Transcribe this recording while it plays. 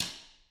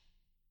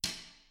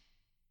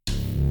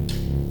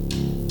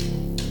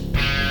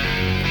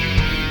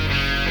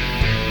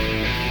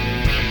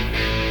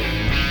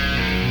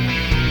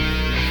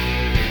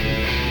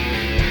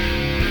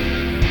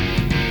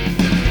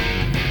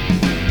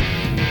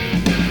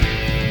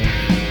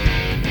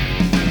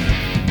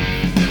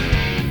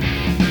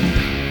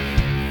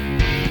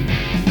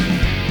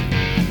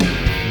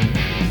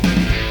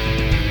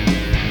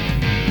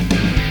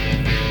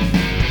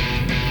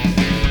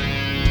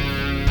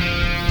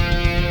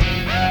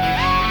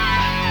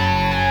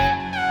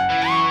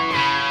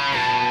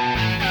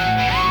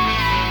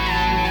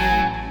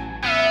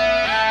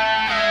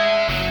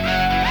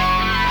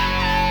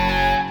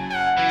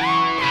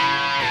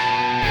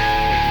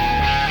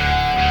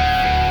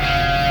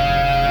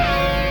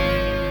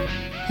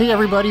Hey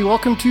everybody,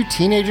 welcome to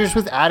Teenagers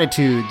with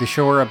Attitude, the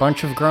show where a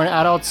bunch of grown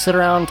adults sit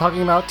around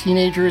talking about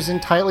teenagers in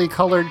tightly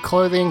colored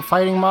clothing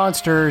fighting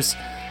monsters.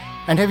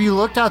 And have you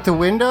looked out the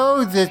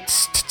window?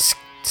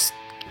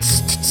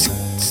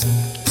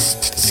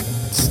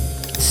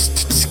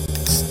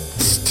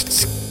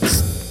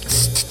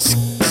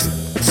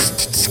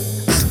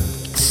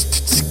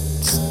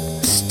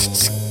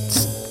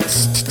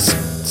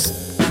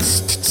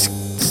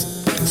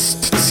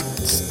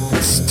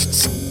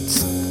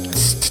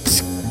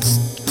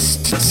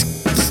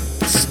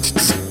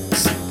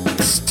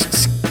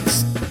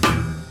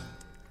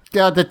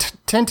 The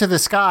tint to the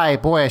sky,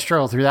 boy, I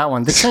struggled through that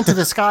one. The tint to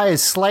the sky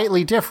is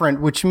slightly different,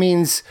 which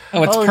means...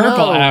 Oh, it's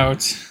purple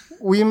out.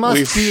 We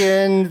must be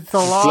in the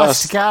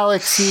Lost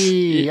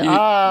Galaxy.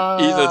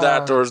 Either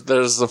that or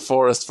there's a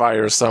forest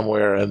fire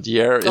somewhere and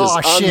the air is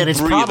unbreathable. It's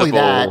probably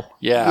that.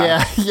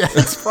 Yeah,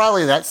 it's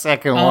probably that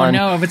second one.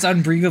 Oh no, if it's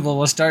unbreathable,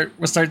 we'll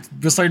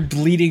start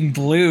bleeding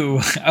blue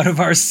out of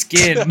our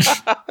skin.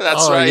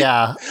 That's right.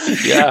 Yeah.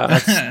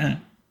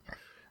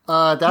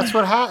 That's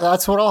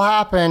what'll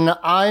happen.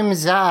 I'm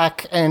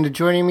Zack, and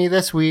joining me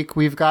this week,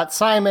 we've got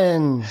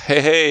Simon.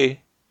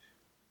 Hey.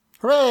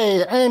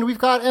 Hooray! And we've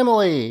got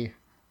Emily.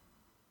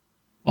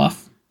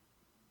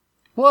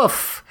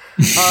 Woof.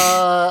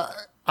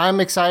 I'm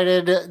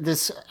excited.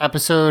 This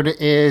episode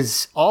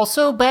is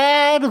also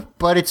bad,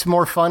 but it's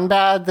more fun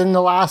bad than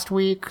the last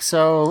week,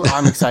 so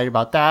I'm excited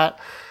about that.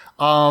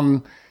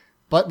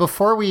 But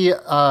before we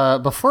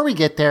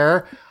get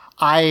there,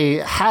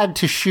 I had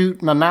to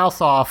shoot my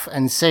mouth off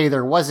and say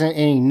there wasn't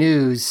any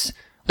news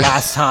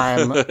last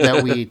time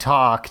that we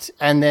talked.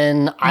 And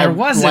then there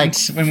wasn't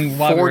when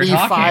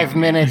 45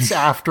 minutes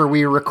after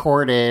we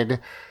recorded,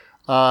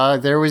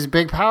 there was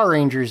big Power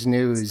Rangers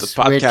news. It's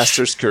the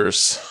podcaster's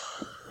curse.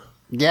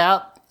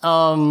 Yeah.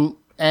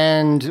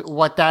 And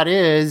what that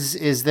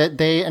is that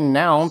they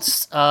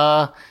announced,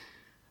 well,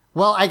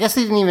 I guess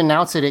they didn't even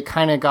announce it. It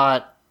kind of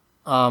got,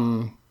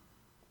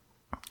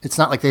 it's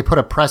not like they put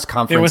a press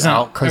conference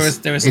out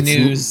because there was a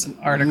news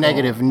article,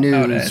 negative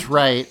news,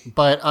 right?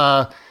 But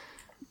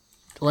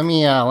let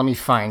me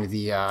find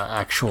the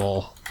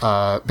actual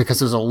because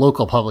there's a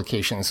local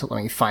publication, so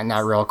let me find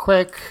that real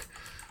quick.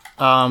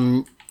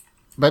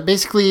 But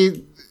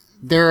basically,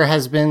 there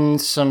has been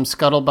some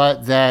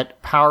scuttlebutt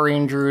that Power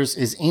Rangers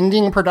is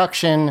ending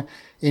production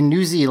in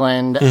New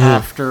Zealand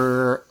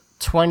after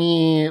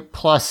 20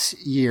 plus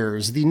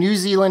years. The New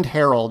Zealand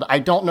Herald. I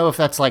don't know if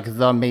that's like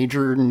the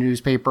major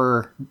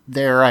newspaper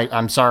there.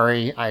 I'm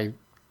sorry. I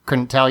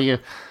couldn't tell you.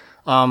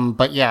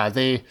 But yeah,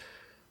 they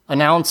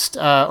announced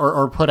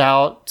or put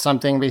out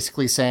something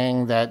basically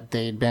saying that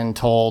they'd been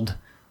told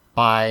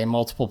by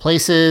multiple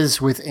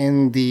places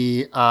within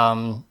the,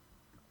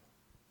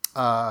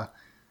 or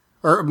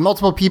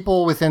multiple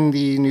people within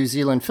the New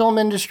Zealand film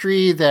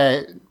industry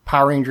that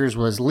Power Rangers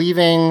was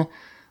leaving.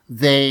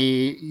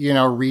 They,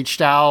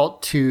 reached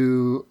out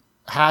to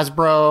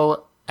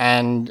Hasbro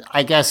and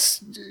I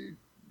guess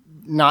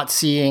not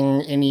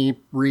seeing any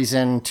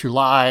reason to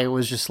lie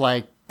was just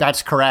like,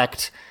 that's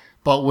correct,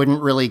 but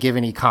wouldn't really give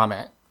any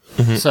comment.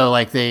 Mm-hmm. So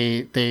like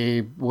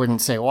they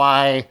wouldn't say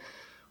why,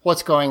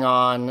 what's going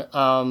on.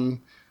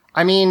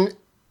 I mean,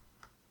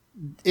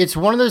 it's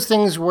one of those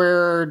things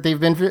where they've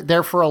been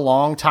there for a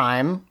long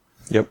time.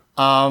 Yep.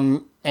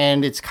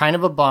 And it's kind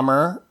of a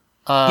bummer.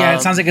 Yeah,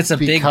 it sounds like it's a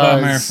big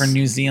bummer for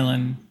New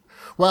Zealand.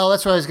 Well,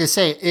 that's what I was going to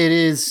say. It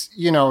is,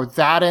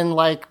 that and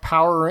like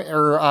Power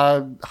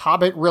or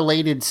Hobbit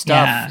related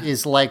stuff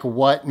is like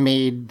what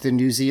made the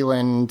New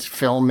Zealand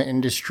film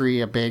industry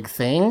a big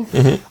thing.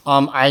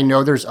 Mm-hmm. I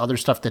know there's other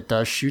stuff that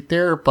does shoot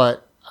there,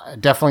 but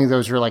definitely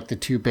those are like the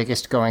two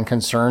biggest going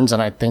concerns.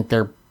 And I think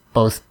they're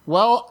both,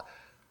 well,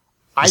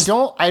 I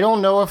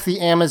don't know if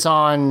the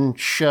Amazon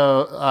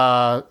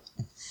show,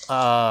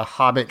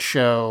 Hobbit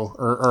show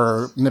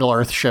or Middle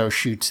Earth show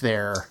shoots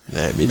there.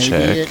 Let me Maybe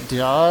check. It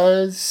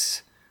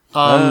does.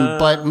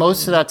 But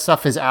most of that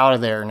stuff is out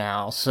of there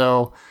now.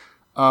 So,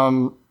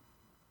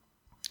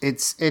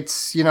 it's,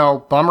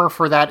 bummer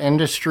for that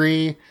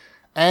industry.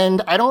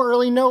 And I don't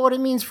really know what it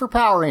means for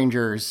Power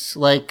Rangers.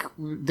 Like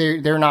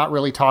they're not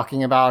really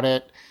talking about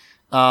it.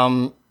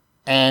 And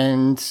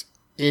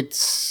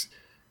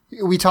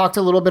we talked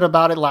a little bit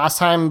about it last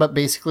time, but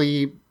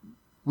basically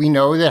we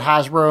know that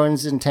Hasbro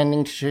is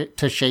intending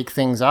to shake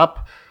things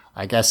up.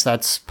 I guess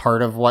that's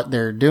part of what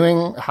they're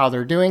doing, how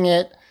they're doing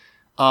it.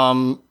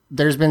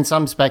 There's been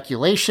some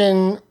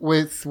speculation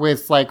with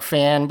like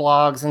fan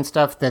blogs and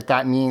stuff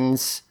that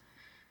means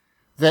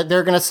that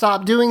they're going to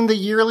stop doing the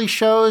yearly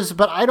shows,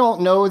 but I don't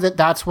know that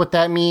that's what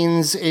that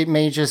means. It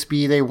may just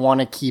be they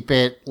want to keep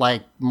it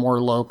like more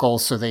local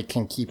so they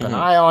can keep an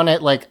eye on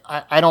it. Like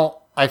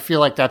I feel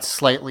like that's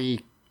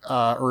slightly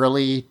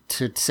early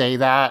to say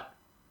that,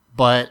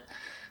 but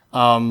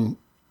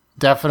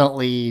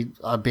definitely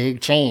a big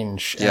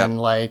change. Yeah.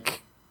 And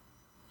like,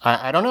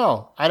 I don't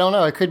know.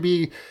 It could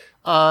be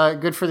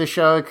good for the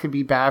show. It could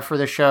be bad for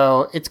the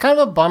show. It's kind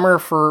of a bummer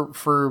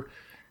for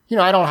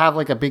I don't have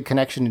like a big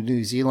connection to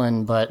New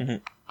Zealand, but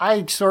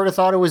I sort of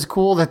thought it was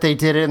cool that they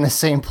did it in the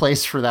same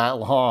place for that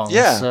long.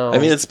 Yeah, so, I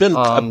mean, it's been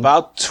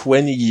about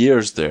 20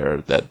 years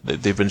there that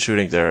they've been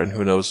shooting there, and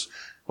who knows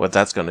what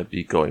that's going to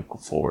be going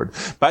forward.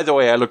 By the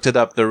way, I looked it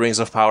up. The Rings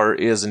of Power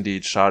is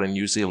indeed shot in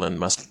New Zealand,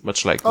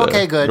 much like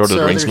the good. Lord of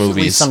the Rings there's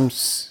movies. At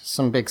least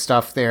some big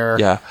stuff there.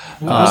 Yeah.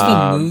 Was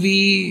the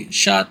movie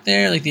shot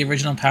there, like the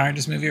original Power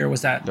Rangers movie, or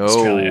was that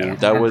Australia? I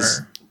don't remember.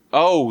 Was...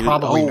 Oh,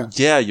 Probably not.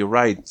 Yeah, you're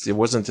right. It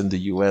wasn't in the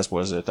US,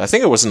 was it? I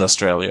think it was in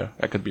Australia.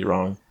 I could be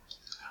wrong.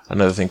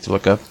 Another thing to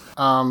look up.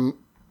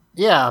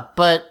 Yeah,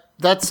 but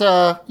that's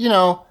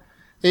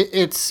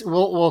it's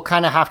we'll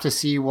kind of have to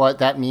see what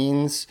that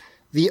meins.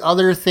 The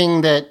other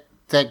thing that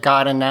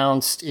got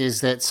announced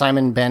is that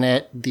Simon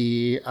Bennett,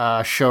 the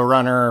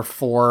showrunner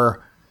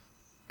for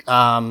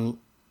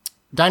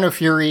Dino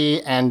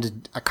Fury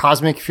and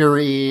Cosmic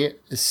Fury,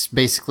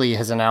 basically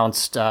has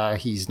announced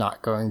he's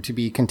not going to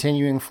be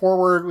continuing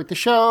forward with the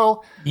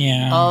show.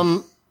 Yeah.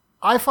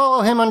 I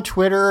follow him on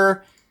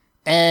Twitter,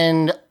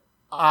 and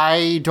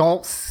I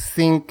don't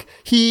think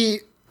he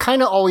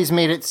kind of always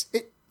made it.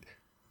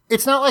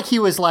 It's not like he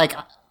was like,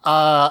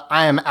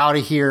 I am out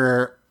of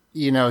here,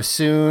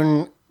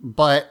 soon,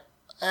 but,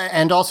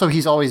 and also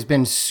he's always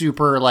been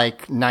super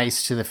like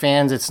nice to the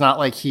fans. It's not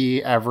like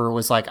he ever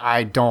was like,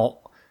 I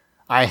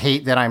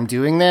hate that I'm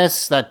doing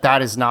this.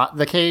 That is not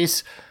the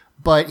case.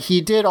 But he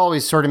did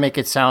always sort of make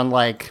it sound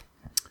like,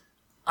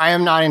 I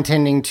am not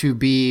intending to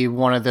be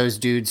one of those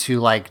dudes who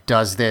like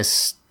does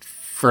this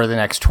for the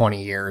next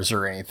 20 years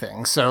or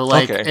anything. So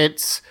like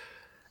it's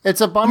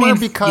a bummer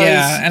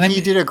because he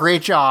did a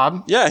great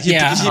job. Yeah,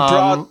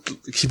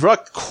 he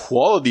brought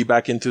quality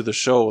back into the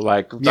show.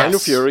 Like Dino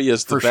Fury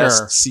is the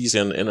best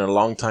season in a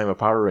long time of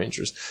Power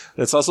Rangers.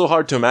 And it's also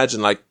hard to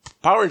imagine like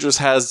Power Rangers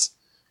has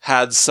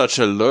had such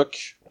a look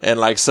and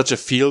like such a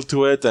feel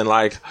to it, and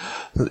like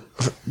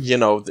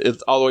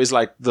it's always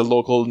like the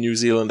local New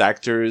Zealand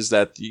actors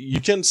that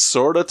you can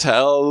sort of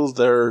tell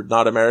they're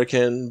not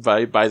American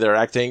by their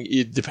acting,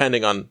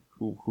 depending on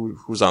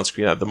who's on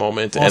screen at the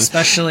moment. Well, and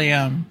especially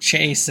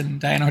Chase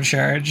and Dino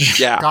Charge.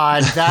 Yeah,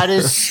 God, that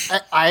is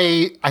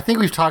I think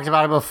we've talked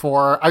about it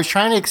before. I was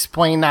trying to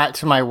explain that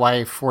to my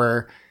wife,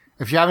 where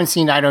if you haven't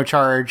seen Dino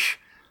Charge,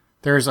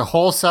 there's a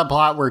whole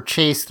subplot where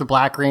Chase, the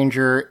Black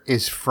Ranger,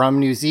 is from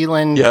New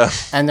Zealand. Yeah.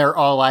 And they're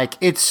all like,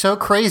 it's so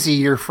crazy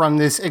you're from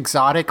this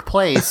exotic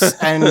place.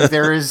 And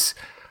there is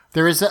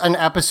an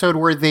episode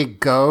where they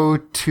go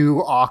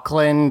to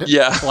Auckland,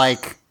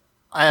 like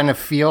on a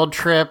field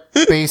trip,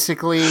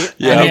 basically.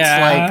 Yeah. And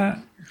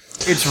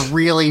it's like, it's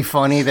really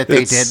funny that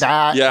they did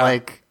that. Yeah.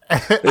 Like, I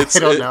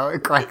don't know.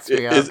 It cracks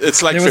me up.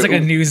 It's like there was like a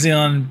New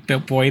Zealand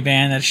boy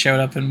band that showed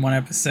up in one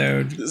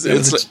episode.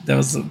 That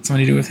was something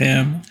to do with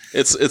him.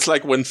 It's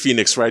like when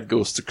Phoenix Wright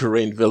goes to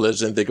Karain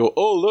Village and they go,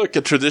 oh look,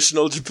 a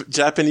traditional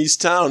Japanese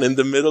town in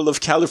the middle of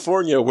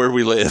California where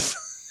we live.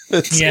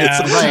 It's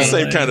the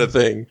same kind of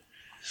thing.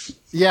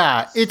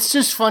 Yeah, it's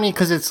just funny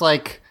because it's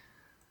like,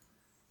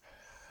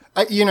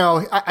 I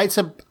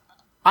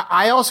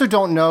also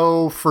don't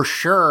know for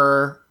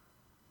sure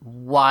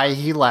why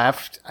he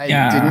left. I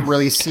didn't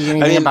really see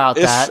anything about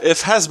that.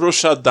 If Hasbro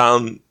shut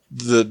down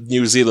the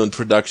New Zealand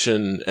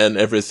production and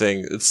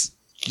everything, it's,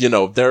 I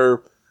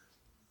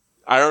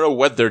don't know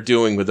what they're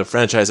doing with the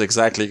franchise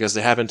exactly because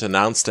they haven't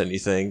announced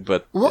anything,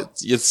 but I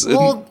was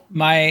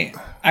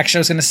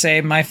going to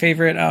say my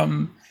favorite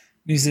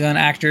New Zealand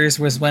actors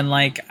was when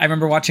like, I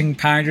remember watching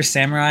Power Rangers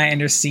Samurai and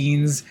there's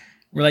scenes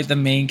where like the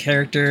main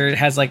character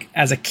has like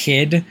as a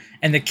kid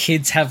and the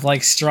kids have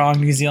like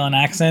strong New Zealand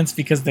accents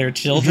because they're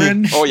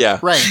children. Oh yeah.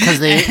 Right. Because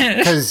totally.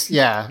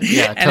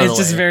 And it's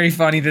just very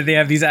funny that they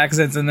have these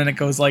accents and then it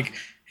goes like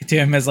to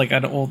him as like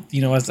an old,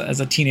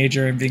 as a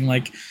teenager and being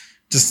like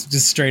just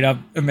straight up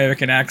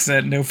American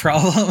accent. No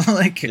problem.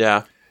 Like,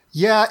 yeah.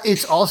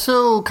 It's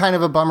also kind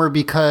of a bummer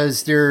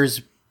because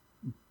there's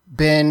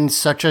been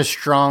such a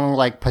strong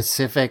like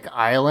Pacific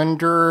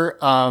Islander,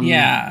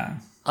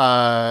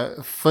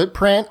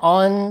 footprint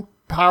on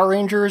Power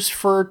Rangers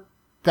for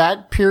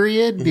that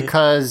period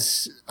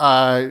because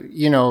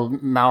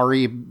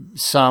Maori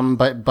some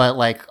but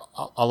like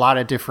a lot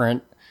of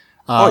different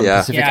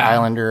Pacific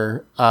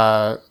Islander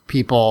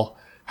people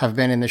have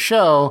been in the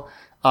show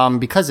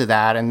because of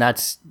that, and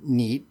that's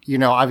neat.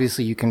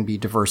 Obviously you can be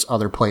diverse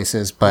other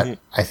places, but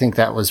I think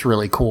that was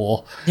really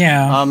cool.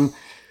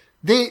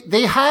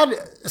 They had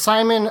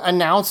Simon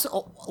announce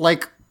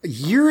like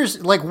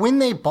years, like when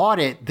they bought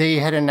it, they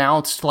had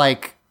announced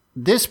like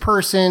this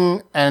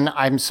person, and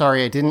I'm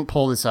sorry I didn't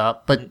pull this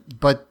up,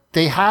 but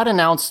they had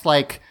announced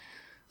like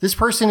this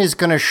person is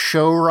going to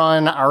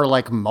showrun our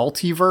like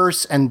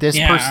multiverse, and this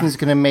person's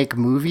going to make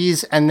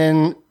movies, and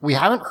then we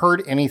haven't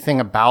heard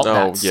anything about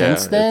that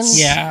since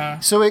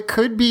then. So it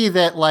could be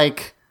that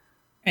like,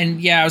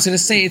 and I was going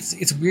to say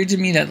it's weird to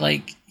me that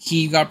like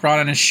he got brought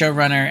on as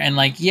showrunner and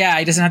like, he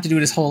doesn't have to do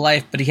it his whole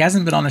life, but he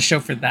hasn't been on the show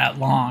for that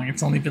long.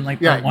 It's only been like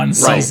one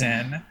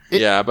season.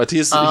 But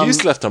he's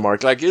left a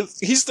mark. Like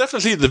he's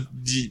definitely the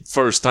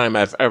first time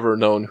I've ever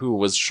known who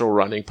was show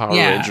running Power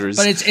Rangers.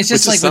 But it's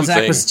just like what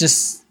Zack was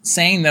just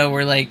saying though,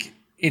 where like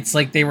it's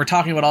like they were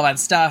talking about all that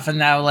stuff, and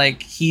now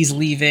like he's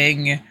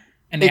leaving,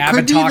 and they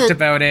haven't talked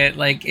about it.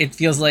 Like it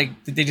feels like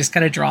they just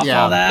kind of dropped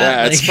all that.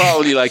 Yeah, it's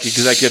probably like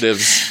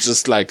executives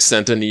just like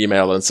sent an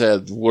email and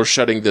said we're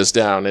shutting this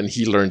down, and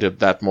he learned it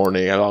that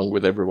morning along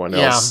with everyone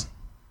else.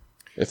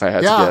 If I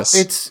had to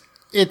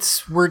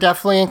guess, we're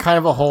definitely in kind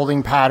of a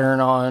holding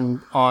pattern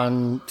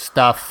on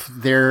stuff.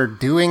 They're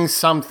doing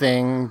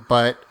something,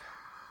 but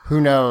who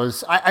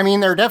knows? I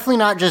mean, they're definitely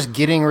not just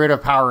getting rid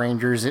of Power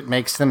Rangers. It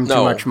makes them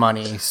too much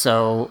money.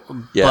 So,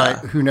 but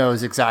who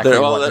knows exactly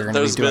what they're going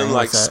to be doing? There's been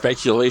like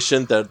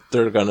speculation that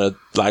they're going to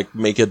like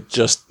make it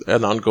just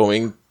an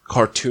ongoing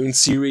cartoon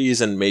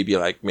series and maybe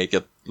like make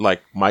it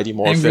like Mighty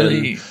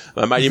Morphin,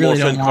 Mighty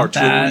Morphin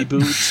cartoon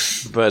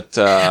reboot. But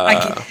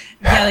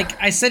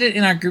like I said it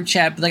in our group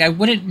chat, but like I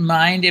wouldn't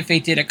mind if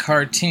they did a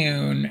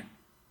cartoon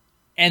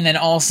and then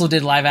also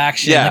did live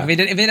action. Yeah. Like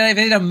if they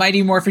did a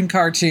Mighty Morphin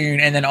cartoon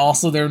and then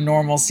also their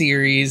normal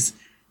series,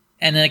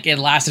 and then like it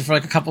lasted for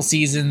like a couple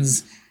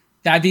seasons,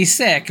 that'd be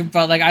sick.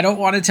 But like I don't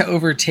want it to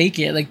overtake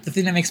it. Like the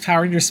thing that makes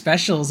Power Rangers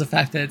special is the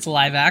fact that it's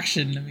live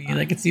action to me.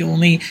 Like it's the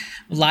only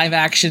live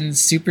action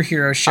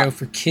superhero show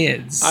for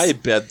kids. I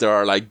bet there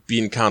are like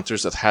bean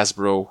counters at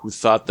Hasbro who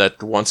thought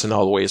that Once and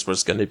Always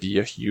was going to be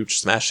a huge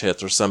smash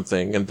hit or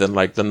something, and then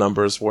like the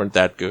numbers weren't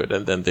that good,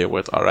 and then they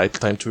went, all right,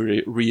 time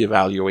to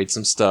reevaluate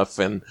some stuff.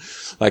 And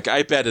like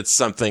I bet it's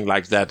something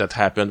like that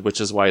happened, which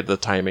is why the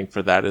timing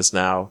for that is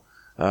now.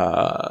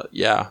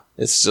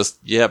 It's just,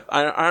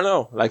 I don't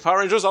know. Like Power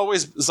Rangers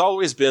has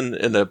always been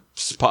in a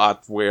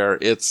spot where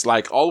it's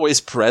like always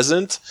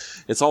present.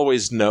 It's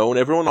always known.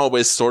 Everyone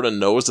always sort of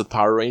knows that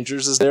Power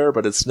Rangers is there,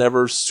 but it's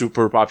never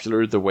super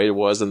popular the way it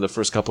was in the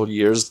first couple of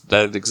years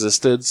that it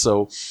existed.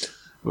 So,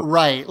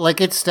 right. Like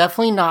it's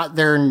definitely not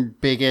their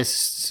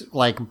biggest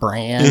like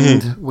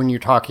brand when you're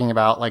talking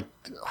about like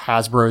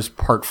Hasbro's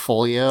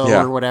portfolio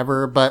or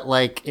whatever, but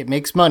like it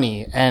makes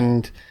money,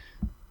 and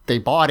they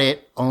bought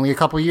it only a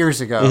couple years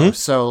ago.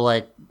 So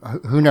like,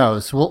 who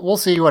knows? We'll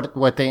see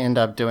what they end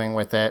up doing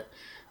with it.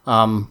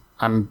 I'm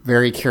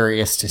very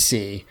curious to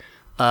see.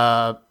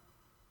 But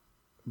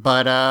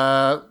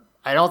I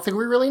don't think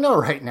we really know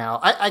right now.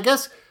 I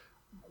guess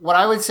what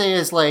I would say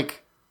is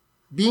like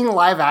being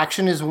live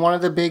action is one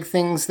of the big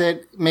things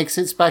that makes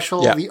it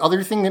special. Yeah. The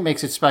other thing that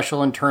makes it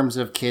special in terms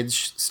of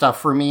kids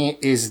stuff for me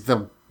is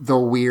the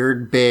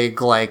weird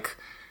big, like,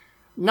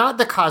 not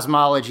the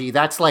cosmology,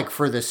 that's like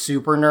for the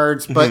super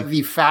nerds, but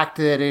the fact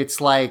that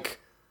it's like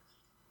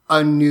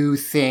a new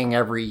thing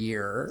every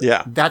year.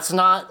 Yeah. That's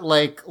not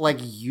like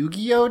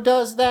Yu-Gi-Oh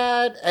does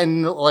that,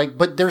 and like,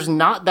 but there's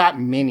not that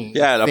many.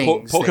 Yeah,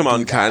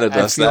 Pokemon kind of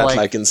does that,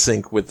 like in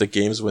sync with the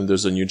games. When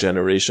there's a new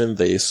generation,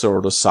 they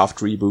sort of soft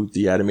reboot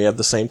the anime at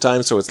the same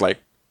time, so it's like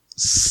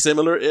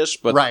similar-ish,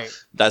 but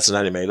that's an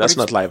anime. That's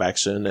not live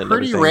action and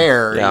pretty everything.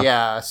 Rare,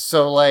 yeah.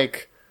 So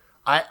like,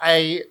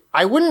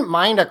 I wouldn't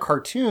mind a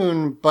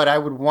cartoon, but I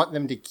would want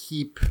them to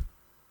keep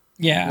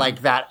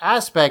like that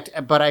aspect.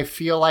 But I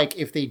feel like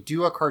if they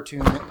do a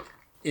cartoon,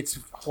 it's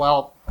we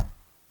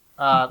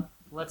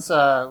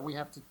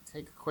have to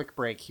take a quick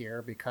break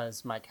here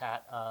because my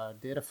cat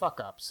did a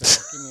fuck up. So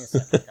give me a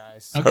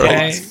second,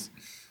 guys.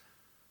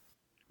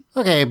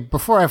 Okay,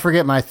 before I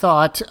forget my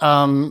thought,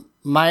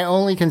 my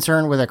only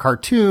concern with a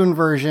cartoon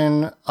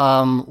version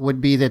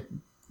would be that,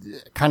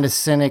 kind of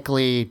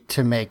cynically,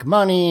 to make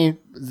money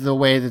the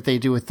way that they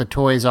do with the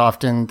toys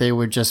often, they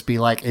would just be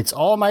like, it's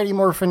all Mighty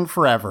Morphin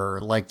forever,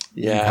 like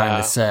you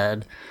kind of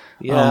said,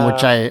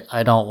 which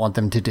I don't want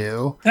them to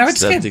do. That would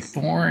just get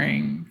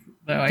boring,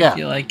 though. I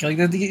feel like I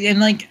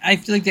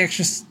feel like the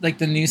extra, like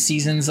the new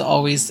seasons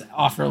always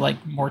offer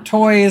like more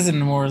toys and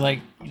more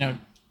like, you know,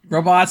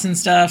 robots and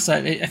stuff, so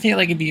I feel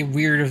like it'd be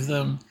weird of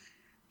them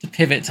to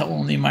pivot to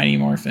only Mighty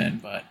Morphin,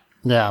 but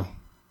we'll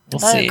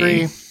see. I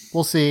agree.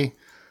 We'll see.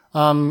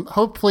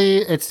 Hopefully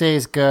it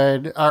stays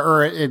good,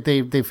 or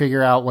they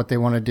figure out what they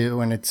want to do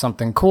and it's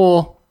something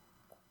cool.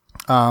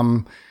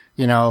 You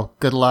know,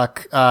 good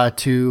luck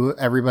to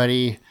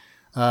everybody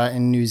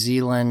in New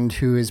Zealand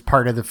who is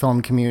part of the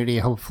film community.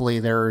 Hopefully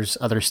there's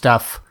other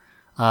stuff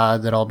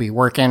that I'll be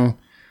working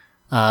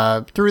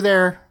through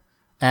there.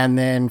 And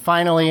then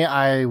finally,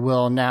 I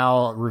will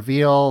now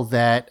reveal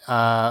that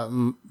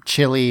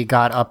Chili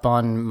got up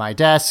on my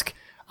desk.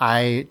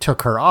 I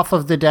took her off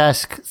of the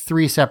desk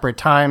 3 separate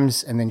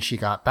times, and then she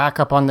got back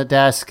up on the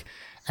desk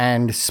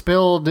and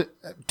spilled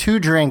 2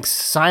 drinks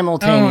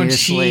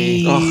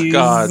simultaneously. Oh,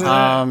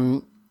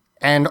 God.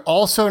 And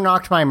also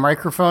knocked my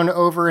microphone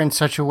over in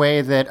such a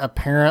way that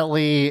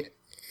apparently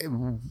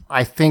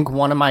I think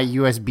one of my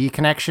USB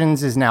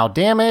connections is now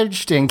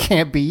damaged and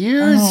can't be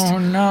used. Oh,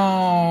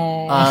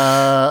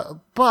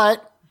 no.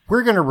 But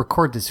we're going to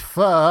record this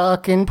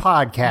fucking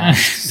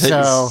podcast.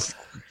 So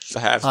I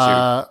have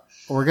to.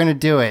 We're going to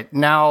do it.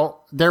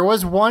 Now, there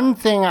was one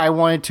thing I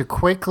wanted to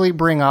quickly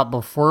bring up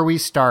before we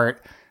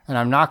start, and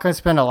I'm not going to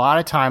spend a lot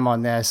of time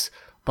on this,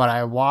 but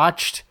I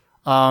watched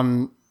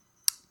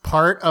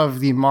part of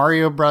the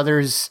Mario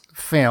Brothers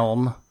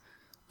film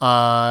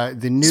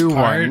the new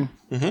one.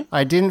 Mm-hmm.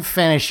 I didn't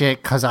finish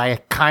it because I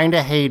kind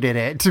of hated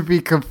it, to be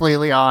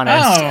completely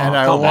honest, and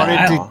I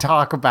wanted to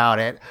talk about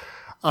it.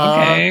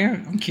 Okay,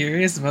 I'm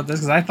curious about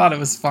this because I thought it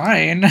was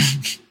fine.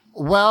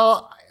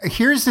 Well,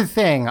 here's the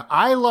thing.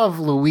 I love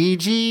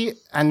Luigi,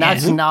 and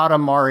that's not a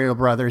Mario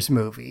Brothers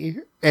movie.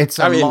 It's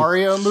a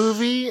Mario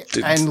movie,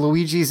 and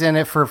Luigi's in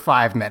it for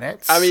 5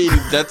 minutes. I mean,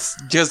 that's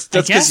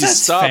because you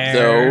stop,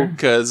 though,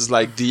 because,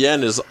 like, the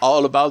end is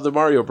all about the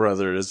Mario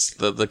Brothers,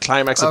 the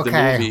climax of the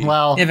movie.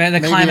 Well, yeah, the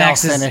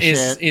climax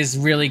is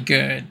really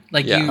good.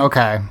 Like, it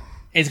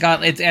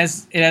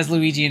has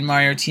Luigi and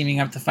Mario teaming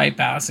up to fight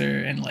Bowser,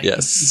 and like, which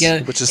is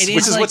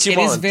what you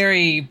want. It is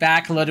very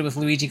backloaded with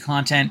Luigi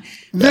content,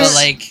 but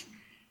like.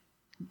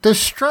 The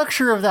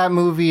structure of that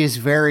movie is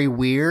very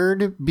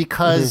weird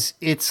because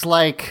it's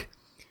like,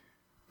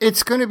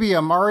 it's going to be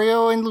a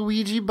Mario and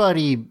Luigi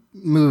buddy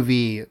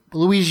movie.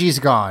 Luigi's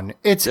gone.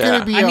 It's going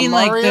to be a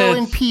Mario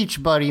and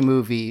Peach buddy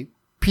movie.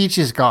 Peach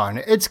is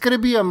gone. It's going to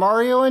be a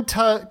Mario and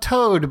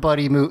Toad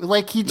buddy movie.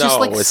 Like, he just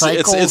cycles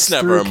it's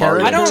never a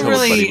Mario and Toad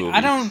buddy movie.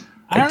 I don't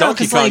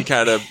Donkey Kong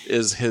kind of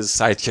is his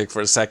sidekick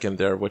for a second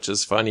there, which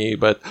is funny,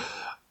 but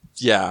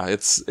yeah,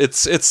 it's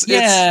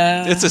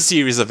a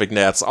series of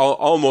vignettes,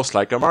 almost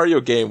like a Mario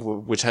game,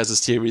 which has a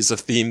series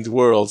of themed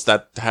worlds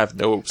that have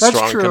no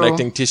strong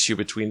connecting tissue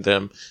between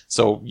them.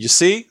 So you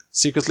see,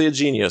 secretly a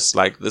genius.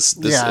 Like this,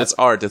 it's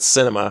art, it's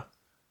cinema.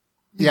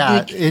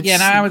 Yeah,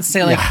 and I would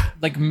say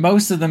like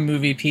most of the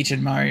movie, Peach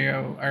and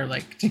Mario are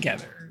like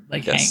together,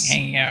 like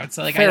hanging out.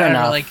 So like I don't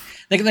know, like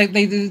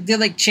they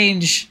like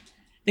change.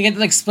 They get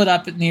like split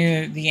up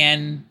near the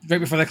end, right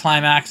before the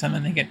climax, and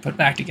then they get put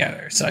back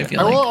together. So I feel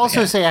I will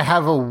also say I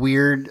have a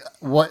weird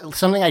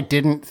something I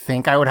didn't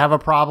think I would have a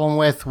problem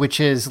with, which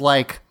is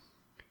like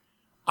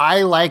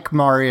I like the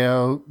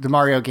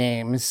Mario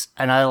games,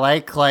 and I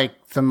like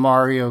the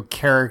Mario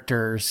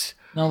characters.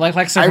 No, like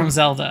from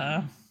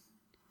Zelda.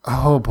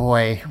 Oh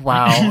boy!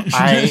 Wow,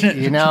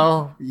 you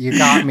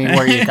got me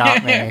where you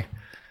got me.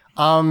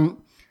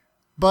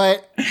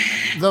 But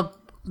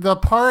the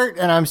part,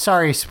 and I'm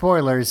sorry,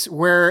 spoilers,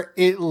 where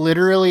it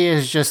literally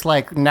is just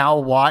like, now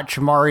watch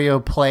Mario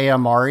play a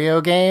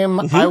Mario game.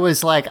 I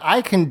was like,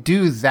 I can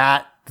do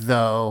that,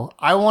 though.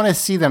 I want to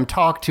see them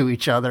talk to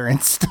each other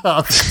and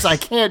stuff, because I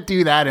can't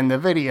do that in the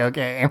video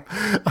game.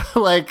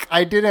 Like,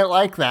 I didn't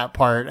like that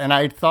part, and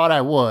I thought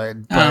I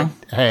would, but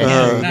hey,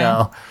 there you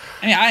go.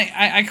 I mean,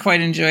 I quite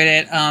enjoyed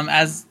it.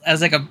 As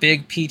like a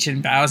big Peach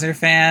and Bowser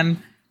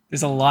fan,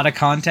 there's a lot of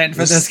content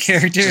for those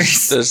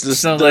characters. There's the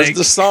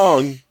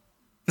song.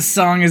 The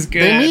song is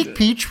good. They make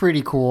Peach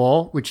pretty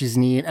cool, which is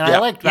neat, and I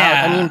like Bowser.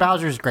 I mean,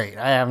 Bowser's great.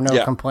 I have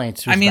no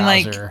complaints with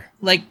Bowser.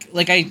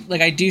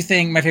 I do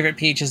think my favorite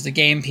Peach is the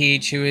game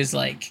Peach, who is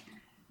like,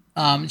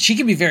 she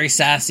can be very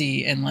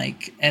sassy and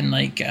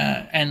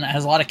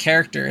has a lot of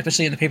character,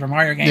 especially in the Paper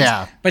Mario games.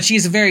 Yeah. But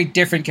she's a very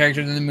different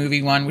character than the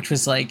movie one, which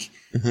was like,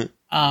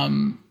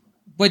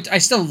 but I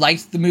still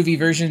liked the movie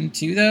version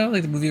too, though.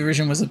 Like, the movie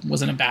version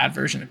wasn't a bad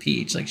version of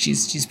Peach. Like,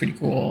 she's pretty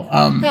cool.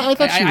 I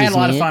thought I had a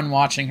lot of fun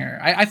watching her.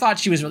 I thought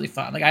she was really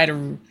fun. Like,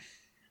 I'm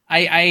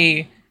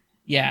a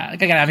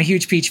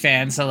huge Peach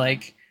fan, so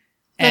like,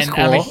 that's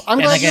cool. I'm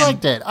glad you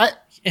liked it.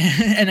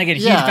 And again,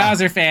 huge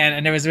Bowser fan,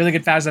 and there was really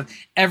good Bowser stuff.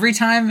 Every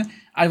time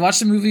I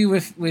watched a movie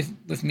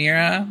with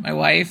Mira, my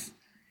wife,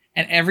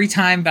 and every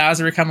time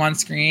Bowser would come on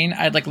screen,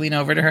 I'd like lean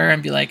over to her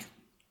and be like,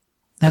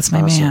 "That's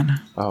my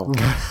man." Oh,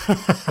 okay.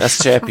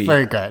 That's Chappie.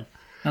 Very good.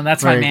 No,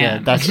 that's my man.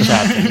 Good. That's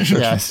Chappie.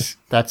 Yes,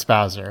 that's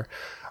Bowser.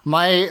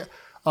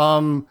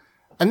 And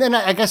then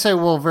I guess I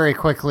will very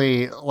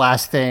quickly,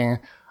 last thing.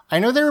 I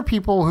know there are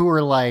people who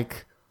were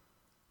like,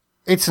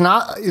 it's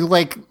not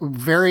like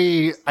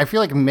I feel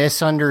like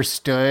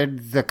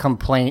misunderstood the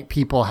complaint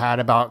people had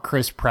about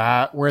Chris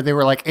Pratt, where they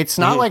were like, it's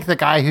not like the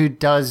guy who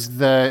does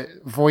the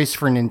voice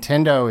for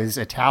Nintendo is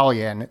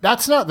Italian.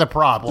 That's not the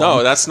problem.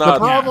 No, that's not the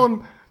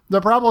problem. The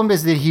problem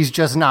is that he's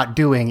just not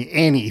doing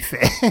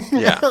anything.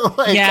 Yeah.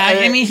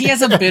 I mean, he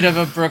has a bit of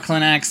a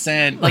Brooklyn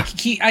accent. Like,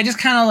 he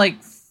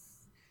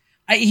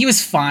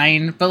was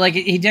fine, but like,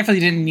 he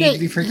definitely didn't need to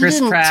be for Chris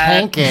Pratt.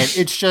 Tank it.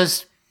 It's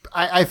just,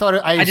 I thought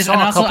I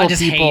saw a couple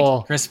people.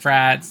 Hate Chris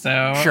Pratt,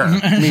 so sure,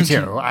 me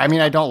too. I mean,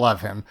 I don't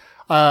love him.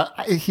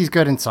 He's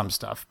good in some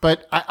stuff,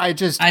 but I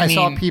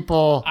saw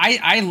people.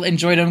 I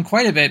enjoyed him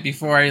quite a bit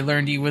before I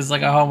learned he was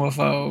like a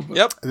homophobe.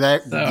 Yep.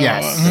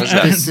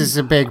 Yes, this is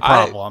a big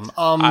problem.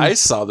 I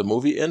saw the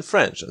movie in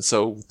French, and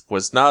so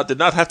did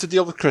not have to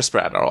deal with Chris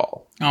Pratt at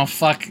all. Oh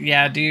fuck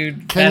yeah,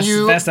 dude!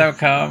 Best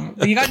outcome.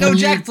 You got no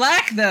Jack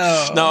Black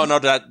though. No,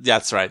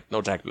 that's right.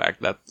 No Jack Black.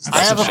 I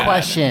have a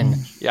question.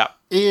 Yeah.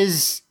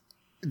 Is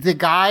the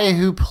guy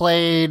who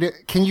played...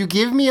 Can you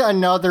give me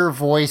another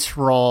voice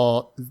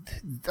role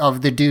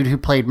of the dude who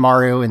played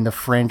Mario in the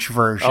French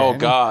version? Oh,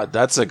 God,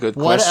 that's a good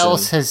question. What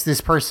else has this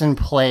person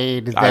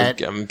played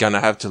that... I'm going to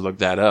have to look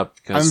that up.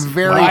 I'm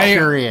very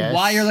curious.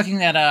 While you're looking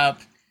that up,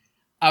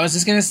 I was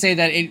just going to say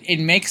that it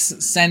makes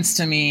sense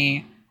to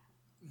me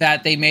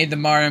that they made the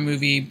Mario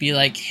movie be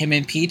like him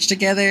and Peach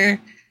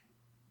together.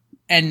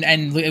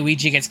 and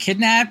Luigi gets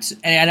kidnapped,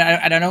 and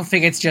I don't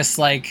think it's just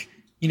like,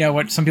 you know,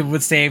 what some people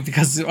would say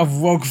because of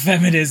woke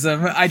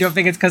feminism. I don't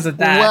think it's because of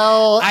that.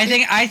 Well, I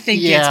think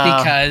it's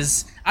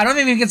because I don't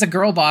think it's a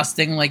girl boss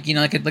thing, like, you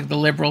know, like the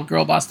liberal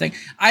girl boss thing.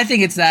 I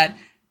think it's that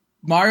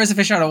Mario's a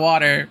fish out of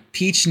water.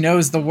 Peach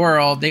knows the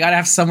world. They got to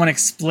have someone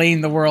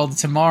explain the world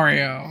to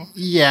Mario.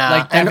 Yeah.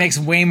 Like, that makes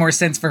way more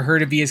sense for her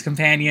to be his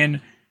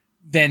companion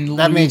than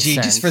Luigi,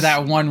 just for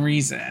that one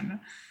reason.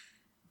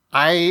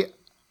 I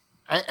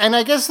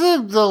guess the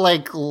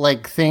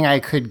like thing I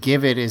could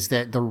give it is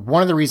that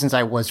one of the reasons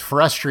I was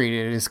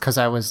frustrated is because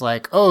I was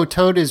like, oh,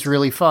 Toad is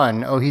really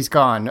fun. Oh, he's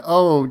gone.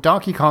 Oh,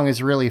 Donkey Kong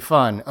is really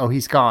fun. Oh,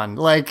 he's gone.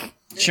 Like,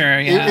 sure,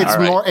 yeah. It's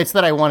more. It's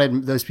that I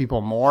wanted those people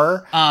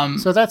more.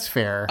 So that's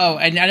fair. Oh,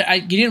 and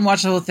you didn't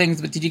watch the whole thing,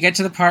 but did you get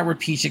to the part where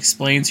Peach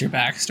explains her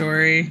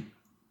backstory?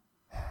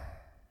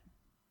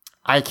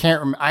 I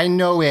can't. I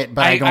know it,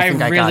 but I don't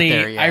think I got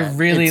there yet. I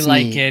really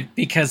like it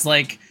because,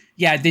 like,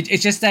 yeah,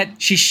 it's just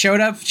that she showed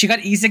up. She got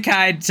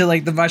isekai'd to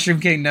like the Mushroom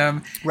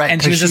Kingdom, right?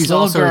 And she was this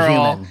little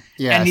girl,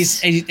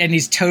 yes. and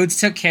these toads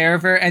took care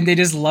of her, and they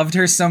just loved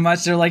her so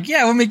much. They're like,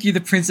 "Yeah, we'll make you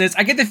the princess."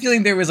 I get the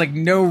feeling there was like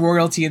no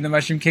royalty in the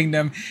Mushroom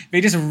Kingdom.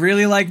 They just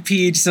really like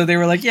Peach, so they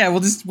were like, "Yeah,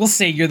 we'll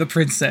say you're the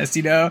princess,"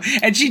 you know.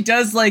 And she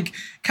does like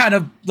kind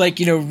of like,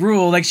 you know,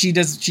 rule, like she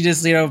does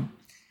you know,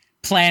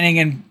 planning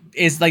and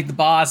is like the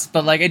boss,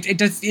 but like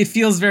it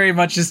feels very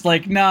much just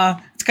like, nah,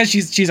 it's because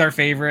she's our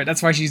favorite.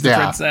 That's why she's the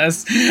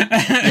princess.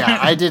 Yeah,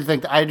 I do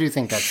think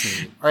that's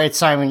neat. All right,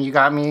 Simon, you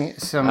got me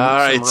some. All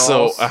right,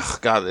 some so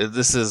God,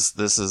 this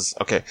is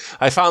okay.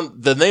 I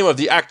found the name of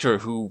the actor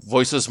who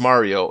voices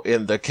Mario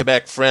in the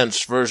Quebec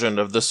French version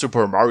of the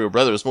Super Mario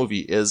Brothers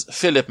movie is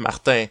Philippe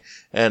Martin,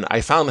 and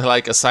I found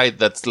like a site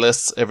that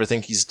lists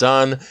everything he's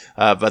done,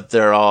 but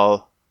they're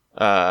all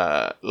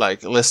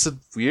like listed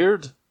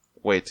weird.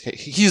 Wait,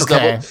 he's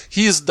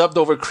dubbed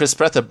over Chris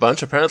Pratt a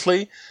bunch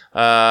apparently.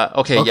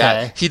 Okay,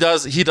 yeah, he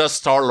does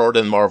Star-Lord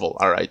in Marvel.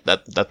 All right,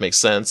 that makes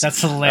sense. That's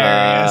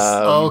hilarious.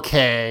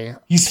 Okay,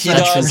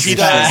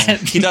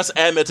 he does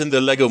Emmett in the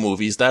Lego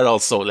movies. That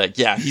also, like,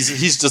 yeah,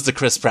 he's just the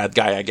Chris Pratt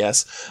guy, I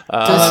guess.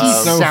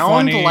 Does he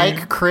sound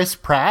like Chris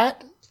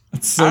Pratt?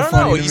 It's so I don't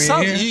funny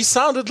know. to me. He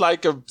sounded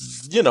like a,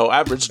 you know,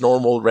 average,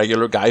 normal,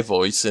 regular guy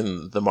voice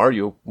in the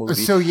Mario movie.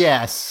 So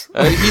yes,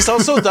 he's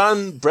also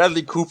done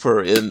Bradley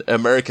Cooper in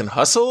American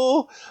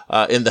Hustle,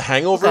 in the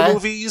Hangover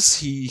movies.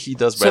 He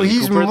does Bradley Cooper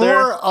there. So he's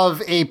more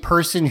of a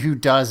person who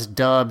does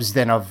dubs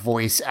than a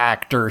voice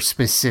actor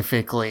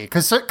specifically,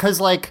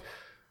 because like.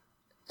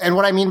 And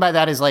what I mean by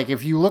that is, like,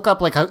 if you look up,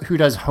 like, who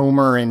does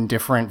Homer in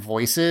different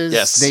voices,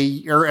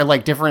 or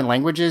like different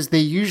languages,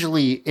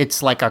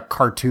 it's like a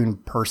cartoon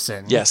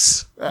person.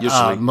 Yes,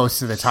 usually.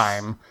 Most of the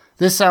time.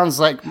 This sounds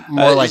like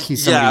more like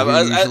he's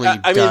somebody who usually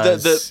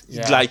does.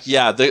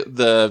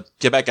 The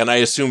Quebec, and I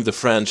assume the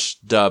French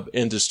dub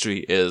industry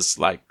is,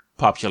 like,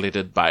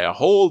 populated by a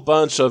whole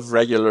bunch of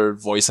regular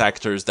voice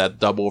actors that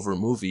dub over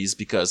movies,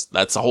 because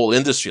that's a whole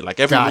industry. Like,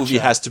 every movie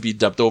has to be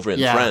dubbed over in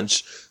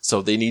French,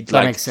 so they need,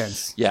 like, that makes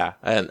sense. Yeah,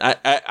 and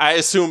I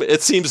assume,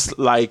 it seems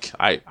like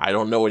I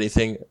don't know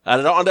anything. I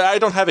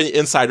don't have any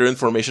insider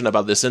information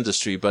about this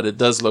industry, but it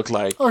does look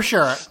like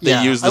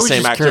they use the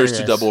same actors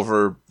to dub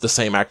over the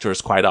same actors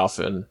quite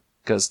often.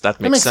 Because that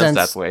makes sense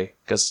that way.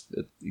 Because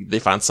they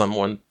found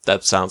someone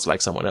that sounds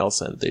like someone else,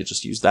 and they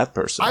just use that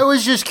person. I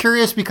was just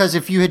curious, because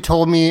if you had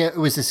told me it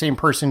was the same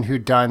person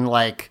who'd done,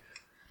 like,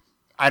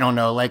 I don't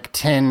know, like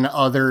 10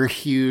 other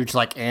huge,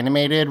 like,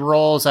 animated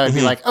roles, I would be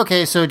like,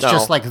 okay, so it's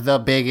just like the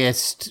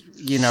biggest,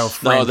 you know,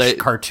 French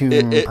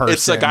cartoon person.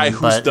 It's a guy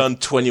who's done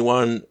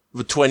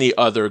 20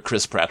 other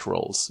Chris Pratt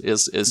roles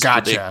is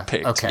gotcha. Who they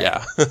picked. Okay.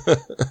 Yeah.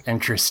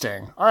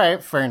 Interesting. All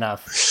right, fair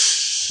enough.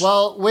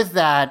 Well, with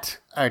that,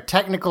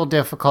 technical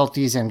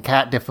difficulties and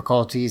cat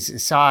difficulties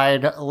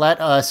aside,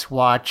 let us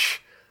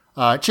watch.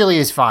 Chili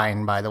is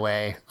fine, by the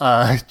way.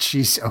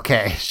 She's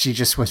okay. She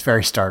just was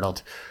very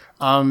startled.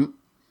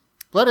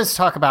 Let us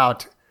talk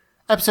about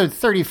episode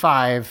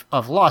 35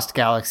 of Lost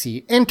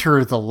Galaxy,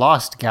 Enter the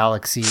Lost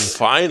Galaxy.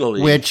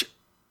 Finally.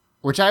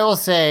 Which I will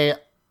say,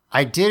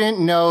 I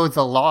didn't know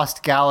the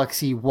Lost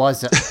Galaxy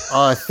was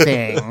a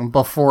thing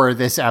before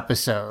this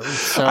episode.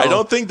 So I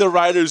don't think the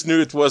writers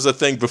knew it was a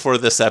thing before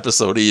this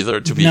episode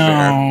either, to be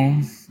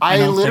fair.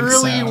 I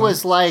literally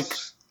was like,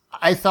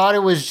 I thought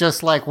it was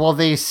just like, well,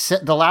 the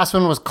last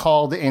one was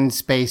called In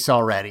Space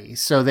already.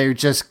 So they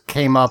just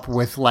came up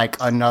with like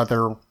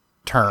another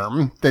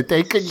term that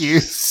they could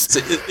use. So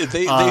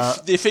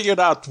they figured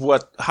out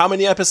how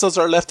many episodes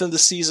are left in the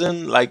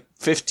season? Like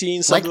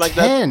 15, something like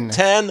 10. that?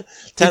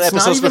 10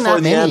 episodes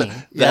before the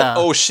end. Yeah.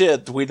 Oh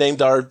shit, we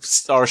named our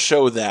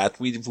show that.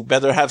 We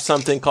better have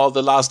something called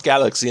The Lost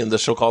Galaxy, and the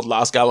show called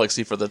Lost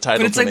Galaxy for the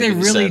title. But it's like they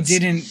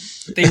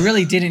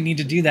really didn't need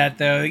to do that,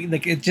 though.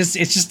 Like, it's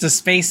just a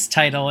space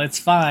title. It's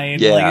fine.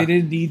 Yeah. Like, they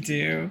didn't need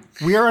to.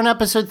 We are on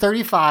episode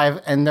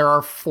 35 and there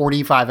are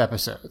 45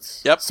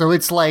 episodes. Yep. So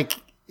it's like,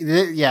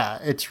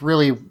 it's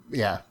really,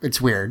 it's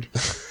weird.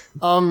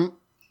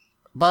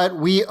 But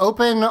we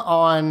open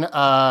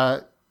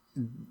on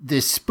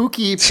this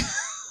spooky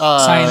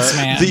science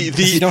man.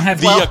 You don't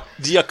have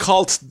the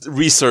occult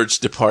research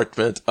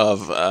department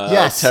of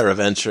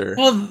TerraVenture.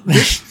 Well,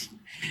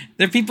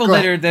 there are people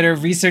that are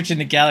researching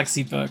the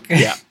Galaxy book.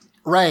 Yeah,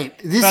 right.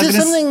 This is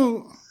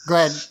something. Go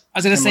ahead. I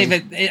was going to say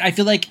that I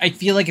feel like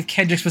if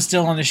Kendrix was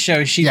still on the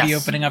show, she'd be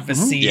opening up a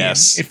scene.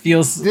 Yes, it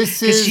feels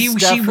because she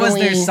was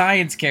their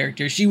science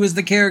character. She was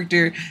the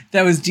character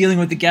that was dealing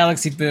with the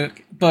Galaxy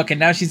book, and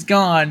now she's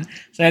gone.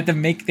 So they had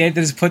to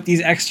just put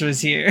these extras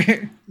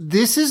here.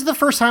 This is the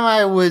first time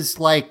I was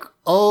like,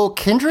 oh,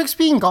 Kendrix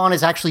being gone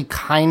is actually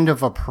kind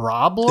of a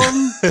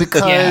problem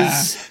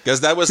because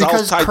that was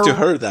all tied to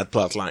her, that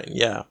plot line.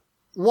 Yeah.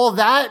 Well,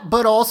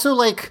 but also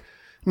like.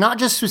 Not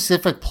just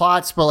specific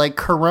plots, but like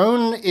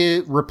Carone,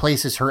 it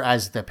replaces her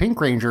as the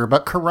Pink Ranger,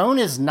 but Carone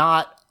is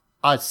not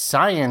a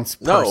science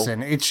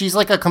person. No. She's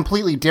like a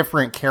completely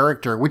different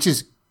character, which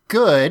is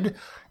good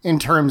in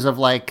terms of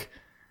like,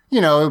 it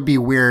would be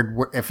weird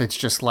if it's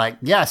just like,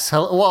 yes,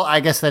 well,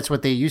 I guess that's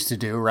what they used to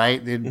do,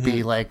 right? It'd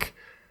be like,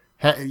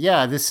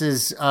 yeah, this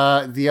is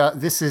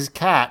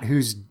Kat,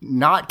 who's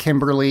not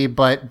Kimberly,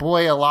 but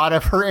boy, a lot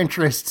of her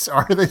interests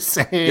are the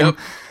same. Yep.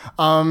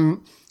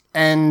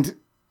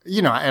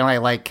 And I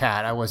like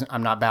Kat.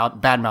 I'm not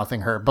bad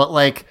mouthing her, but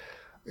like,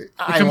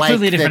 I like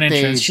that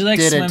they she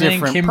likes did swimming. a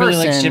different Kimberly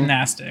person. likes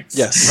gymnastics.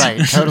 Yes, right.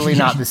 Totally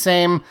not the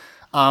same.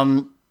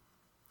 But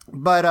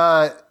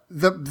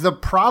the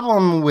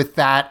problem with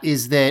that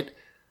is that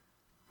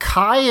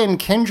Kai and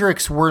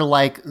Kendrix were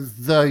like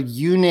the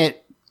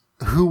unit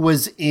who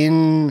was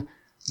in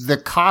the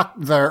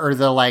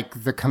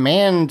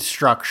command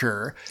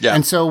structure. Yeah.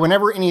 And so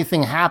whenever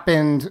anything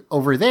happened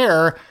over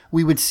there,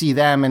 we would see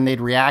them and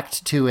they'd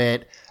react to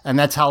it. And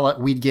that's how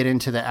we'd get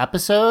into the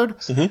episode.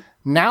 Mm-hmm.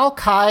 Now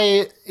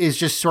Kai is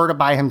just sort of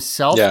by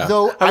himself. Yeah.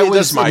 Though I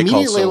was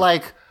immediately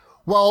like,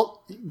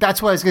 well,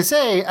 that's what I was going to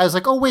say. I was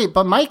like, oh, wait,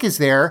 but Mike is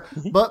there.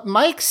 Mm-hmm. But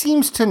Mike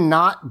seems to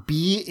not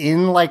be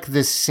in like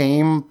the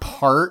same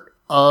part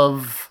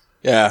of...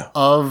 Yeah.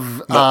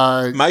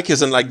 Mike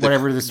isn't like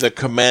the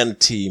command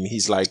team.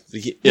 He's like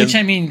which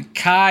I mean,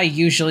 Kai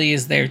usually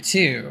is there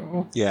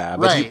too. Yeah,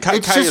 but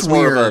Kai is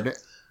more of a,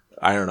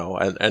 I don't know,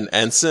 an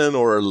ensign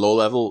or a low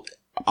level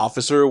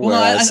officer.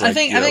 Whereas I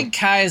think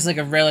Kai is like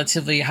a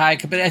relatively high,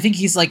 but I think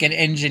he's like an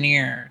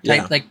engineer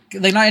type, like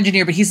not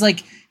engineer, but he's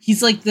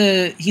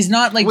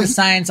not like the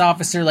science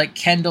officer like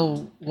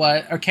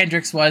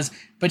Kendrix was.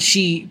 But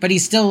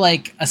he's still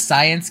like a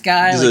science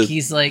guy.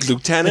 He's like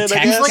lieutenant.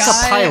 He's like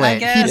a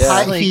pilot.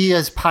 He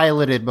has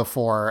piloted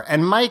before,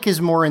 and Mike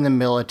is more in the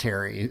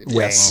military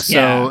wing.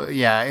 So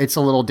it's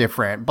a little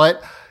different.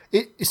 But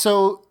it's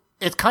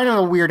kind of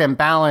a weird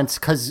imbalance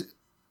because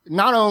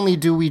not only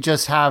do we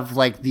just have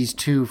like these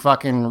two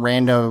fucking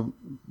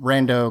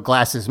rando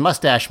glasses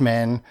mustache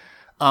men,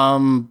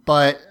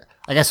 but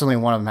I guess only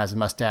one of them has a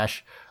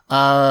mustache.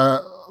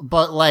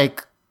 But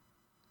like.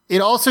 It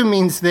also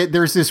means that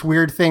there's this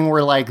weird thing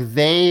where like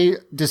they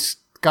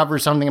discover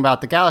something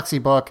about the Galaxy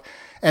book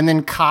and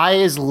then Kai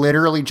is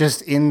literally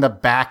just in the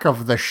back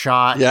of the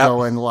shot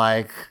going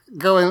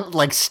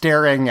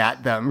staring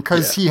at them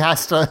because he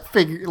has to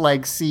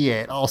see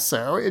it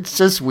also. It's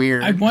just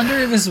weird. I wonder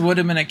if this would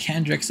have been a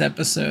Kendrix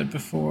episode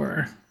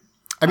before.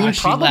 I mean,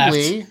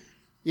 probably. Left.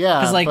 Yeah.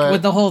 Because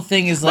with the whole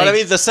thing is like... But I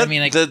mean, the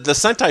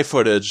Sentai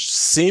footage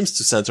seems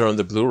to center on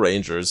the Blue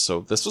Rangers,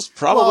 so this was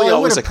probably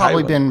always a Kai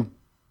probably been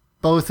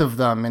both of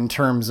them in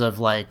terms of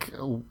like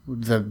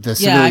the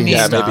civilian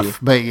stuff. Maybe.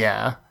 But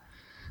yeah.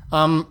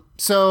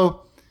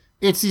 So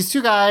it's these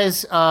two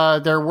guys,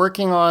 they're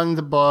working on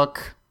the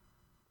book,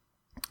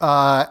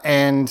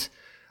 and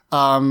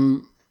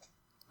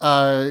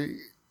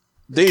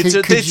They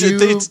just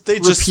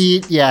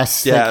repeat?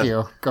 Yes, thank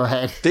you. Go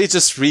ahead. They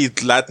just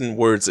read Latin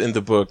words in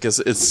the book.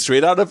 It's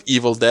straight out of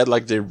Evil Dead,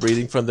 like they're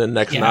reading from the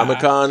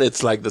Necronomicon. Yeah.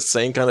 It's like the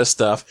same kind of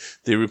stuff.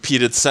 They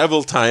repeat it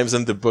several times,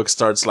 and the book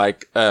starts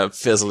like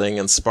fizzling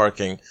and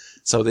sparking.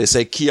 So they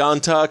say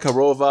Chianta,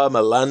 Karova,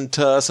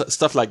 Malanta,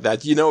 stuff like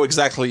that. You know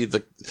exactly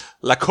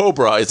La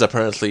Cobra is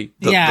apparently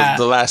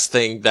the last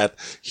thing that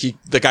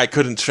the guy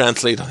couldn't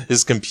translate on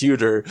his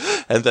computer.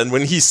 And then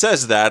when he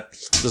says that,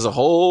 there's a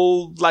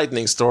whole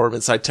lightning storm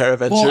inside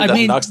TerraVenture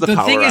that knocks the power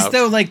out. The thing is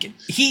though, like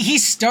he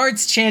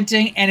starts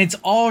chanting and it's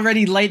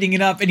already lighting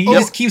it up, and he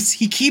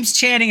keeps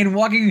chanting and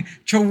walking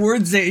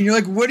towards it, and you're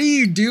like, what are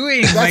you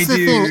doing, my dude? That's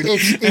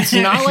the thing. It's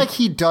not like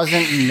he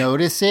doesn't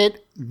notice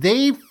it.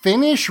 They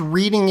finish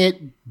reading it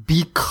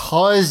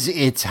because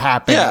it's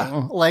happening.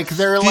 Yeah. Like,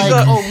 they're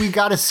we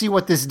got to see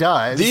what this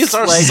does. These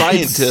are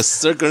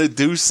scientists. They're going to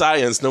do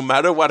science no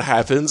matter what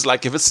happens.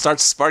 Like, if it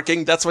starts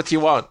sparking, that's what you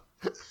want.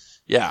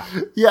 Yeah.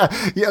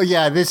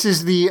 Yeah. This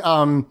is the,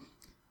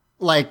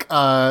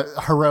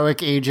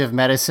 heroic age of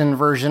medicine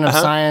version of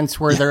science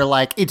where they're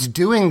like, it's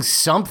doing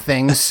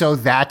something, so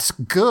that's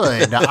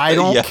good. I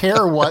don't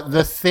care what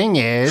the thing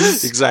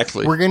is.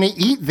 Exactly. We're going to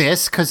eat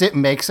this because it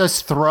makes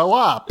us throw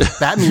up.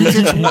 That means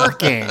it's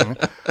working.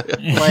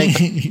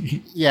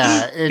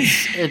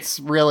 It's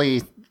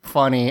really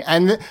funny.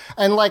 And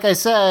like I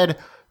said,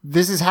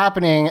 this is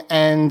happening,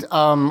 and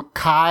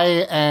Kai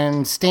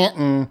and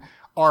Stanton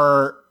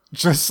are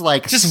just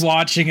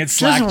watching it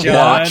slack just John.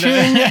 watching,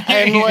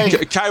 and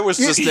like Kai was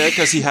just there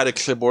because he had a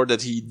clipboard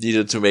that he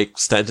needed to make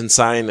Stanton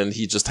sign, and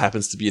he just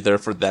happens to be there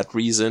for that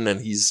reason. And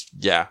he's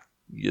now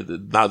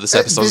this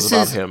episode is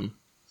about him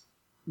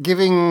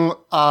giving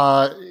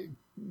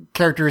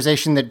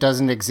characterization that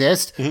doesn't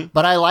exist.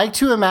 But I like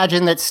to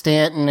imagine that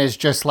Stanton is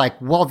just like,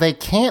 well, they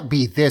can't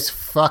be this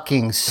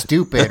fucking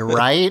stupid,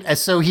 right? And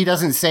so he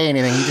doesn't say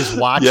anything. He just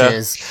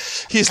watches.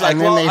 Yeah. He's like,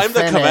 well, I'm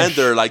the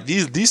commander. Like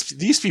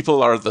these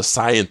people are the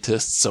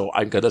scientists, so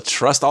I'm gonna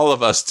trust all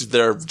of us to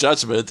their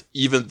judgment,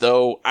 even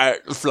though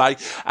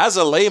as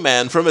a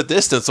layman from a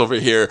distance over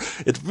here,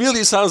 it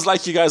really sounds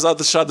like you guys ought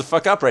to shut the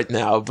fuck up right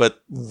now.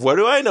 But what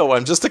do I know?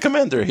 I'm just a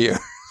commander here.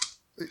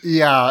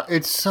 Yeah,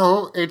 and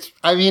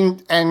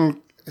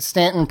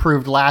Stanton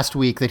proved last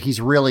week that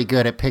he's really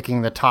good at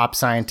picking the top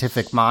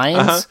scientific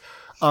minds.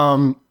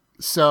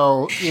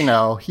 So,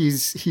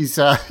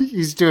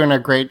 he's doing a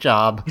great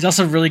job. He's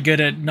also really good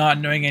at not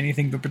knowing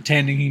anything but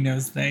pretending he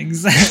knows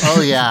things.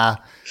 Oh yeah.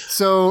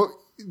 So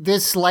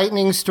this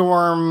lightning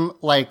storm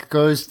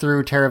goes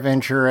through Terra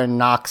Venture and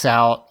knocks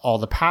out all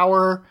the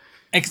power.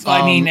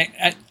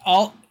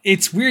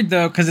 It's weird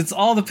though, because it's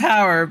all the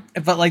power,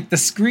 but the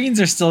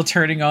screens are still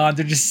turning on.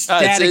 They're just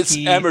staticky. It's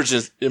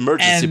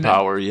emergency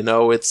power,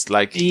 It's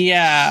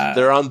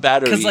they're on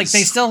batteries. Because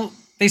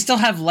they still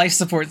have life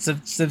support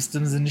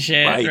systems and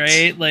shit,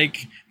 right?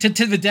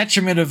 To the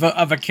detriment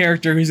of a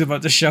character who's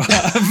about to show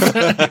up.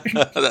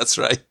 That's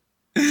right.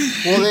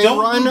 Well, they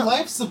don't need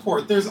life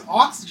support. There's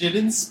oxygen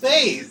in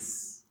space.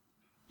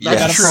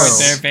 That's true.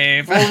 There,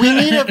 babe. Well, we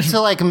need it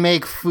to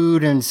make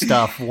food and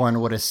stuff, one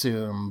would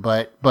assume,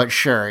 but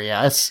sure,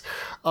 yes.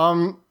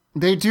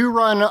 They do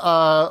run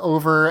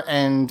over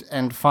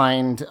and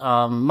find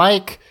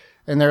Mike,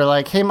 and they're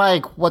like, "Hey,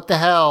 Mike, what the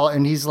hell?"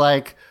 And he's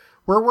like,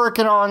 "We're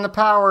working on the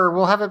power.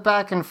 We'll have it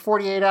back in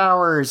 48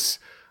 hours."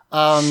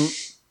 And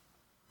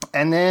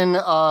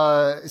then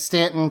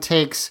Stanton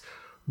takes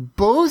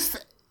both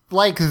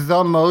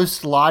the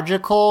most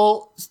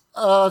logical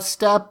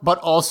step, but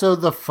also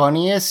the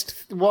funniest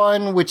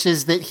one, which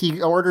is that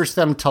he orders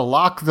them to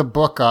lock the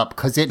book up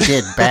because it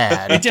did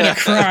bad. It did a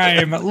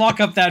crime. Lock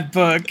up that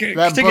book.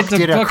 That Take book it to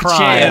did book a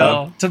crime.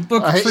 Jail. To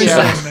book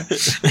prison.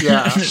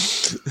 Yeah.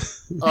 So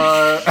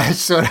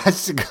it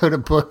has to go to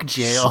book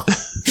jail,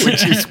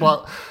 which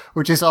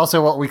is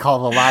also what we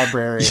call the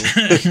library.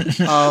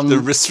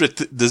 The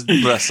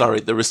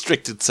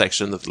restricted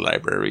section of the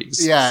library.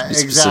 Yeah,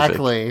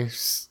 exactly.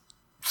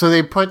 So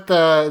they put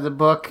the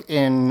book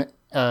in.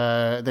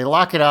 They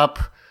lock it up,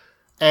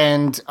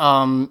 and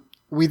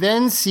we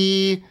then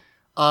see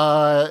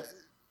some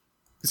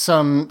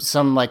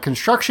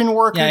construction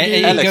work.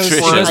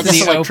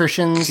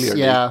 Electricians. Clearly.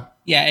 Yeah.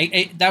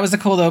 Yeah, that was the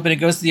cold open. It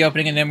goes to the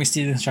opening, and then we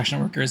see the construction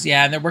workers.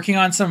 Yeah, and they're working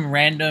on some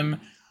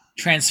random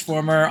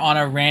transformer on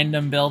a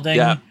random building,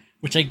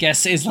 which I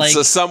guess is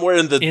so somewhere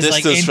in the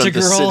distance from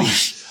the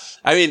city.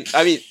 I mean,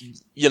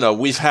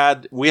 we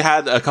had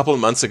a couple of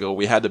months ago,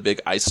 we had a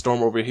big ice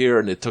storm over here,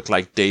 and it took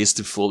days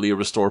to fully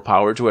restore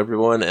power to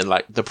everyone. And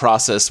the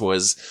process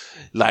was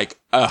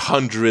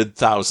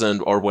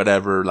 100,000 or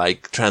whatever,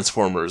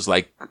 transformers,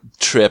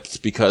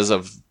 tripped because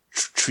of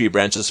tree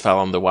branches fell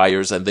on the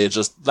wires. And they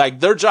just,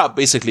 their job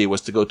basically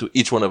was to go to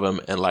each one of them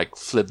and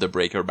flip the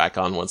breaker back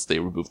on once they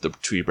removed the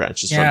tree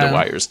branches from the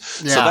wires.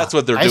 Yeah. So that's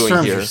what they're doing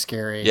storms here. Are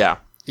scary. Yeah.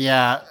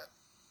 Yeah.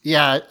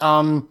 Yeah.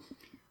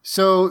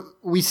 So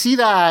we see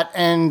that,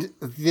 and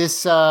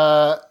this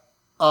lightning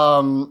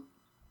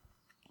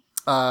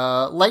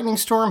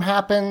storm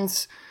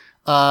happens,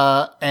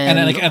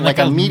 and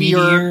a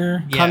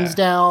meteor comes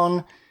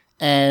down.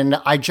 And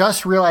I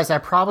just realized I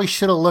probably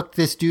should have looked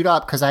this dude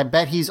up because I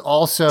bet he's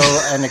also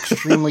an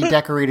extremely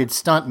decorated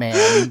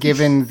stuntman,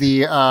 given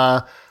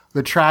the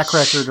track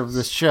record of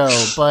this show.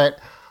 But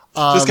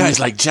this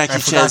guy's like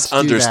Jackie Chan's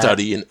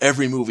understudy in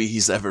every movie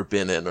he's ever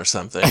been in or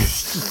something.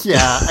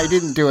 Yeah, I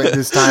didn't do it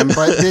this time,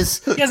 but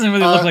this... He doesn't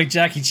really look like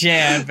Jackie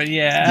Chan, but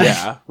yeah.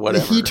 Yeah,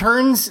 whatever. He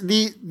turns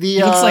He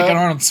looks like an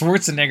Arnold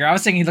Schwarzenegger. I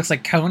was thinking he looks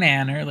like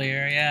Conan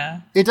earlier,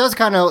 yeah. It does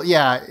kind of,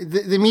 yeah.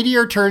 The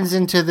meteor turns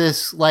into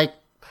this,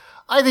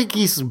 I think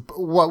he's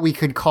what we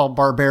could call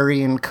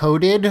barbarian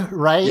coded,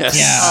 right? Yes.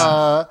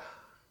 Yeah.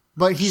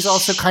 But he's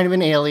also kind of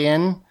an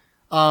alien.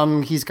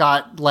 He's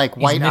got,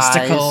 white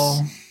mystical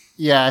eyes.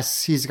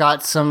 Yes, he's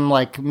got some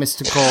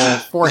mystical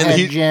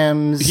forehead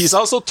gems. He's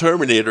also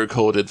Terminator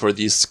coded for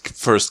these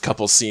first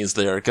couple scenes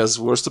there, because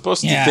we're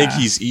supposed to think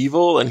he's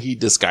evil, and he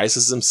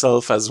disguises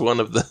himself as one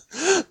of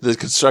the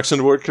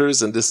construction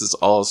workers, and this is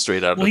all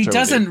straight out of Terminator. He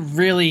doesn't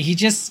really. He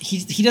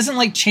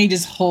doesn't change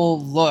his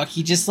whole look.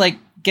 He just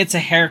gets a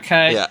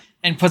haircut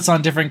and puts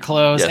on different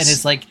clothes, and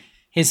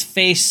his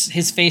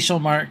facial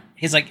mark,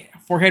 his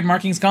forehead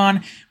marking's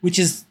gone, which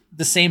is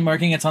the same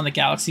marking that's on the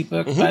Galaxy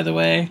book, by the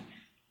way.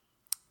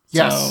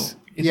 Yes.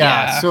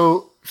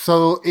 So,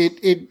 So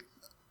he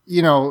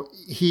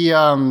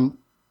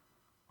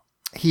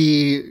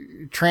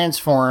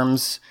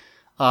transforms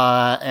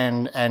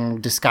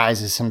and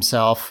disguises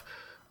himself.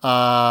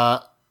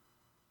 I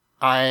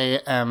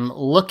am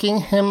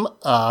looking him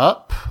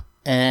up.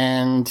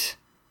 And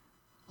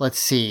let's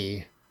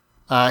see.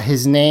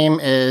 His name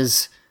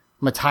is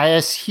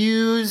Matthias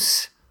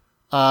Hughes.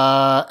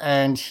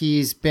 And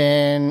he's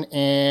been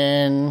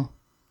in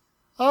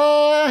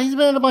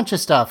a bunch of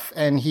stuff,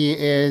 and he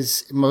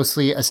is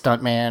mostly a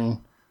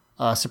stuntman,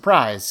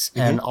 surprise,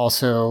 and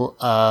also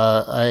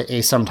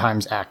a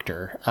sometimes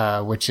actor,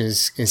 which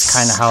is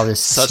kind of how this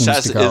seems to go.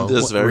 Such as in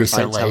this very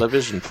recently. fine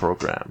television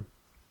program.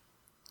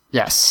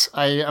 Yes,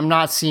 I'm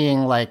not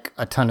seeing like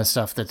a ton of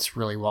stuff that's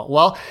really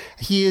well.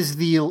 He is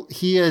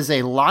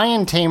a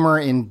lion tamer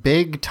in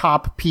Big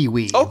Top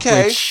Pee-wee,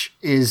 which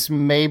is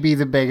maybe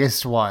the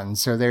biggest one.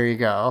 So there you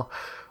go.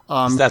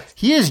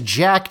 He is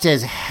jacked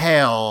as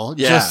hell,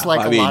 just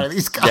like a lot of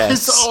these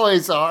guys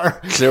always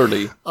are.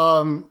 Clearly.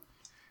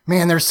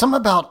 Man, there's some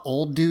about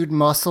old dude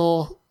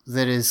muscle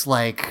that is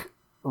like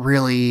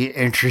really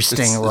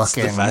interesting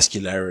looking. It's the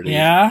vascularity.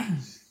 Yeah.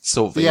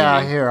 So veiny.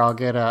 Yeah, here I'll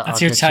get a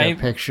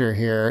picture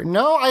here.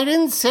 No, I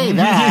didn't say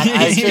that.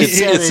 I just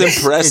said it's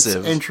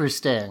impressive. It's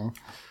interesting.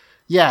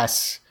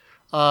 Yes,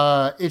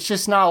 it's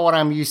just not what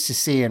I'm used to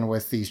seeing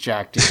with these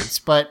jack dudes.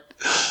 But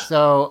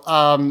so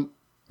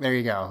there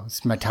you go.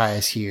 It's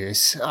Matthias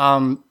Hughes.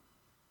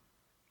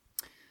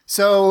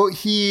 So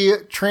he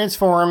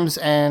transforms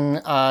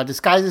and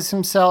disguises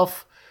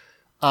himself,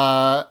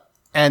 and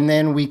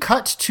then we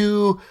cut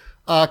to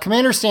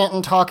Commander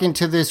Stanton talking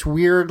to this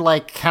weird,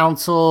 like,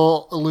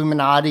 council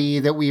Illuminati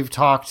that we've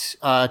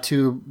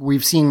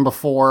seen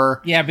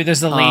before. Yeah, but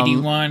there's the lady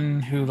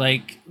one who,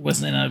 like,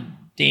 was in a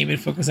Damon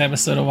Focus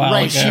episode a while ago.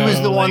 Right, she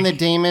was the one that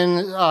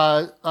Damon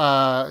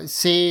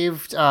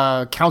saved.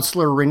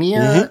 Counselor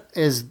Rainier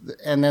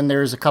and then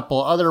there's a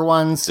couple other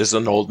ones. There's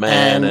an old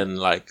man and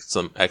like,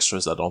 some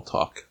extras that don't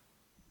talk.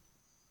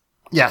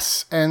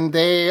 Yes, and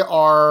they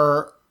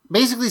are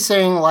basically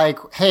saying, like,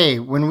 hey,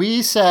 when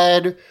we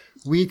said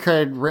we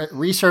could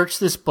research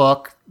this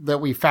book that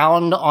we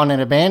found on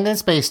an abandoned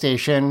space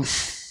station,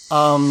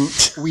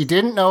 we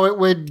didn't know it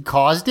would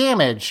cause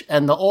damage.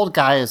 And the old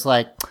guy is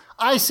like,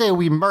 I say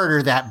we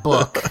murder that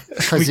book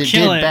because it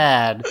did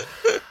bad.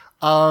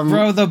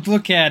 Throw the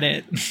book at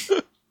it.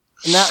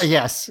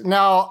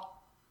 Now,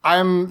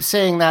 I'm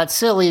saying that's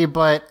silly,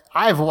 but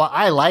I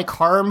like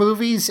horror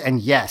movies, and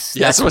yes,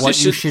 that's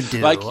what you should do.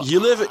 Like, you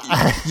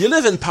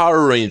live in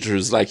Power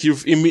Rangers. Like,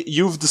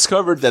 you've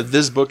discovered that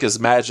this book is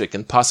magic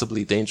and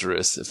possibly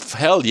dangerous.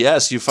 Hell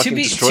yes, you fucking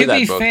destroy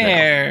that book. To be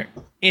fair,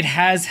 it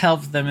has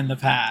helped them in the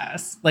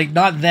past. Like,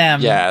 not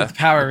them, but the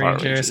Power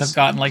Rangers have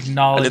gotten, like,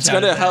 knowledge. And it's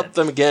going to help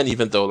them again,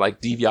 even though,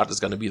 like, Deviant is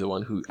going to be the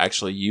one who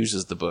actually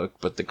uses the book.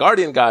 But the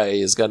Guardian guy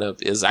is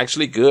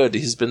actually good.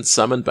 He's been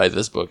summoned by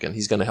this book, and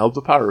he's going to help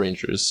the Power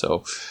Rangers,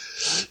 so.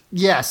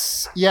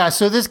 Yes. Yeah,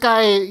 so this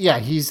guy,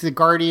 he's the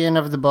Guardian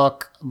of the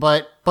book.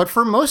 But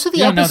for most of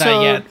the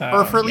episode,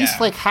 or for at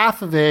least, like,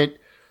 half of it,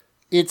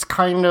 it's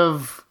kind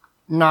of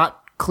not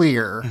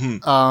clear.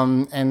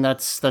 And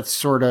that's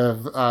sort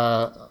of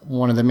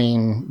one of the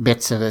main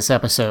bits of this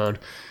episode.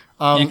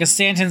 Because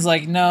Stanton's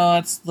like,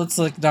 no, let's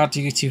like not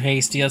do too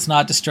hasty. Let's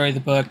not destroy the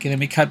book. And then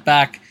we cut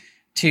back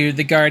to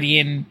the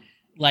Guardian,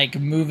 like,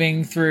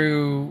 moving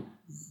through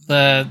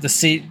the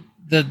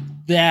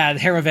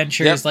Hero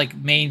Ventures like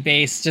main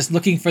base, just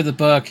looking for the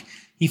book.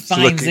 He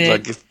finds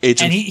it,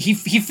 and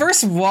he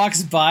first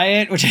walks by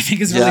it, which I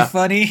think is really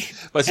funny.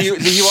 But he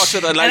walks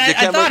it, and like, the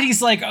camera, I thought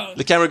he's like,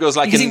 the camera goes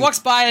like, he walks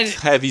by it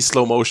heavy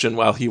slow motion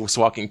while he was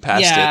walking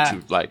past it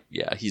to, like,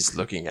 he's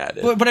looking at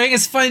it. But I think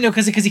it's funny though,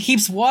 because he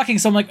keeps walking,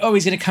 so I'm like, oh,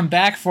 he's gonna come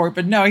back for it,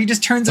 but no, he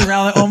just turns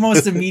around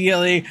almost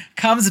immediately,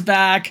 comes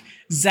back,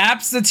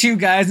 zaps the two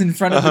guys in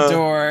front of the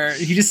door.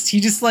 He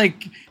just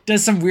like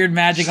does some weird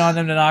magic on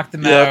them to knock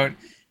them out.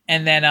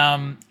 And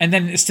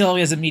then still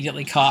is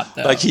immediately caught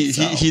though. Like he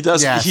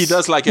does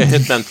like a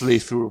Hitman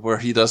playthrough where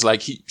he does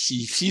like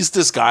he's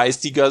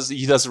disguised. He does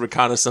a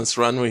reconnaissance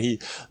run where he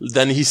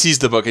sees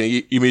the book and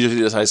he immediately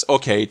decides,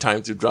 okay,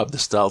 time to drop the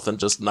stealth and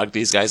just knock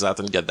these guys out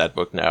and get that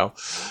book now.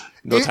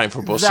 No time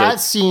for bullshit.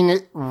 That scene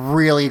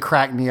really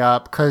cracked me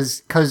up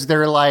because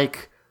they're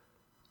like,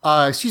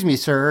 excuse me,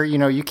 sir,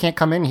 you can't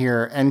come in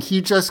here, and he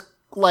just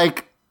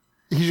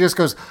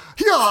goes,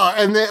 yeah,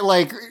 and then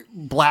like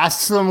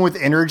blasts them with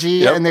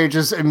energy, and they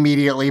just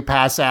immediately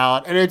pass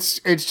out. And it's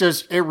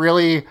just, it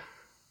really,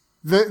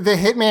 the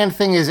Hitman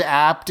thing is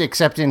apt,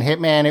 except in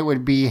Hitman it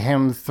would be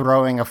him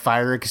throwing a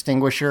fire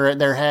extinguisher at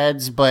their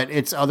heads, but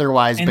it's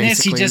otherwise in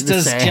basically this, he just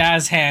does same.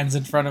 Jazz hands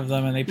in front of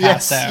them and they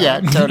pass out.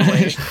 Yeah,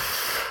 totally.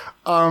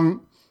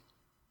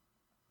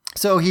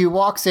 So he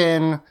walks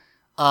in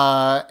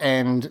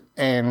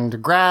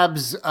and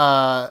grabs,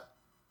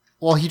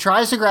 he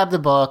tries to grab the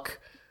book,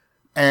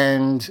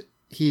 and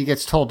he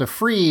gets told to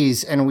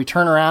freeze, and we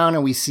turn around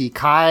and we see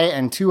Kai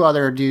and two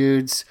other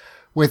dudes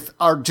with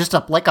just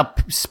a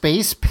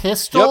space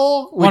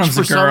pistol, which one of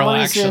for a girl, some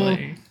reason,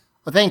 actually.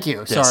 Well, thank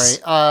you. Yes.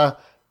 Sorry.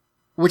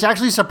 Which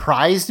actually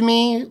surprised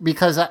me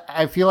because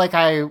I feel like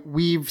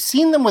we've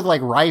seen them with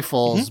like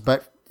rifles,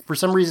 but for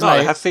some reason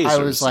they have phasers. I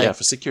was like,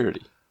 for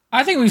security.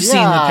 I think we've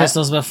seen the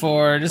pistols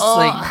before, just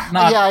like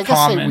not I guess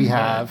common. We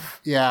have,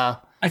 yeah.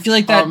 I feel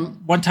like that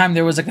one time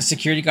there was like a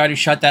security guard who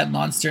shot that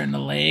monster in the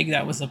leg.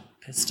 That was a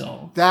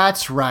pistol.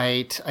 That's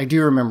right. I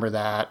do remember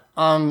that.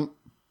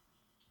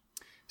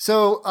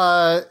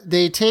 So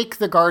they take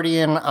the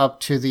Guardian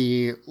up to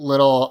the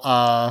little,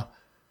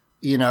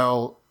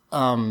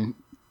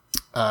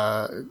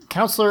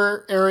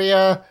 counselor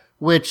area,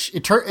 which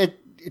it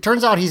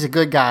turns out he's a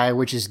good guy,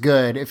 which is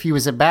good. If he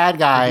was a bad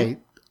guy,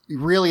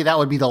 really that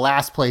would be the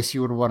last place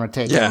you would want to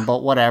take him,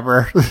 but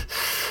whatever.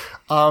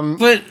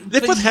 But they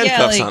put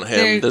handcuffs on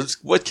him.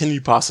 What can you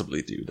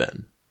possibly do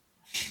then?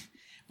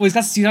 Well, he's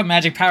got to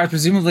magic powers,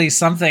 presumably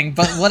something.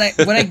 But what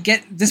I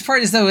get this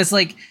part is though is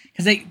like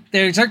because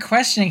they start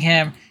questioning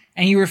him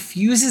and he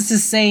refuses to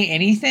say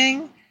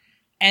anything,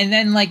 and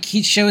then like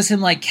he shows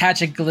him like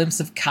catch a glimpse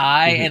of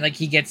Kai and like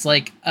he gets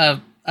like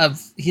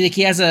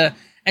he has a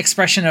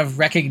expression of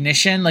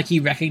recognition, like he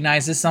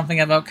recognizes something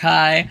about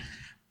Kai,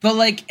 but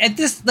like at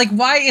this like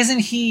why isn't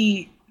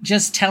he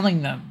just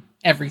telling them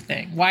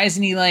everything? Why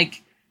isn't he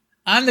like,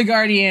 I'm the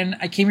Guardian,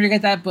 I came here to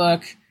get that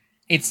book,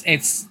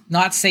 it's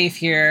not safe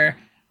here,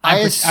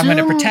 I'm going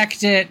to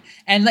protect it.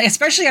 And like,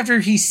 especially after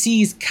he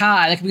sees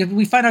Kai, like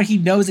we find out he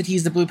knows that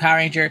he's the Blue Power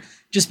Ranger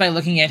just by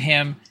looking at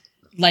him.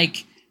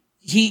 Like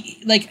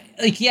he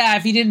yeah,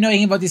 if he didn't know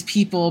anything about these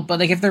people, but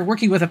like if they're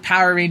working with a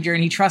Power Ranger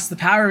and he trusts the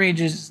Power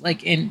Rangers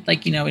like in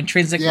like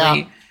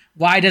intrinsically,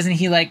 why doesn't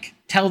he like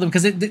tell them?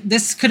 Because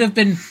this could have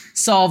been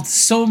solved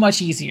so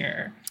much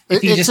easier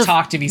if he just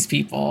talked to these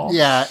people.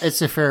 Yeah,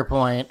 it's a fair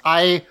point.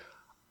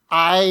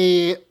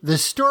 The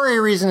story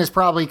reason is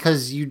probably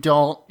because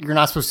you're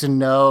not supposed to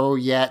know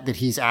yet that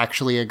he's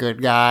actually a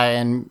good guy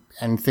and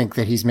think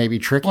that he's maybe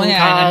tricking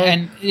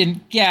Kai.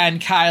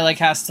 And Kai like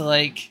has to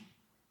like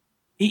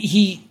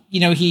he's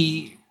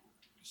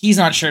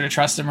not sure to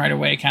trust him right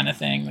away kind of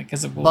thing, like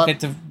because we'll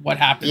get to what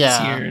happens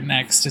here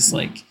next. Just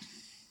like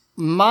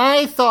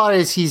my thought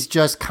is he's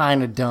just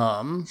kind of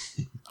dumb.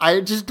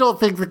 I just don't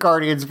think the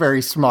Guardian's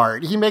very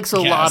smart. He makes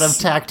a lot of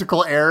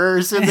tactical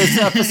errors in this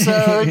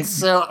episode,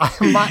 so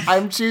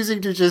I'm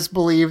choosing to just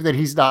believe that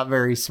he's not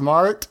very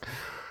smart.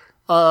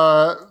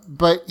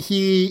 But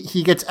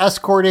he gets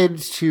escorted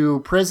to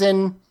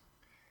prison,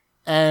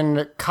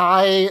 and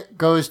Kai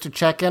goes to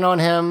check in on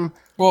him.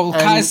 Well,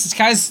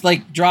 Kai's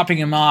like dropping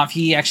him off.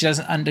 He actually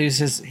doesn't undo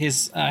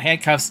his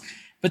handcuffs.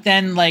 But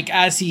then, like,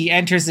 as he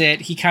enters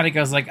it, he kind of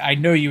goes like, I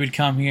know you would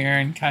come here.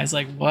 And Kai's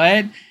like,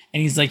 what?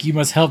 And he's like, you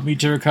must help me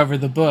to recover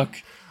the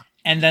book.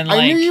 And then,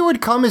 like, I knew you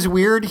would come is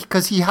weird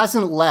because he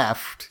hasn't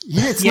left.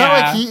 It's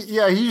not like he's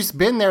just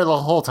been there the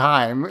whole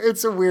time.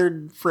 It's a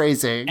weird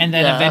phrasing. And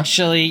then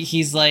eventually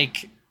he's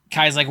like,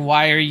 Kai's like,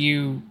 why are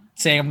you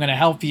saying I'm going to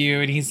help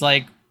you? And he's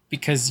like,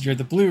 because you're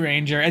the Blue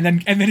Ranger. And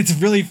then it's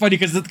really funny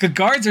because the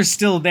guards are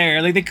still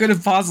there. Like they could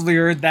have possibly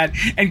heard that.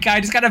 And Kai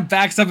just kind of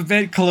backs up a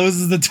bit,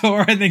 closes the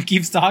door, and then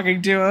keeps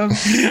talking to him.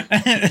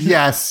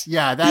 Yes.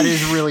 Yeah, that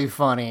is really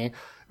funny.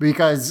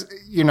 Because,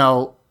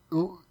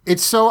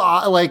 it's so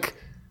like,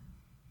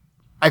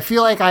 I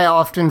feel like I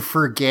often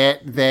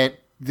forget that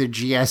the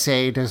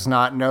GSA does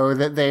not know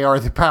that they are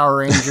the Power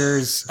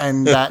Rangers.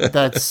 And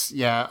that's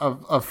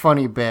a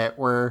funny bit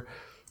where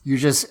you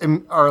just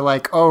are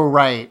like, oh,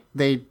 right.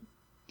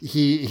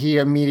 He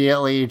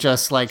immediately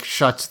just like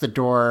shuts the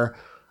door,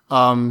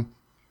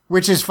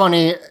 which is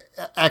funny,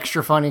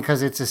 extra funny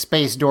because it's a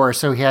space door.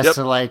 So he has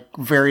to like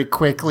very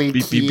quickly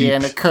key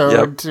in a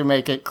code to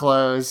make it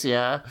close.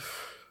 Yeah.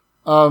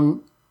 He's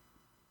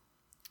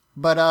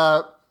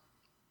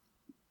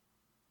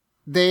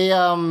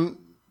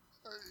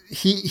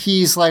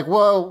like,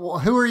 whoa,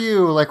 who are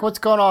you? Like, what's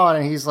going on?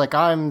 And he's like,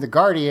 I'm the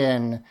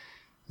Guardian.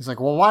 He's like,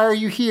 well, why are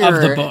you here?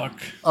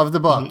 Of the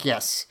book,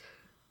 yes.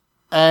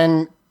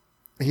 And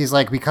he's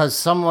like, because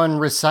someone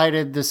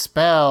recited the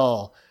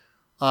spell,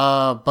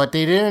 but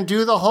they didn't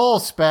do the whole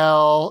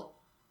spell.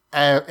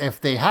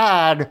 If they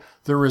had,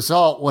 the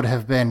result would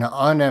have been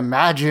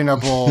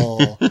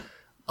unimaginable.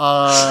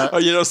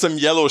 Some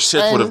yellow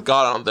shit would have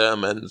got on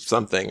them and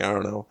something. I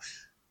don't know.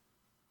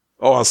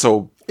 Oh,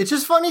 also, it's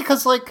just funny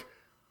because, like,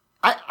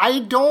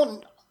 I'm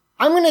going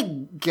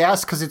to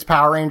guess because it's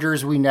Power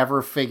Rangers, we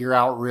never figure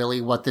out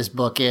really what this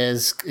book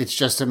is. It's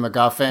just a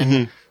MacGuffin.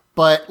 Mm-hmm.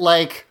 But,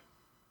 like,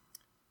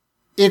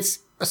 it's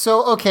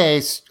so,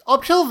 okay,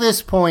 up till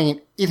this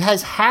point, it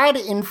has had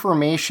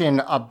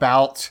information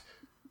about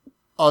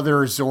other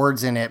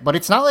Zords in it, but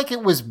it's not like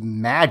it was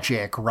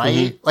magic,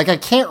 right? Mm-hmm. Like,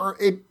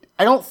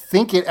 I don't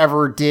think it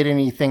ever did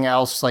anything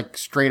else like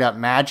straight up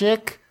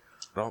magic.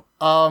 No.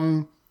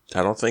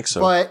 I don't think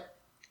so. But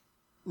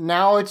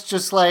now it's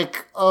just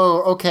like,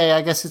 oh, okay,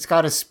 I guess it's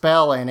got a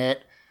spell in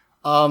it.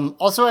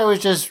 Also, I was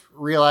just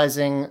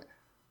realizing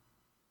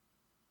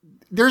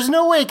there's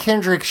no way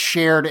Kendrix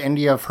shared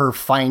any of her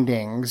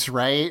findings,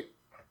 right?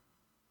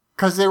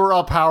 Because they were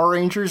all Power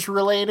Rangers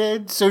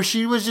related. So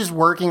she was just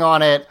working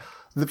on it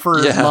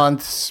for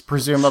months,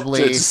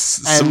 presumably,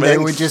 and they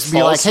would just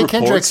be like, hey,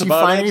 Kendrix, you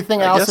find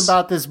anything else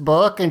about this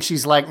book? And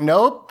she's like,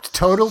 nope,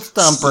 total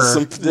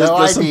thumper. No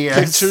idea.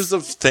 Some pictures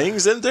of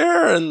things in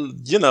there,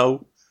 and,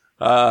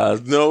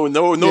 No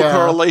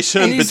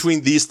correlation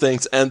between these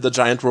things and the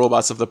giant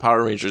robots of the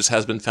Power Rangers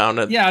has been found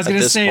at I was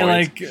going to say,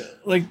 point.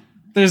 like,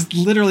 there's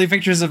literally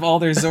pictures of all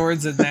their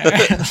Zords in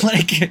there.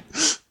 Like,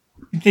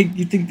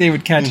 you think they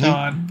would catch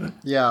on. But,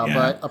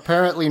 but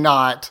apparently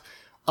not.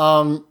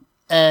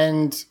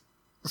 And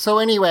so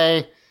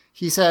anyway,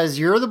 he says,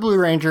 "You're the Blue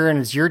Ranger and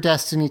it's your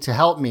destiny to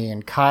help me."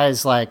 And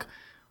Kai's like,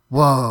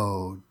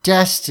 "Whoa,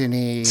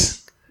 destiny.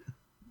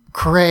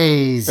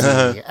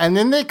 Crazy." And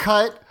then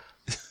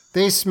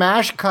they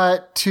smash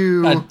cut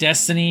to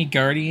Destiny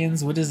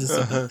Guardians. What is this,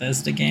 a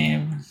Bethesda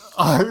game?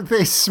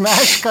 They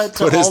smash cut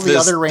to all the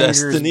other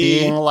Rangers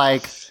being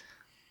like,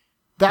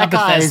 "That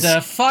guy's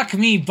Bethesda. Fuck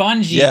me,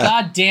 Bungie.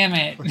 God damn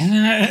it."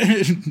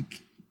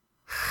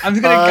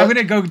 I'm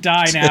gonna go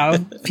die now.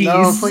 Peace.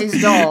 No,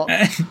 please don't.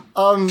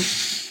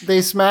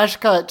 They smash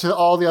cut to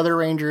all the other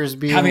Rangers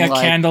being having a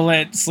like,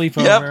 candlelit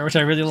sleepover, which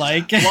I really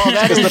like. Well,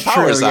 that is the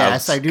power's true. out.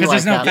 Yes, I do. Because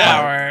like there's no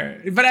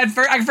power. But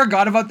I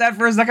forgot about that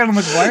for a second. I'm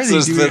like, why are they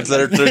doing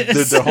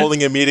this? They're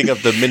holding a meeting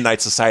of the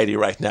Midnight Society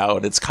right now,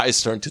 and it's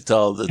Kai's turn to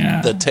tell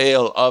the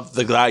tale of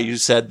the guy who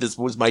said this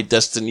was my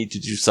destiny to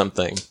do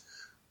something.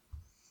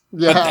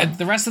 Yeah. But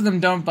the rest of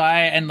them don't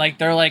buy it, and like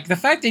they're like, the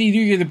fact that he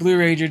knew you're the Blue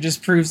Ranger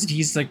just proves that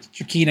he's like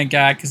Trakina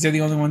guy because they're the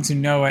only ones who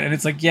know it. And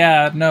it's like,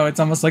 it's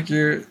almost like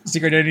your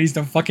secret identities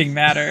don't fucking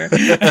matter.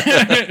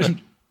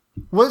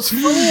 What's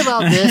funny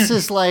about this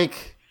is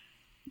like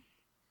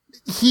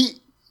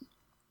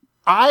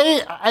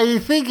I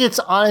think it's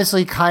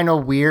honestly kind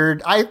of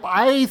weird.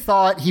 I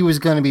thought he was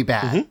going to be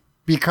bad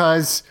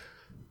because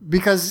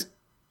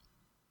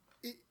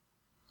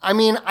I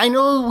mean, I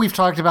know we've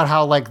talked about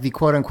how, like, the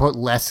quote-unquote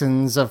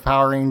lessons of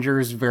Power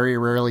Rangers very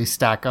rarely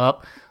stack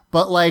up,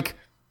 but, like,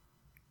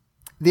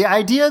 the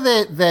idea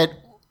that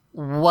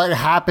what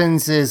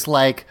happens is,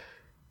 like,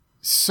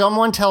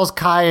 someone tells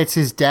Kai it's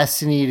his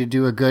destiny to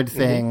do a good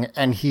thing,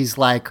 and he's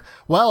like,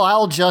 well,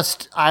 I'll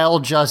just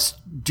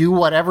do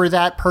whatever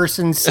that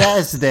person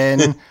says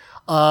then,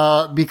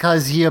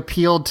 because he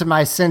appealed to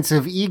my sense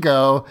of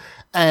ego,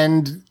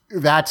 and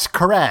that's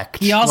correct.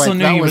 He also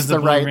knew he was the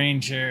Blue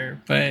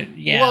Ranger, but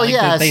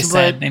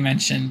they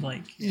mentioned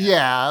like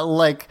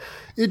like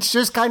it's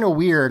just kind of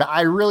weird.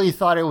 I really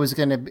thought it was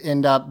going to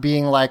end up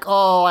being like,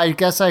 oh, I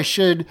guess I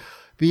should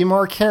be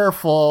more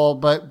careful,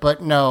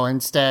 but no.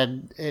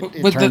 Instead,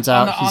 it turns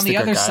out he's on the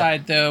other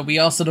side, though, we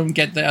also don't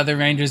get the other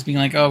Rangers being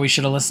like, oh, we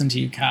should have listened to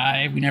you,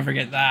 Kai. We never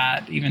get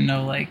that, even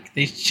though like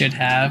they should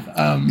have.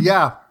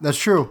 Yeah, that's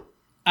true.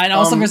 And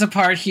also, there's a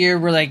part here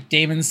where like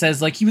Damon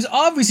says like he was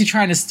obviously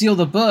trying to steal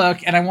the book,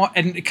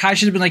 and Kai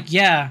should have been like,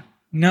 yeah,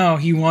 no,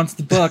 he wants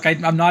the book.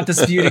 I'm not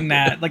disputing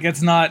that. Like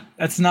that's not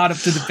up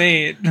to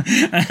debate.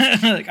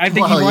 Like, I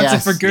think he wants it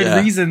for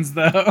good reasons,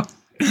 though.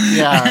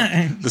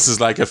 Yeah, this is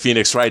like a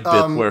Phoenix Wright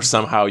bit where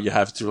somehow you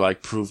have to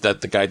like prove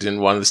that the guy didn't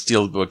want to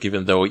steal the book,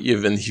 even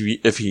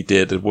if he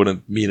did, it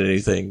wouldn't mean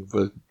anything.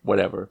 But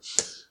whatever.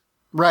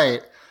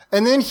 Right,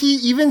 and then he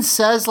even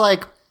says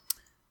like.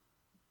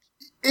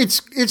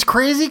 It's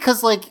crazy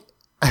because like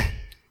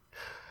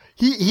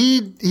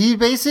he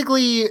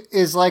basically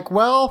is like,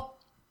 well,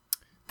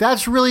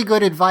 that's really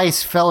good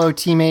advice, fellow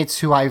teammates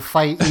who I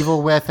fight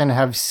evil with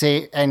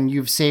and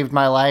you've saved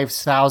my life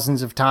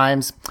thousands of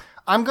times.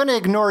 I'm gonna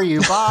ignore you.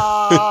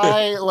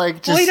 Bye. Like,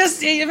 just, well, he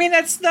does. I mean,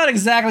 that's not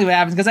exactly what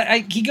happens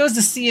because he goes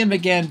to see him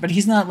again, but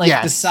he's not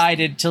like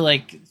decided to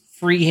like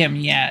free him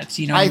yet.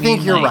 You know, I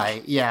think you're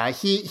right. Yeah,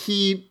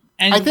 he.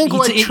 I think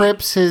what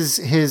trips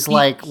his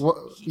like.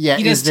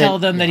 He does tell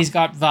them that he's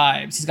got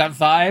vibes. He's got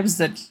vibes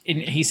that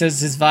he says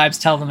his vibes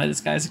tell them that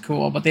this guy's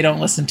cool, but they don't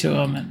listen to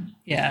him. And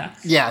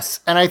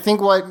yes, and I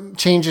think what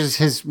changes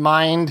his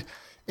mind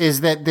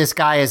is that this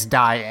guy is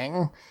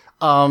dying,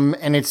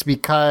 and it's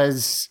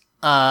because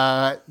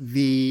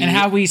and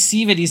how we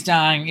see that he's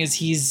dying is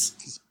he's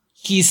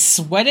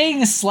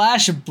sweating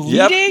 /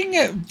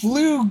 bleeding,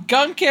 blue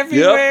gunk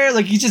everywhere,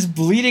 like he's just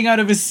bleeding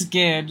out of his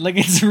skin. Like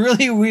it's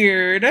really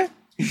weird.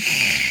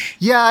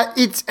 Yeah,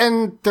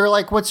 and they're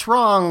like, what's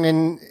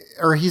wrong?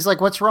 Or he's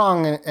like, what's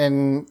wrong?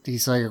 And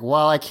he's like,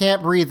 well, I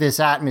can't breathe this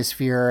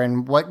atmosphere.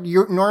 And what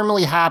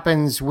normally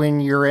happens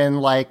when you're in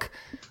like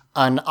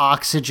an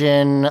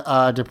oxygen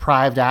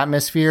deprived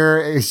atmosphere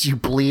is you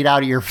bleed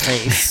out of your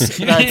face.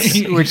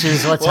 Which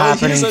is what's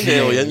happening. He's an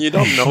alien. You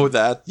don't know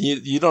that.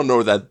 You don't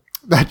know that.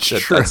 That's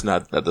true.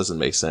 That doesn't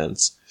make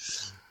sense.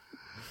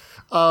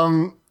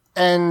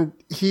 And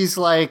he's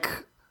like,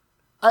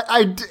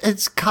 Kai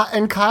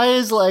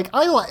is like,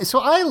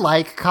 I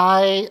like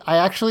Kai. I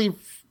actually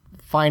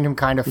find him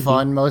kind of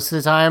fun most of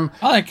the time.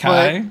 I like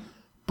Kai.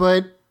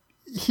 But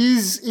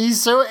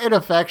he's so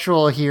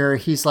ineffectual here.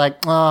 He's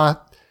like, I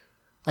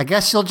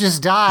guess you'll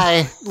just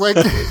die. Like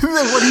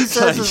what he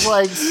says is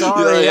like,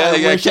 sorry.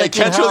 I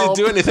can't really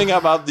do anything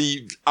about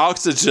the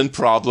oxygen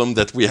problem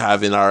that we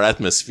have in our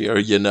atmosphere.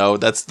 You know,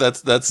 that's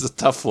a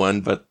tough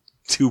one, but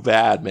too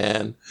bad,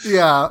 man.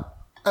 Yeah.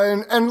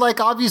 And like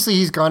obviously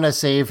he's gonna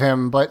save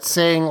him, but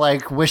saying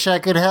like "wish I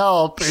could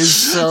help" is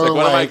so like,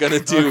 what am I gonna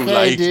do? Okay,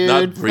 like dude,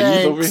 not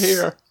breathe over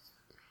here?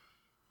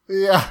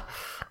 Yeah,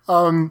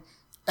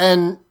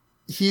 and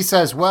he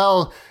says,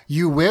 well,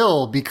 you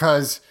will,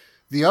 because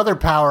the other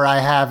power I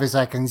have is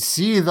I can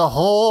see the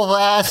whole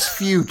vast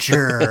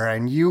future,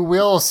 and you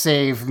will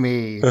save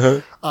me.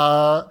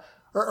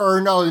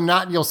 Or no,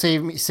 not you'll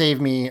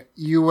save me.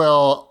 You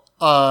will.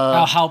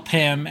 I'll help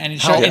him, and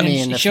it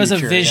shows a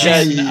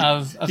vision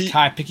of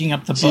Kai picking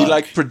up the book. He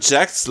like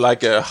projects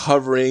like a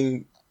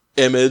hovering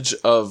image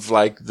of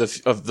like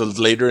the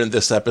later in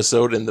this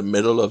episode in the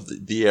middle of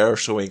the air,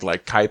 showing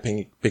like Kai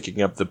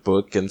picking up the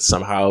book, and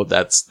somehow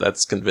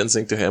that's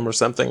convincing to him or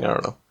something. I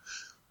don't know.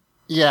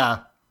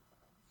 Yeah.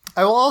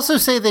 I will also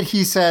say that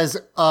he says,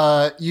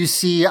 you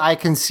see, I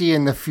can see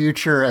in the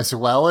future as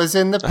well as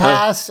in the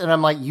past. And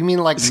I'm like, you mean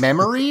like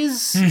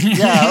memories?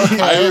 Yeah, okay.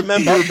 I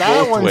remember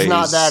that one's ways.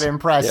 Not that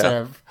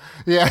impressive.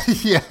 Yeah.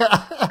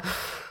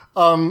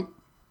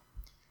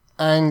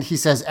 And he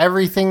says,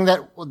 everything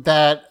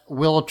that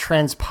will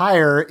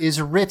transpire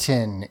is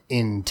written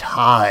in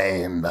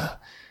time.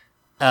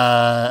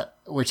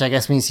 Which I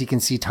guess means he can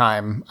see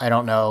time. I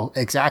don't know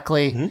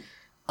exactly.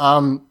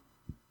 Mm-hmm.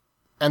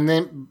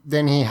 And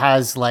then he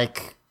has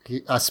like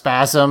a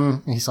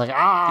spasm. He's like,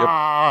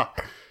 ah.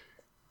 Yep.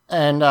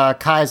 And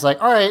Kai's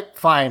like, all right,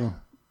 fine.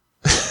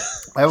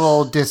 I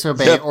will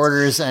disobey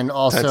orders and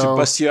also time to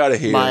bust you out of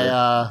here.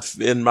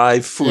 In my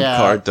food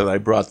cart that I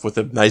brought with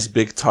a nice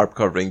big tarp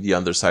covering the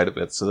underside of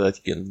it so that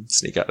you can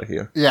sneak out of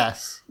here.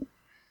 Yes.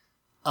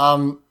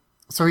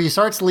 So he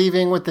starts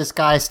leaving with this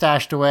guy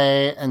stashed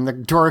away, and the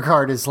door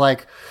guard is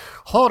like,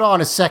 hold on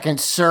a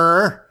second,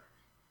 sir.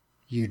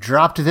 You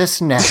dropped this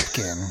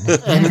napkin.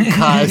 And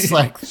Kai's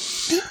like,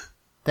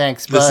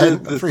 thanks,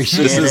 bud.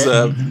 Appreciate it. This is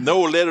a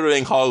no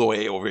littering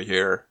hallway over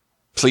here.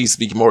 Please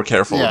be more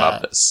careful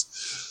about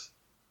this.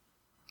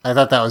 I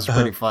thought that was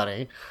pretty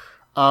funny.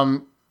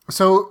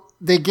 So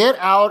they get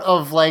out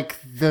of like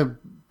the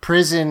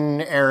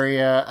prison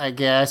area, I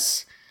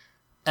guess,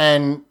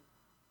 and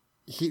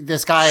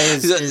this guy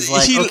is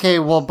like, okay,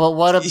 well, but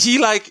what? You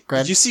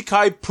see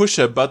Kai push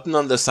a button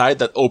on the side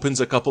that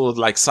opens a couple of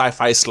like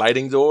sci-fi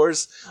sliding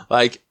doors,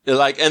 and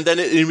then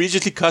it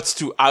immediately cuts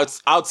to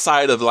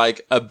outside of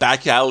like a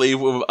back alley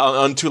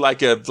onto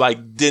like a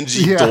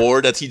dingy door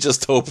that he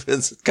just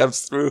opens and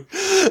comes through.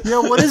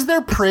 Yeah, what is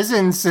their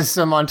prison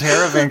system on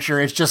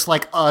TerraVenture? It's just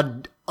like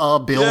a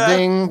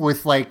building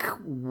with like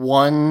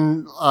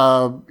one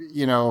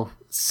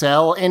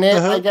cell in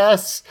it, I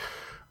guess.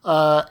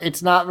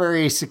 It's not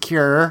very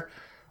secure.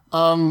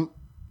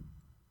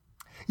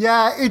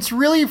 It's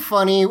really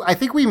funny. I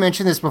think we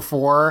mentioned this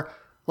before.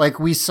 Like,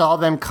 we saw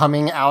them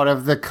coming out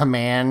of the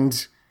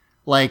command,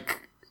 like,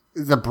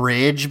 the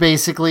bridge,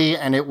 basically,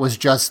 and it was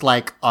just,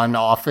 like, an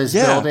office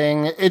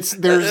building.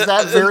 There's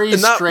that very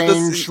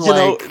strange,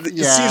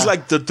 it seems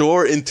like the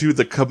door into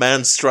the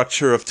command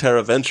structure of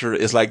TerraVenture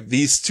is, like,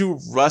 these two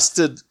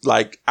rusted,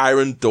 like,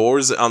 iron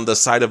doors on the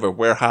side of a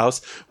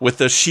warehouse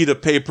with a sheet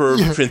of paper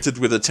printed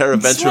with a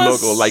TerraVenture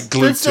logo, like,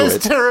 glued to it.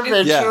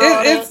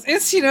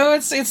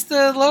 It's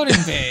the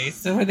loading bay.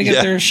 So where they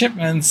get their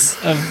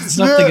shipments of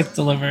stuff that gets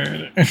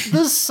delivered.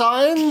 The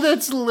sign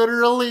that's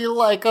literally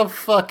like a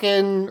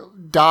fucking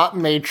dot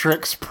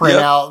matrix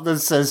printout that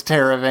says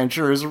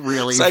TerraVenture is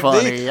really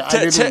funny. I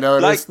didn't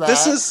notice that.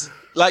 This is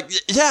like,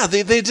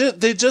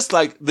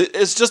 they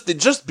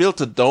just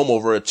built a dome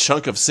over a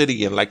chunk of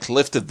city and like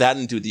lifted that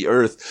into the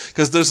earth,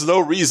 because there's no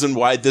reason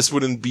why this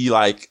wouldn't be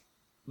like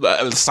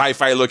a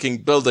sci-fi looking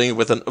building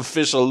with an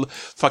official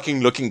fucking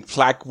looking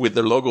plaque with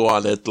their logo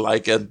on it,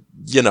 like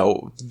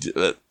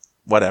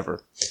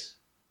whatever.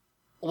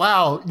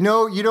 Wow.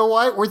 No, you know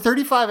what? We're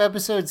 35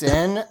 episodes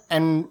in,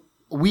 and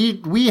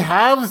we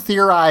have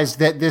theorized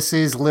that this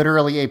is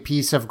literally a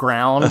piece of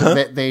ground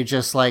that they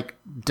just like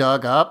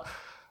dug up.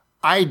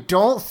 I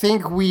don't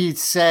think we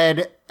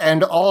said,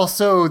 and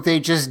also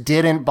they just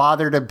didn't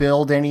bother to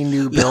build any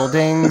new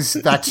buildings.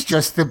 That's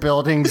just the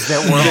buildings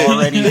that were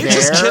already there. They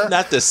just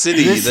kidnapped the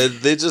city.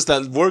 They just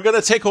we're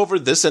gonna take over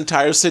this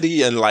entire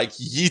city and like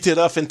yeet it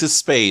off into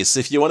space.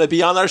 If you want to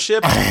be on our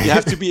ship, you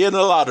have to be in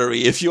a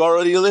lottery. If you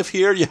already live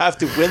here, you have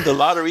to win the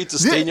lottery to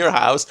stay in your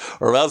house,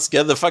 or else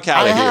get the fuck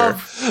out of here.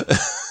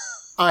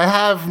 I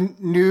have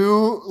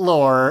new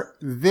lore.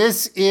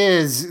 This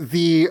is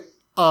the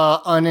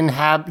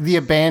the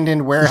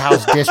abandoned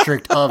warehouse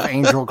district of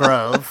Angel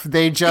Grove.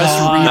 They just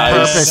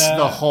repurposed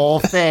the whole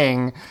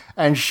thing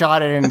and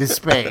shot it into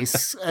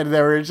space, and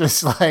they were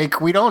just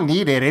like, we don't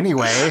need it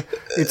anyway.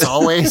 It's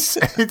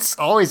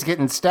always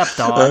getting stepped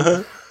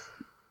on.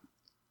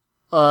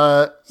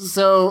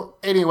 So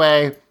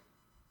anyway,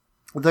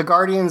 the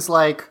Guardian's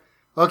like,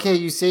 okay,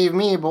 you saved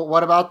me, but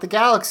what about the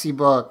Galaxy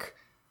book?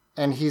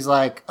 And he's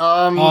like,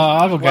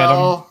 I'll go get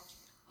him.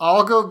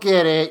 I'll go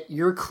get it.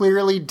 You're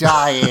clearly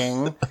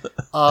dying.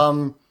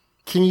 Can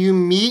you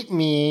meet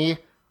me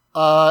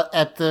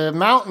at the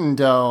Mountain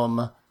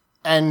Dome?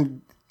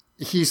 And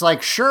he's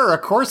like, sure,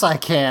 of course I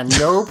can.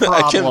 No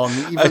problem.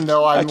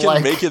 I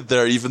can make it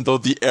there, even though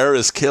the air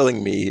is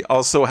killing me.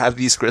 Also have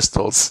these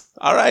crystals.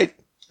 All right.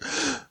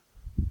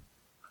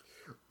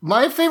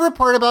 My favorite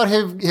part about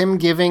him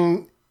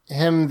giving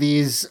him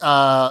these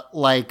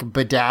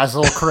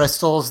bedazzle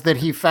crystals that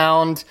he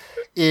found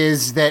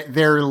is that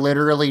they're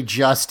literally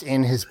just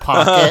in his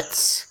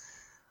pockets.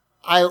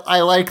 I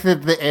like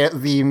that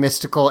the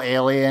mystical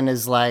alien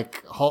is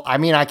like, I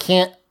mean, I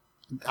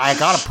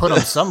gotta put them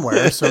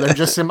somewhere, so they're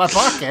just in my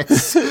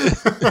pockets.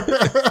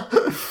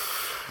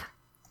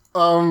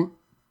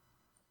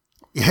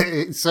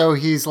 So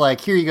he's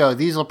like, here you go,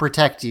 these will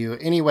protect you.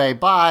 Anyway,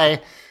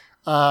 bye.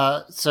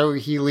 So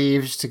he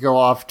leaves to go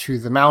off to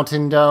the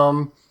mountain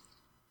dome.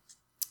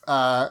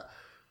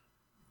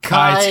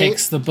 Kai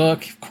takes the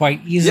book quite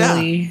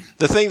easily. Yeah.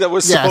 The thing that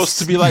was supposed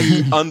to be like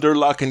under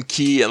lock and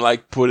key and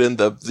like put in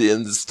the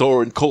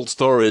store in cold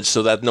storage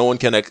so that no one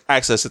can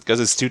access it because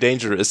it's too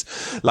dangerous.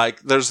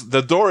 Like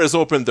the door is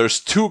open.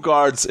 There's 2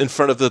 guards in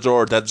front of the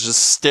door that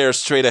just stare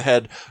straight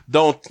ahead.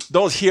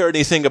 Don't hear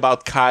anything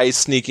about Kai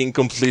sneaking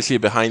completely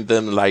behind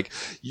them, like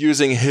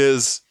using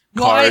his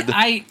card.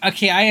 I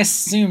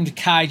assumed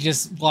Kai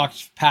just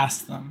walked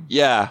past them.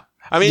 Yeah.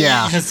 I mean,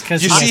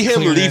 because you see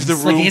him leave the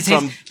room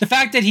the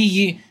fact that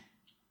he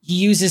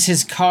uses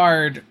his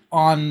card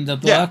on the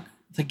book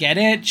to get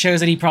it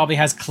shows that he probably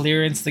has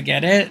clearance to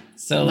get it.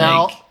 So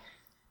now,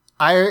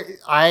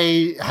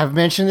 I have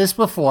mentioned this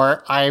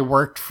before. I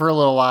worked for a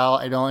little while,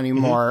 I don't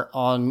anymore,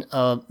 on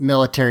a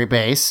military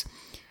base,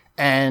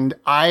 and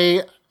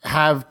I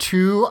have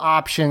 2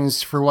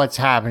 options for what's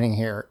happening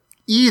here.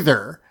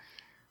 Either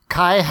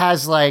Kai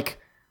has like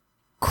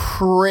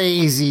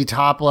crazy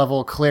top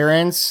level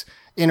clearance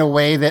in a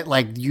way that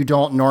like you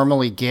don't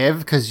normally give,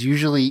 because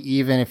usually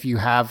even if you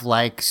have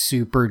like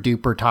super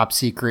duper top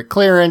secret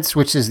clearance,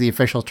 which is the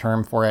official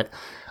term for it,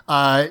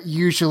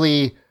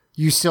 usually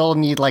you still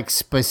need like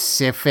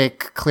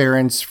specific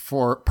clearance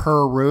for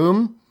per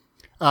room,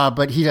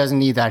 but he doesn't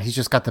need that. He's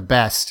just got the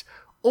best.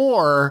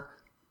 Or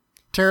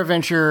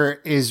TerraVenture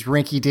is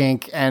rinky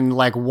dink and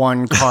like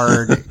 1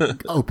 card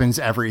opens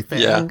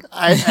everything. Yeah.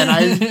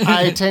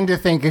 I tend to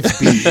think it's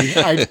B.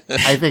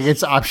 I think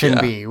it's option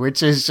B,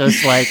 which is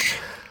just like,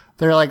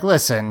 they're like,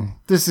 listen,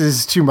 this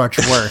is too much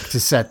work to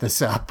set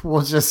this up.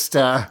 We'll just,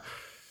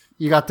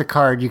 you got the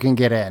card, you can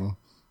get in.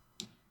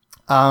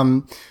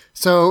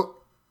 So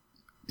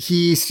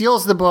he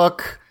steals the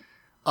book,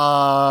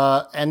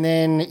 and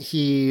then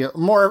we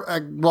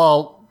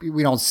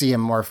don't see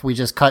him morph. We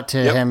just cut to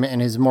him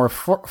in his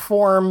morph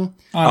form.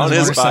 On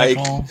his bike,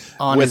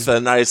 with a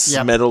nice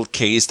metal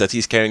case that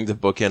he's carrying the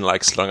book in,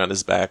 like slung on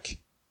his back.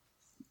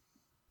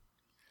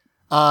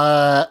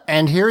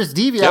 And here's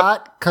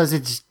Deviat, because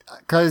it's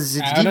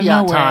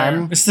Deviat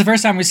time. This is the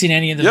first time we've seen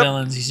any of the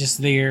villains. He's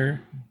just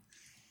there.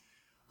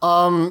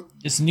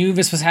 Just knew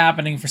this was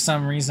happening for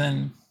some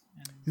reason.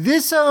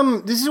 This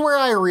is where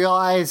I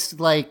realized,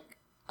 like,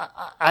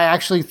 I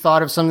actually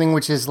thought of something,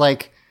 which is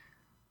like,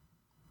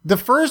 the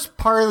first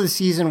part of the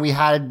season, we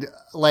had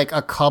like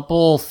a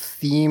couple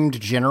themed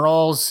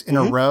generals in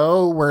a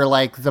row where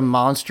like the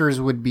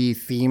monsters would be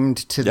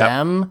themed to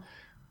them.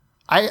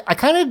 I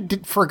kind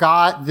of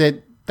forgot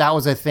that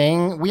was a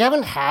thing. We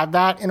haven't had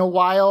that in a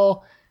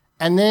while.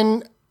 And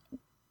then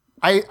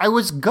I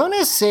was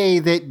gonna say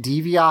that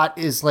Deviat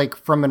is like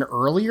from an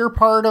earlier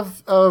part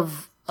of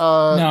the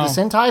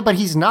Sentai, but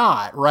he's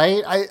not,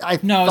 right?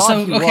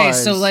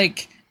 So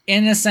like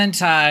in the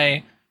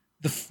Sentai,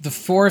 the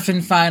 4th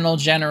and final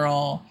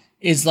general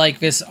is like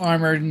this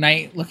armored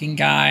knight looking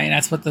guy, and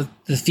that's what the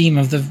theme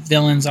of the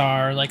villains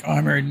are, like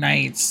armored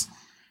knights.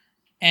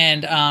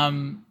 And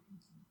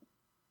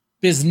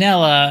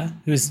Biznella,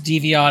 who's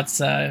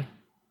Deviat's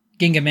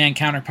Ginga Man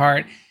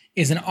counterpart,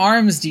 is an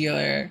arms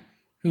dealer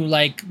who,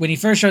 like, when he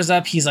first shows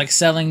up, he's like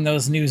selling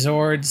those new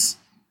Zords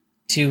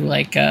to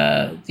like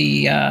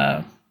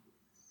the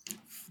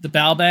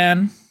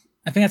Balban.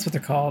 I think that's what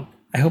they're called.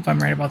 I hope I'm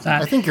right about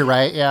that. I think you're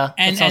right. Yeah.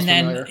 And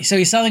then so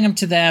he's selling them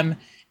to them,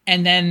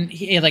 and then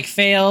he like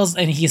fails,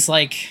 and he's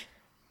like,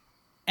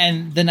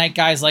 and the night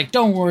guy's like,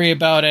 "Don't worry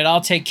about it.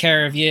 I'll take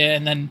care of you."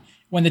 And then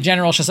when the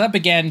general shows up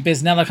again,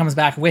 Biznella comes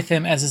back with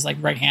him as his like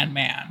right hand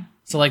man.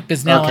 So like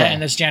Biznella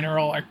and this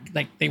general are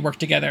like, they work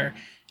together,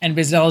 and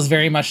Biznella is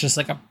very much just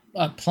like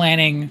a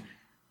planning,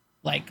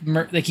 like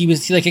he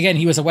was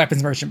a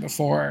weapons merchant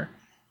before,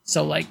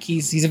 so like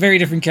he's a very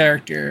different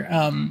character,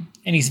 and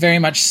he's very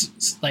much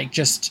like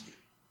just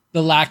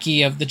the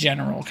lackey of the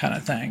general kind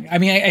of thing. I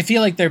mean, I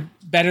feel like they're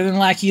better than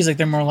lackeys. Like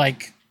they're more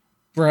like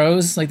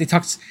bros. Like they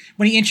talk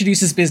when he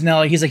introduces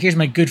Biznella, he's like, "Here's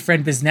my good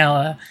friend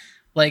Biznella."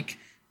 Like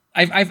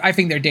I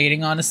think they're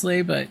dating,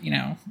 honestly, but you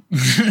know.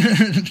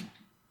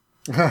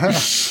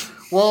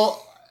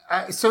 Well,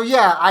 I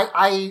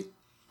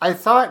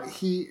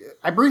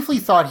briefly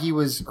thought he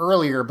was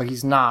earlier, but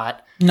he's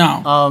not.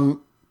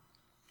 No.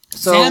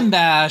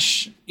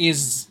 Sambash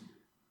is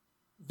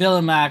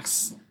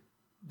Villamax.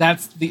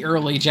 That's the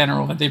early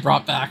general that they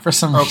brought back for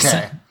some reason.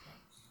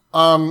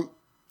 Okay.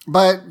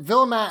 But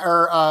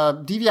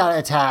Deviat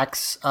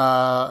attacks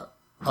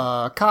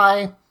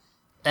Kai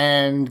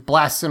and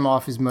blasts him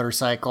off his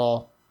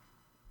motorcycle.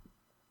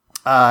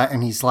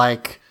 And he's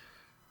like,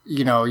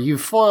 you know, you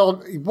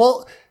foiled.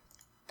 Well,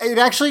 it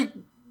actually,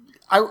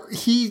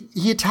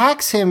 he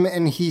attacks him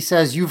and he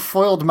says, "You've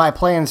foiled my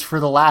plans for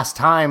the last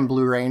time,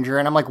 Blue Ranger."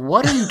 And I'm like,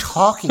 what are you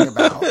talking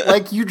about?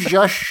 Like, you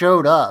just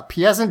showed up.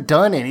 He hasn't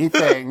done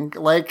anything.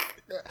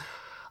 Like,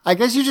 I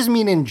guess you just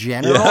mean in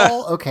general.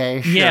 Yeah.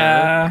 Okay, sure.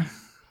 Yeah.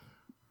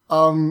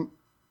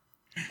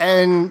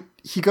 And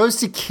he goes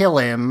to kill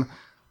him,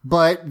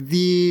 but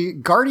the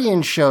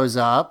Guardian shows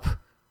up,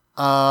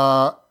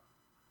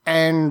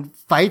 and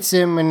fights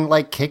him and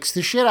like kicks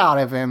the shit out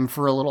of him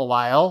for a little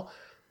while.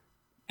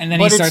 And then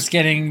he starts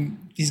getting.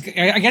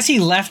 I guess he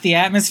left the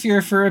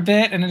atmosphere for a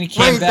bit, and then he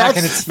came back,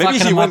 and it's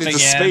fucking him up again. Maybe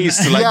he went into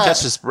space to like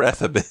catch his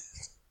breath a bit.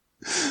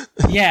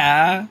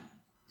 Yeah.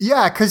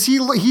 Yeah, because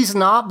he's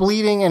not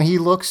bleeding, and he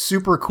looks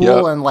super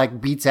cool and like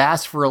beats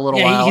ass for a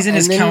little while. Yeah, he's in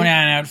his Conan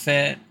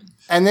outfit.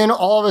 And then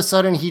all of a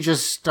sudden, he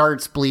just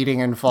starts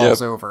bleeding and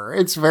falls over.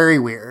 It's very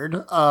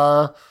weird.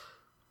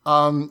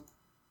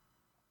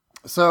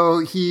 So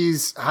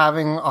he's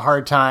having a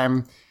hard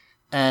time,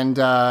 and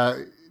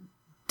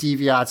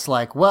Deviat's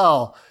like,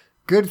 well,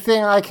 good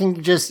thing I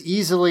can just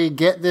easily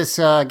get this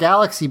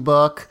Galaxy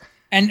book.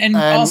 And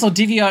also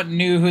Deviat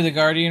knew who the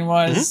Guardian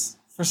was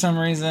for some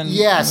reason.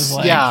 Yes,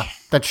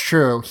 that's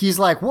true. He's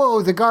like,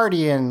 whoa, the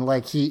Guardian.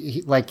 Like,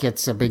 he like,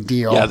 it's a big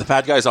deal. Yeah, the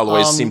bad guys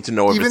always seem to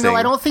know everything. Even though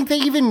I don't think they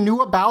even knew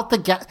about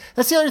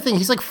that's the other thing.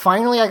 He's like,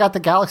 finally, I got the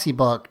Galaxy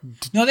book.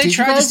 No, they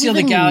tried to steal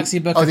the Galaxy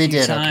book a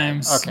few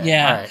times. Okay.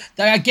 Yeah.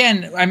 Right.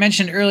 Again, I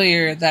mentioned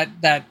earlier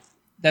that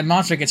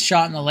monster gets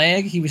shot in the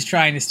leg. He was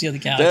trying to steal the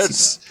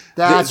Galaxy book.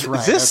 That's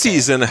right. This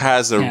season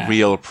has a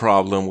real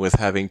problem with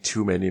having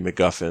too many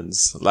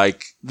MacGuffins.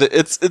 Like,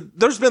 there's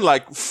been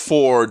like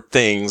 4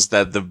 things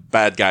that the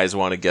bad guys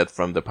want to get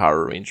from the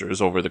Power Rangers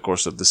over the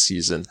course of the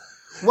season.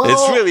 Well,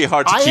 it's really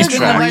hard to keep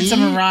track. There's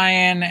some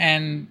Orion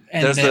and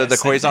there's the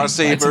Quasar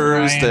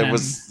Sabers. There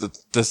was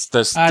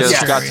there's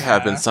got to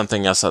have been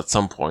something else at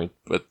some point.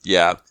 But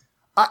yeah,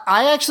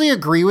 I actually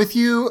agree with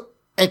you.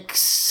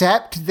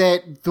 Except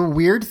that the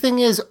weird thing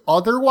is,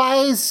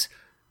 otherwise,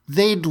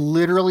 they'd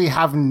literally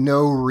have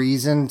no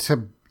reason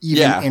to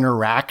even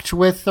interact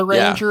with the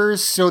Rangers.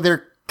 Yeah. So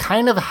there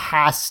kind of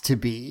has to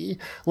be,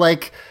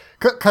 like,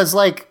 because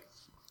like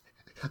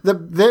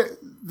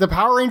the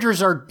Power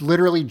Rangers are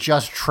literally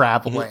just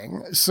traveling.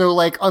 Mm-hmm. So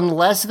like,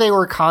 unless they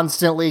were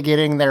constantly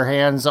getting their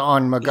hands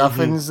on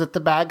MacGuffins that the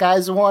bad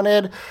guys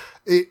wanted,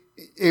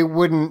 it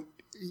wouldn't.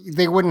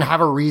 They wouldn't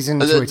have a reason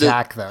to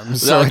attack them.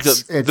 So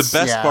the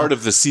best part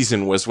of the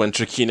season was when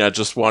Trakina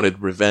just wanted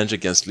revenge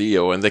against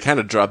Leo, and they kind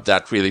of dropped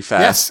that really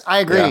fast. Yes, I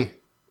agree.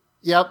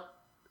 Yeah. Yep.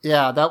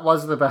 Yeah, that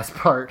was the best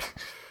part.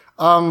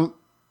 But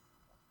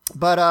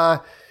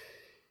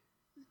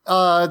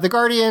the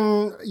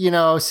Guardian,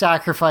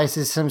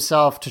 sacrifices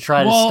himself to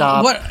try to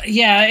stop.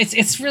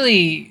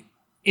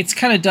 It's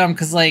kind of dumb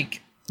because,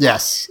 like...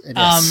 Yes, it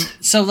is.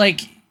 So,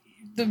 like,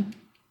 the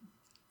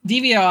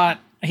Deviat...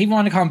 He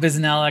wanted to call him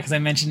Biznella because I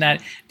mentioned that.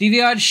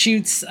 Deviat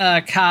shoots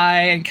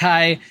Kai, and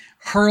Kai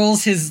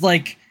hurls he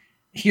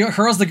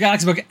hurls the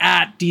Galaxy book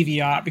at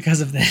Deviat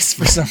because of this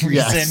for some reason.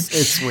 Yes,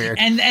 it's weird.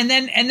 And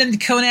then the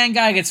Conan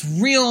guy gets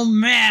real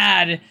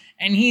mad,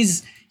 and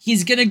he's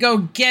gonna go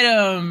get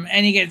him,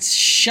 and he gets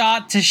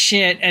shot to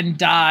shit and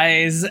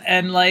dies.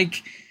 And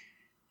like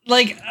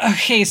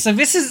okay, so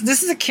this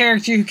is a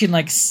character who can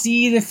like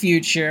see the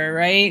future,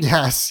 right?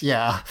 Yes,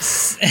 yeah.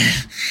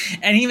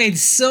 And he made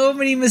so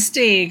many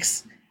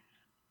mistakes.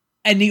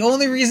 And the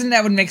only reason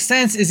that would make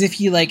sense is if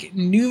he like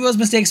knew those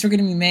mistakes were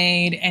going to be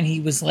made and he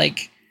was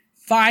like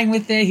fine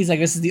with it. He's like,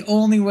 this is the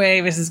only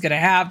way this is going to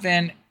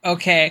happen.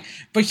 Okay.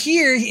 But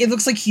here it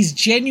looks like he's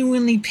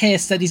genuinely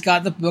pissed that he's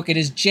got the book and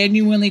is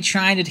genuinely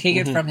trying to take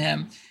it from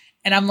him.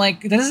 And I'm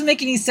like, that doesn't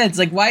make any sense.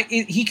 Like, why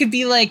he could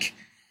be like,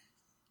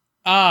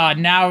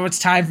 now it's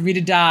time for me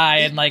to die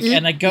and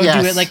go do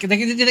it. Like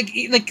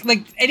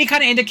any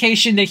kind of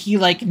indication that he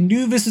like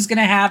knew this was going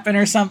to happen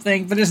or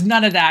something, but there's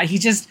none of that.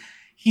 He's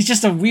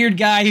just a weird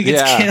guy who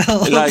gets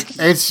killed. Like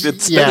it's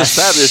been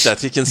established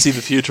that he can see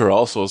the future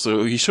also,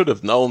 so he should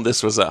have known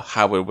this was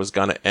how it was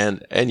gonna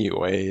end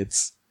anyway.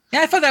 Yeah,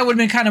 I thought that would have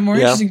been kind of more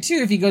interesting too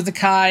if he goes to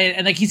Kai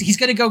and like he's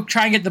gonna go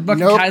try and get the book.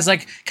 Nope.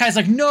 And Kai's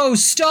like, no,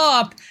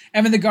 stop.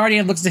 And then the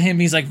Guardian looks at him.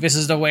 He's like, this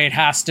is the way it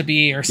has to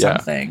be, or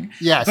something.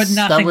 Yes, but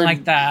nothing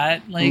like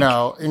that. Like,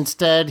 no,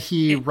 instead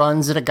he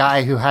runs at a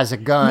guy who has a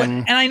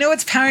gun. And I know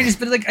it's Power Rangers,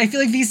 but like I feel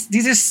like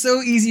these are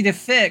so easy to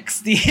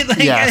fix.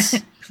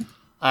 Yes.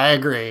 I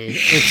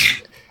agree.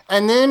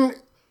 And then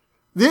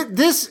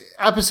this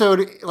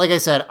episode, like I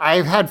said,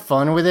 I've had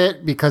fun with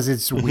it because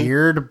it's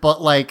weird,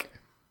 but like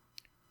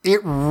it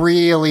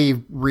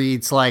really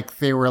reads like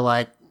they were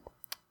like,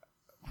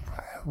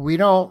 we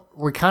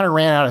kind of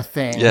ran out of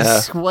things.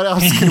 Yeah. What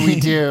else can we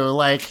do?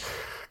 Like,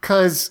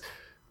 cause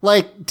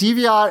like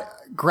Deviat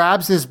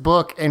grabs this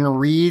book and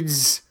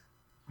reads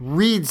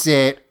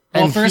it.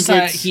 Well, and first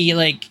as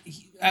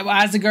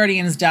the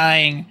Guardian's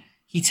dying,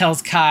 he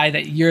tells Kai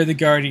that you're the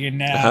Guardian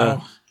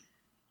now.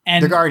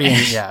 And the Guardian,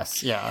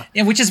 yes, yeah.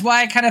 And which is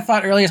why I kind of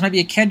thought earlier this might be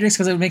a Kendrix,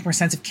 because it would make more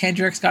sense if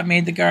Kendrix got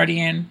made the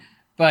Guardian.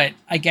 But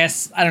I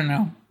guess, I don't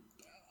know.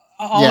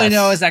 All I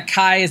know is that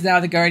Kai is now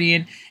the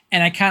Guardian.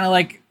 And I kind of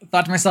like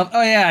thought to myself,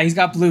 oh yeah, he's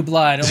got blue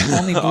blood.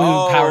 Only blue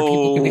powered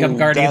people can become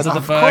guardians of the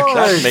book.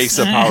 That makes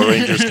the Power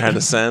Rangers kind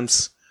of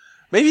sense.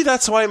 Maybe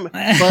that's why. But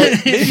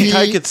maybe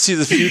I could see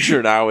the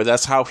future now, and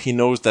that's how he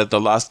knows that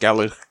the Lost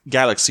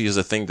Galaxy is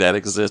a thing that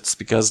exists,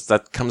 because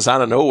that comes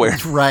out of nowhere.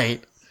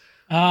 Right.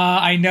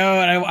 I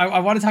know, and I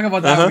want to talk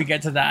about that when we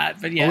get to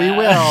that. But yeah, we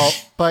will.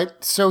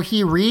 But so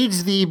he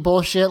reads the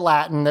bullshit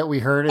Latin that we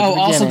heard at the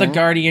beginning. Also the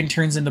Guardian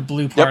turns into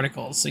blue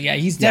particles. So yeah,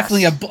 he's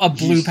definitely a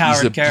blue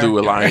powered character. He's a blue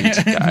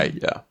aligned guy.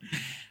 Yeah.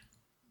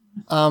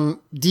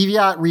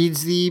 Deviat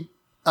reads the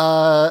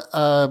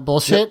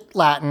bullshit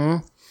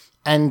Latin.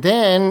 And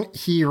then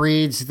he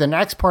reads the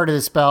next part of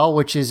the spell,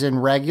 which is in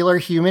regular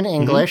human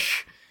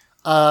English,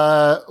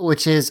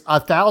 which is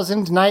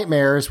 1,000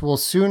 nightmares will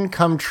soon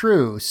come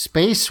true.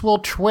 Space will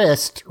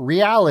twist,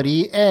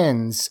 reality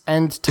ends,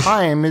 and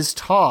time is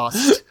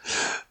tossed.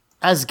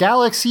 As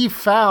galaxies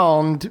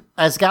found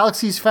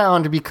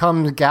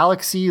become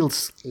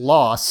galaxies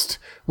lost,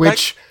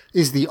 which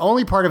is the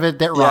only part of it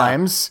that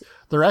rhymes.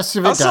 The rest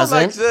of it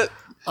doesn't.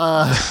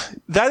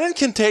 That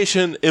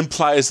incantation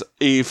implies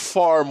a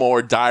far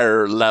more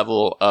dire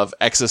level of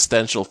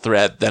existential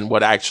threat than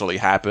what actually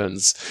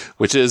happens,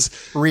 which is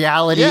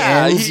reality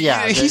ends.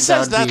 He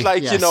says that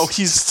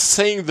he's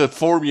saying the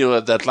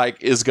formula that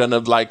is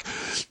gonna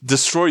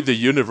destroy the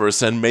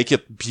universe and make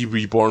it be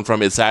reborn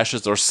from its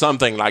ashes or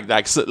something like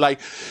that. So,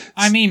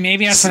 I mean,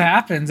 maybe that's what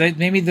happens.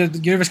 Maybe the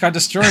universe got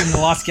destroyed and the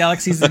Lost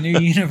Galaxy is the new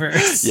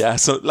universe. Yeah,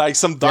 so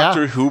some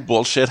Doctor Who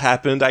bullshit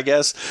happened, I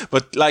guess.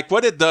 But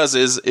what it does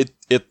is it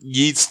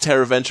yeets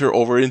Terra Venture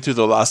over into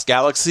the Lost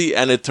Galaxy,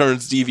 and it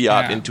turns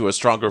Deviat into a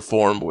stronger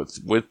form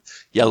with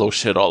yellow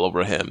shit all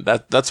over him.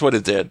 That's what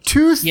it did.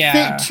 Two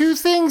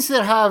things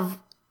that have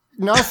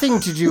nothing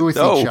to do with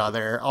each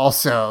other.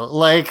 Also,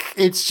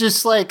 it's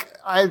just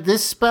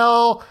this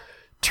spell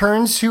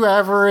turns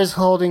whoever is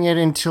holding it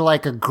into a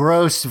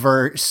gross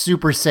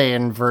Super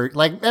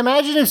Saiyan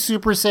imagine if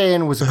Super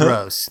Saiyan was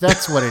gross.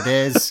 That's what it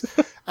is.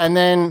 And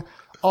then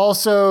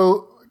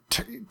also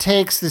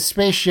takes the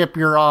spaceship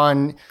you're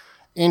on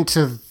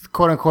into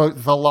quote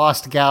unquote the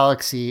Lost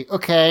Galaxy.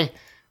 Okay.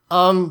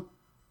 So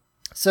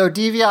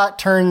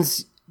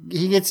Deviat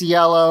he gets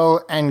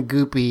yellow and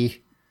goopy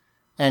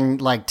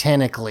and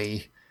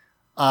tentacly.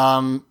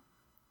 When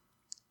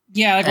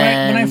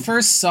I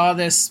first saw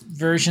this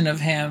version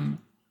of him,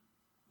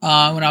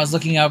 when I was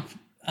looking up,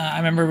 I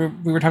remember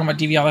we were talking about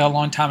Deviat a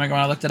long time ago,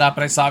 and I looked it up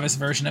and I saw this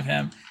version of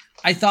him.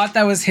 I thought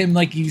that was him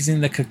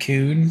using the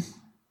cocoon.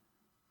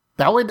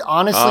 That would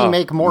honestly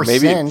make more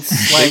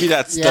sense. Maybe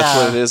that's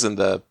what it is in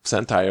the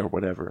Sentai or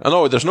whatever. Oh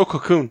no, there's no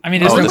cocoon. I mean,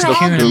 there's no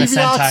cocoon in the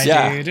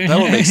Sentai, dude. That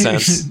would make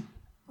sense.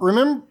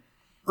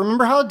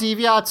 Remember how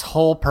Deviat's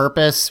whole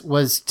purpose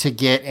was to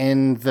get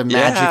in the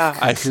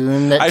magic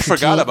cocoon that I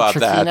forgot about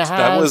that. Has?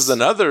 That was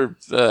another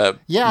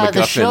MacGuffin.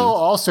 The show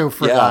also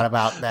forgot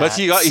about that. But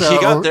he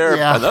got there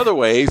another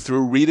way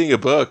through reading a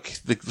book.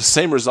 The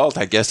same result,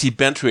 I guess. He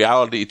bent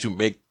reality to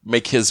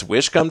make his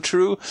wish come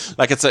true.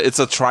 It's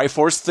a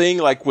Triforce thing,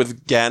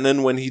 with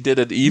Ganon when he did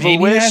an evil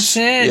wish. Maybe that's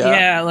it.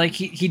 Yeah,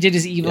 he did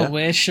his evil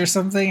wish or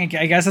something.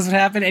 I guess that's what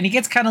happened. And he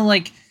gets kind of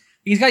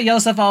he's got yellow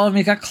stuff all over him.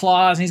 He's got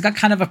claws, and he's got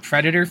kind of a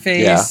predator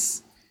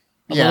face,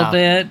 a little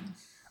bit.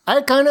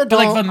 I kind of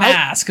don't the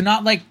mask,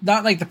 not like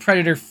the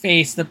predator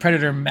face, the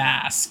predator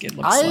mask. It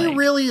looks I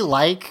really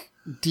like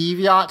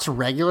Deviat's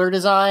regular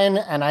design,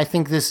 and I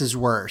think this is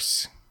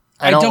worse.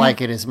 I don't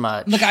like it as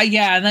much. Look,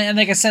 and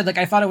like I said,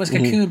 I thought it was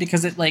cocoon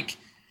because it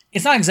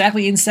it's not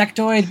exactly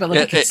insectoid, but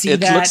I could see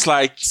that. It looks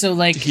like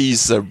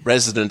he's a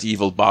Resident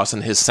Evil boss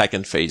in his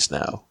second phase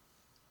now.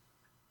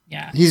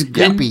 Yeah, he's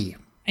goopy.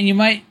 And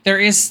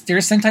there's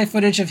Sentai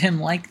footage of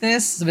him like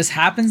this. So this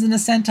happens in a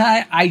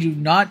Sentai. I do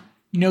not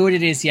know what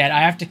it is yet.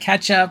 I have to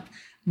catch up.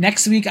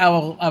 Next week I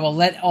will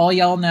let all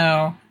y'all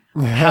know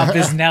how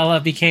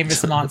Biznella became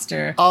this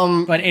monster.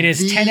 But it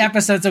is 10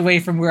 episodes away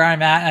from where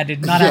I'm at. I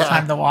did not have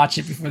time to watch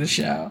it before the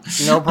show.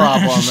 No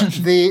problem.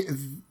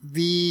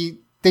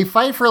 They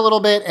fight for a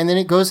little bit, and then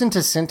it goes into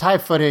Sentai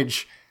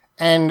footage,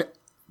 and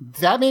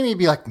that made me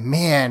be like,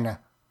 man,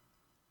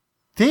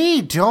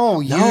 they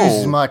don't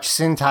use much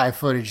Sentai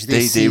footage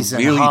this season.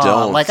 They really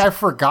don't. I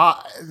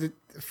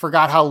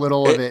forgot how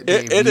little of it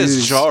it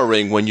is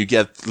jarring when you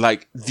get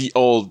the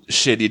old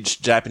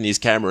shitty Japanese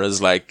cameras.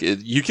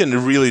 You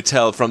can really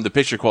tell from the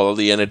picture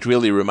quality, and it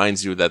really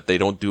reminds you that they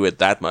don't do it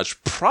that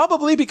much.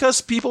 Probably because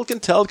people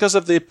can tell because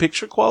of the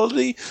picture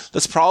quality.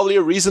 That's probably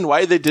a reason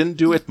why they didn't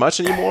do it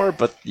much anymore.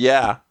 But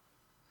yeah,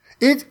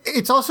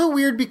 it's also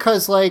weird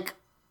because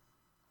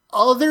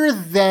other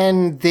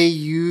than they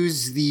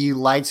use the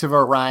Lights of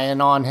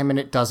Orion on him and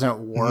it doesn't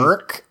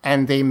work,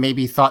 and they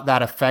maybe thought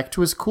that effect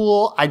was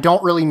cool, I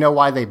don't really know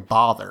why they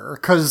bother,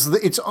 because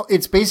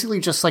it's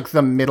basically just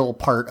the middle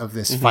part of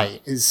this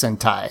fight is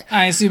Sentai.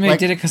 I assume they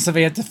did it because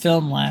they had to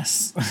film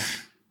less.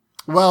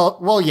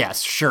 well,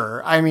 yes,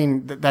 sure. I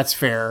mean, that's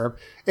fair.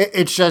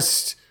 It's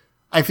just,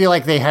 I feel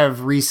like they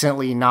have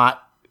recently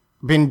not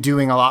been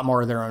doing a lot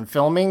more of their own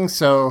filming,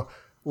 so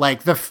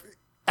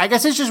I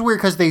guess it's just weird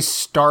because they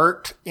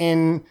start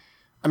in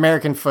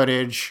American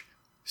footage,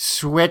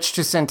 switch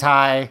to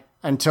Sentai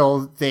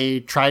until they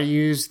try to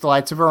use the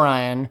Lights of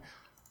Orion,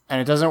 and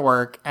it doesn't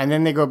work, and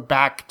then they go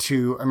back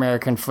to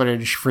American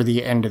footage for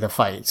the end of the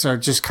fight. So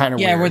it's just kind of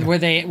weird. where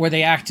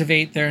they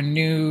activate their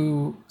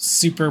new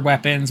super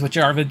weapons, which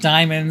are the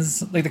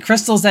diamonds, like the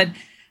crystals that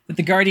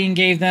the Guardian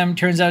gave them,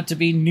 turns out to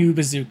be new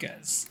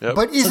bazookas. Yep.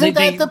 But isn't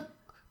that the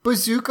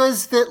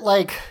bazookas that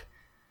like?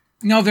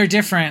 No, they're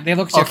different. They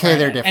look different. Okay,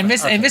 they're different.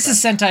 And this is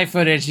Sentai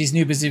footage. These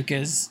new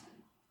bazookas.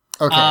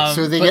 Okay,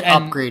 so they get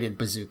upgraded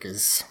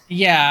bazookas.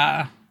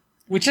 Yeah,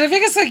 which I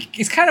think is like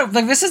it's kind of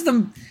like this is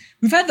the.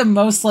 We've had the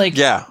most like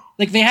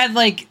they had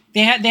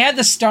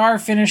the star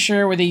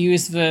finisher where they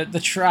used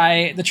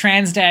the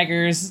trans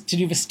daggers to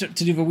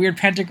do the weird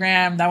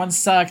pentagram. That one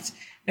sucked.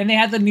 Then they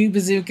had the new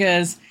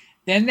bazookas.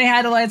 Then they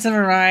had the Lights of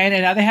Orion,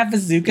 and now they have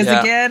bazookas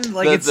again.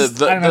 Like I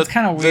don't know, it's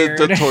kind of weird.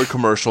 The toy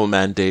commercial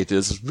mandate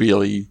is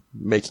really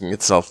making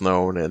itself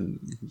known, and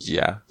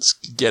it's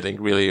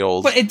getting really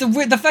old. But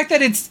the fact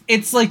that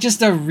it's like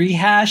just a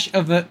rehash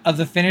of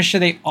the finisher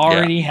they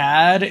already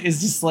had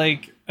is just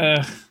like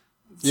so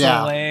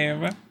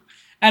lame.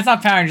 That's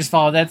not Power Rangers'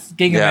 fault. That's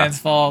Gigaman's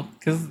fault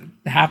because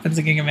it happens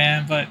to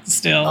Gigaman, but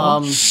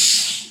still.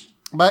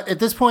 But at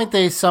this point,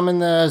 they summon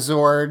the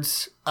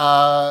Zords.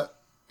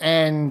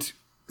 And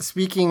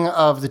speaking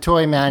of the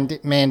toy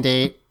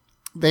mandate,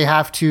 they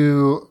have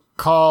to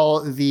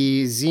call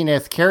the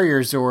Zenith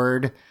Carrier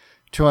Zord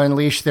to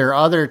unleash their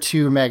other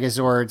two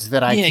Megazords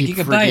that I keep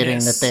forgetting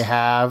that they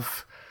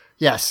have.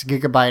 Yes,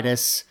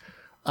 Gigabytus.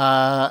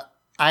 I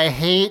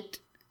hate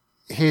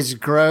his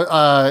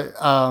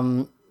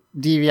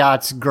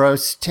Deviat's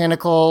gross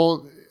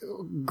tentacle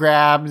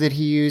grab that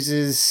he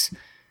uses.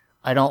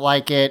 I don't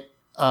like it.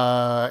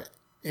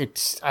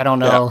 It's I don't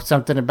know,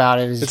 something about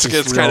it is it's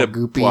kind of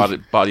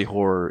goopy. body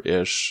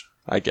horror-ish.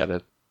 I get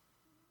it.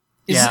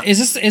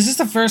 Is this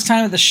the first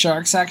time that the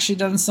Shark's actually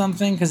done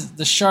something? Because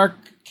the Shark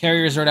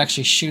Carrier Zord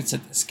actually shoots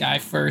at this guy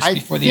first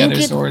before the other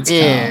Zords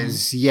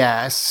come.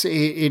 Yes.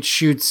 It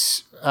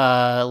shoots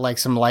like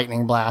some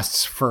lightning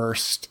blasts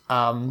first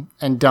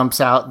and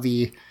dumps out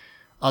the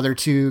other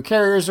two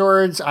Carrier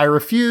Zords.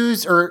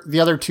 The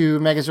other two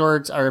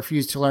Megazords, I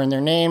refuse to learn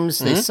their names.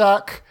 They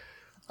suck.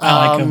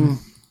 I like them.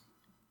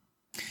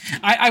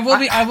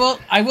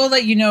 I will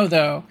let you know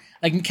though.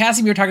 Like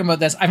Cassie, we were talking about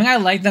this. I think I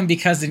like them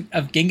because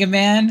of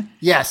Gingaman.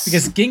 Yes,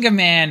 because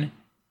Gingaman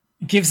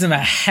gives them a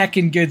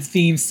heckin' good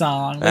theme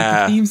song.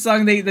 Like the theme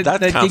song that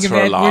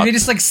Gingaman, where they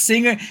just like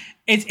sing.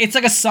 It's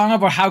like a song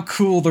about how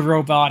cool the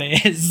robot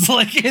is.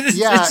 Like it's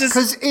just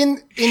because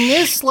in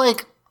this,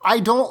 like I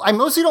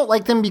mostly don't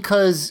like them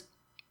because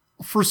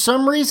for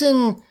some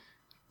reason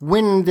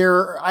when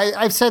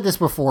I've said this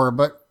before,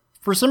 but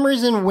for some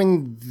reason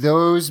when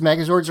those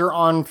Megazords are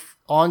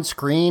on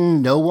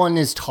screen, no one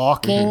is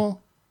talking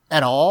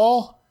at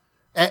all.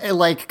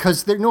 Like,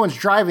 because no one's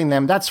driving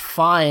them, that's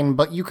fine,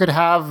 but you could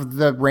have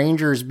the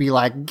Rangers be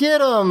like, get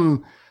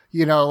them!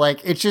 You know, like,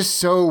 it's just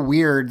so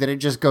weird that it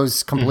just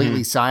goes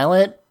completely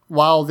silent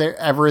while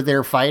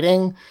they're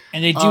fighting.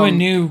 And they do a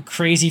new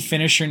crazy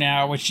finisher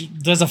now, which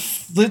does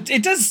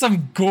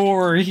some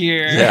gore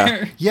here.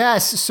 Yeah.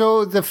 Yes,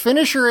 so the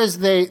finisher is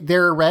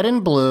they're red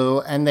and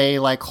blue, and they,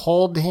 like,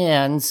 hold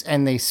hands,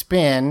 and they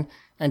spin,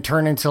 and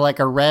turn into, like,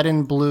 a red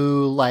and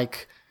blue,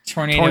 like,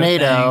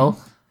 tornado.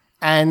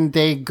 And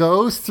they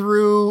go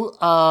through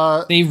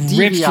they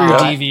rip through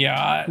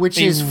Deviat, which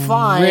is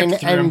fine,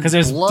 and because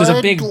there's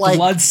a big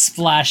blood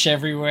splash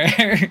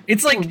everywhere.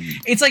 It's like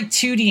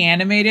 2D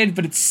animated,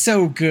 but it's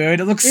so good.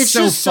 It looks it's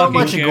so just so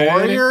much good.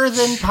 gorier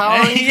than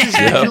Power Rangers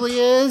usually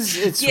is.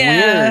 It's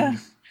weird.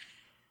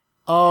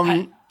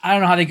 I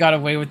don't know how they got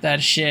away with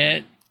that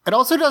shit. It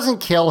also doesn't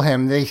kill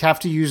him. They have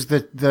to use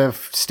the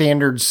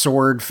standard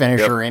sword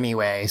finisher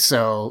anyway,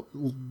 so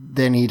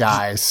then he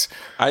dies.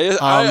 I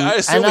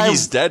assume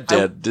he's dead.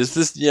 Is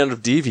this the end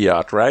of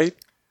Deviat, right?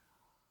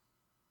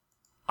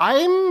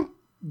 I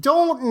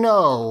don't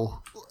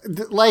know.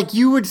 Like,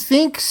 you would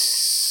think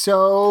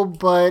so,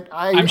 but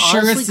I'm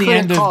sure it's the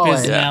end of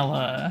Biznella.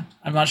 Yeah.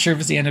 I'm not sure if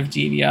it's the end of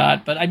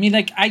Deviat, but I mean,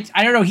 like, I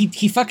don't know.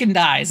 He fucking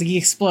dies. Like, he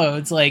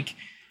explodes. Like,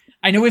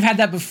 I know we've had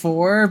that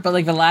before, but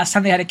like the last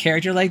time they had a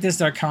character like this,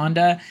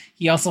 Darkonda,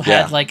 he also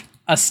had like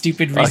a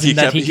stupid reason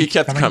he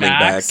kept coming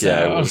back. So.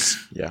 Yeah, it was,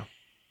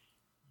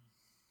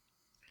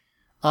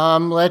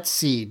 let's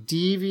see.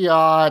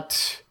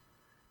 Deviat.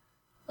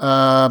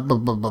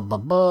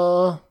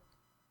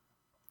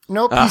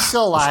 Nope, he's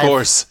still alive. Of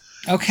course.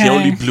 Okay. He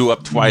only blew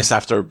up twice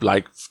after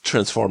like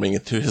transforming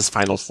into his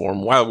final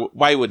form.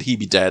 Why would he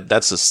be dead?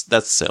 That's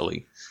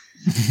silly.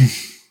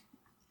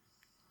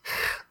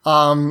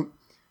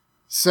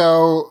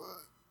 So,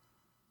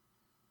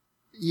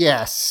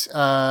 yes,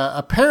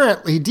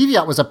 apparently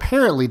Deviat was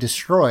apparently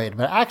destroyed,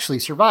 but actually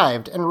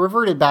survived and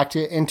reverted back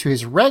into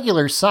his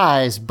regular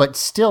size, but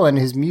still in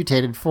his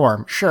mutated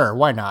form. Sure,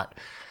 why not?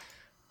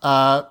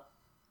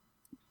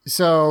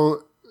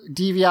 So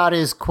Deviat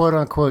is quote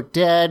unquote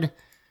dead.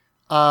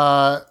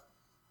 The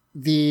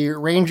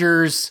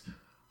Rangers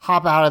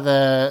hop out of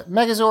the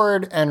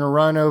Megazord and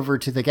run over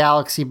to the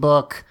Galaxy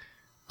Book.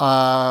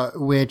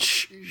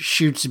 which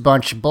shoots a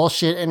bunch of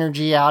bullshit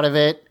energy out of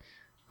it.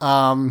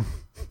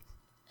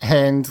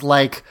 And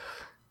like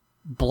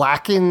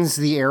blackens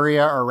the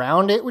area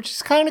around it, which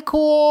is kind of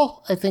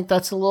cool. I think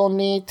that's a little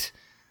neat.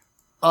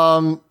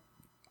 But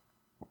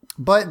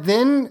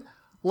then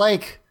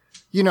like,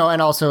 you know,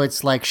 and also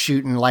it's like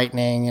shooting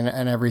lightning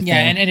and everything. Yeah,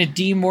 and it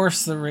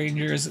demorphs the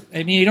Rangers.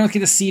 I mean, you don't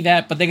get to see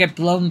that, but they get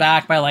blown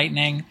back by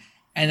lightning,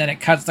 and then it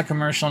cuts the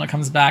commercial and it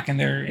comes back and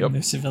they're in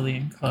their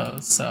civilian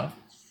clothes. So,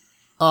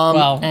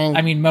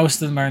 I mean,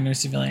 most of them are in their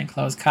civilian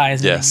clothes. Kai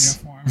is in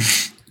uniform.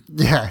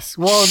 Yes.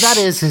 Well, that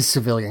is his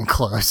civilian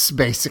clothes,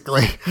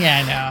 basically. Yeah,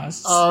 I know. I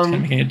was kind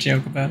of making a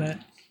joke about it.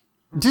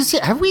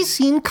 Have we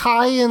seen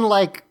Kai in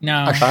like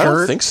a shirt? I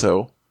don't think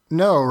so.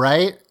 No,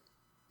 right?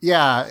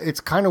 Yeah, it's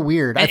kind of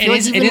weird. It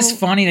is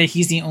funny that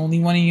he's the only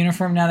one in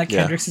uniform now that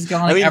Kendrix is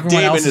gone. Like, I mean,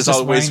 everyone Damon else is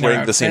always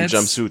wearing the same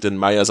outfits. jumpsuit, and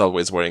Maya's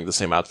always wearing the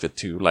same outfit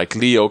too. Like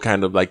Leo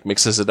kind of like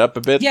mixes it up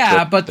a bit.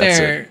 Yeah, but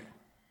they're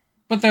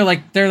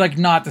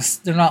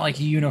not like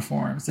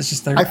uniforms. It's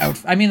just their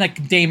outfit. I mean,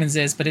 like Damon's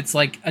is, but it's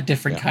like a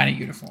different kind of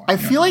uniform. I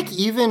feel like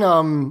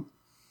even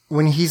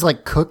when he's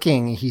like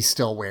cooking, he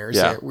still wears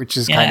it, which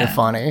is kind of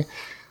funny.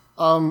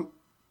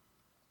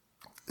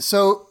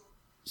 So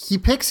he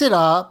picks it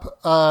up.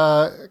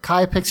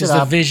 Kai picks it up.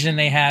 Just the vision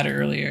they had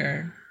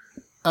earlier.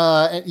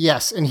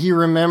 Yes, and he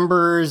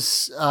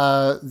remembers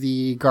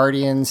the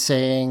Guardian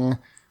saying,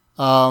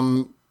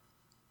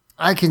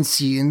 I can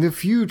see in the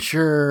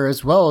future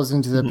as well as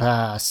into the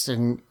past.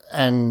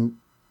 And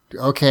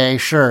okay,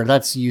 sure,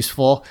 that's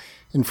useful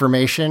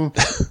information.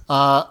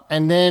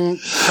 And then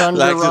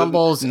thunder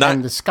rumbles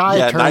and the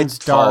sky turns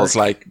dark. Falls,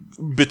 like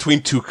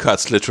between two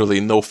cuts,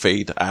 literally no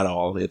fade at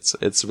all.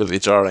 It's really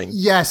jarring.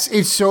 Yes,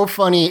 it's so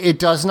funny. It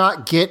does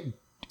not darken.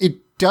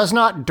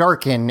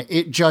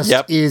 It just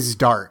is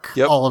dark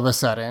all of a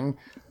sudden.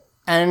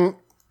 And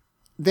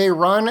they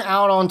run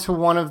out onto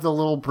one of the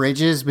little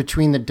bridges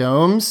between the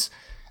domes.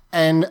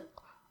 And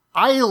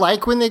I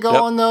like when they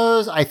go on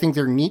those. I think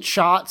they're neat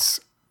shots,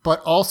 but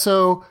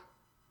also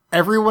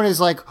everyone is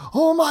like,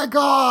 "Oh my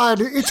God,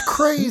 it's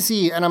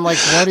crazy." And I'm like,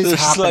 what is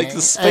happening? Like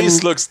the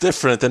space looks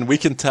different and we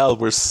can tell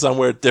we're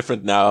somewhere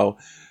different now.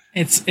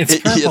 It's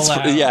purple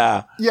out.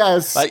 Yeah.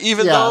 Yes. Like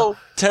even though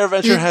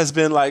TerraVenture has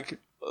been like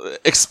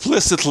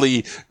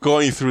explicitly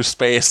going through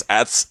space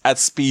at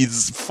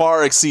speeds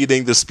far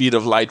exceeding the speed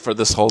of light for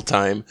this whole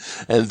time,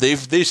 and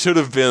they should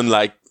have been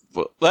like,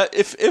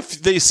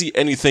 if they see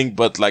anything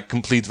but like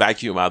complete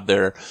vacuum out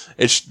there,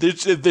 they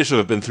should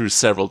have been through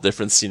several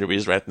different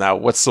sceneries right now.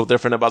 What's so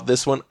different about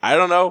this one? I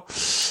don't know.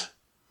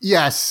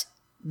 Yes,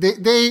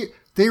 they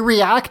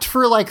react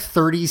for like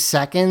 30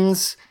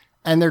 seconds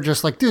and they're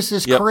just like, "This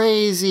is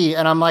crazy,"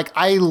 and I'm like,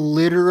 I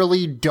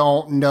literally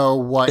don't know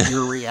what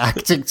you're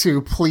reacting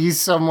to. Please,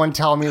 someone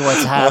tell me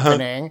what's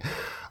happening.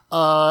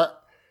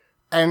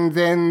 And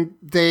then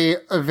they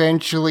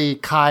eventually,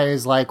 Kai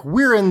is like,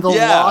 "We're in the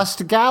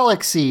Lost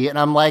Galaxy." And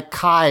I'm like,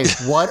 Kai,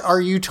 what are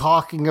you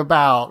talking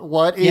about?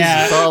 What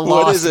is the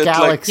Lost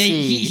Galaxy?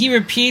 Like, he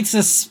repeats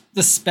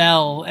the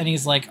spell and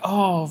he's like,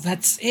 "Oh,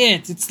 that's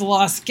it. It's the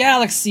Lost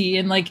Galaxy."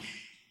 And like,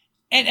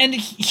 and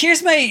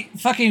here's my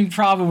fucking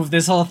problem with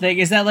this whole thing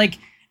is that like,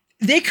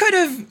 they could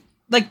have,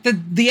 like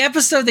the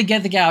episode they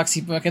get the Galaxy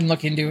book and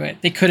look into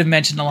it, they could have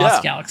mentioned the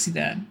Lost Galaxy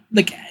then.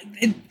 Like,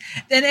 and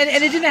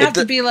it didn't have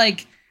to be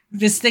like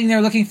this thing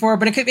they're looking for,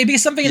 but it could maybe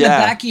something in the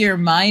back of your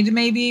mind,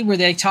 maybe where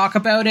they talk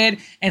about it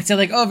and say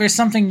like, "Oh, there's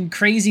something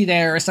crazy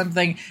there" or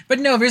something. But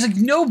no, there's like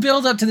no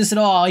build up to this at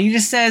all. He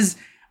just says,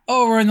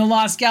 "Oh, we're in the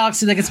Lost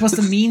Galaxy," like it's supposed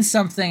to mean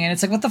something, and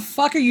it's like, what the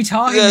fuck are you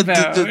talking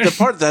about? The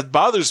part that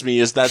bothers me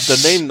is that the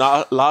name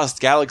Lost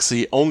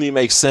Galaxy only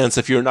makes sense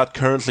if you're not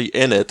currently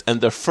in it,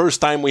 and the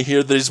first time we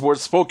hear these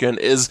words spoken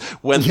is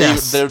when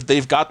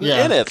they've gotten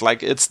in it.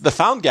 Like, it's the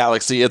found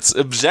galaxy. It's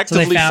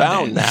objectively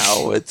found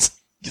now.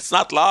 It's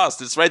not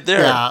lost. It's right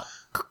there. Yeah.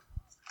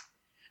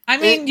 I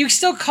mean, you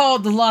still call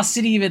it the Lost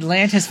City of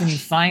Atlantis when you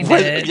find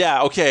it.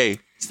 Yeah, okay.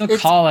 Still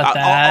call it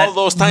that. All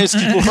those times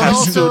people have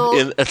stood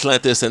in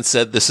Atlantis and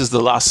said, "This is the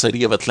lost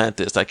city of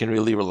Atlantis." I can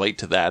really relate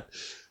to that.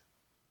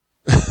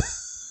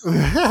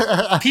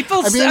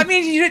 People,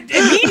 media,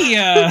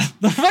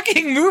 the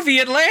fucking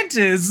movie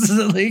Atlantis.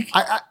 Like,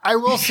 I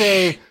will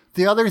say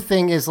the other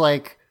thing is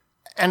like,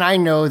 and I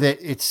know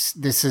that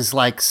this is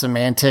like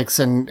semantics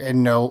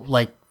and no,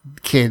 like,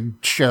 kid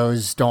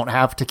shows don't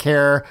have to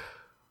care,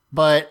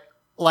 but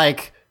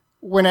like,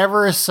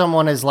 whenever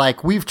someone is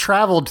like, "We've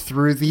traveled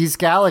through these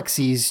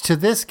galaxies to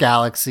this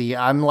galaxy,"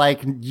 I'm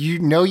like,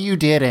 you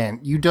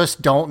didn't. You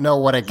just don't know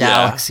what a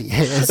galaxy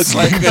is. It's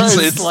like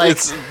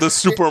it's the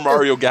Super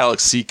Mario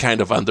Galaxy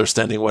kind of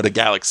understanding what a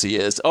galaxy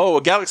is. Oh,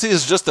 a galaxy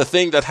is just a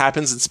thing that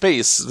happens in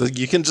space.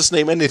 You can just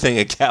name anything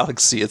a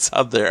galaxy. It's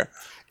out there.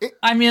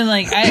 I mean,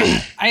 like,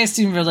 I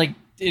assume we're like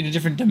in a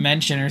different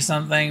dimension or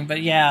something,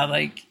 but yeah,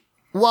 like.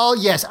 Well,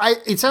 yes,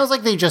 it sounds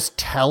like they just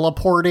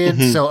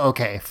teleported, so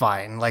okay,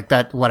 fine, like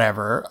that,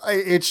 whatever.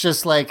 It's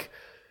just like,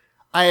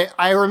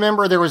 I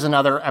remember there was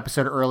another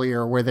episode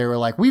earlier where they were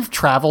like, we've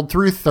traveled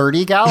through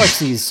 30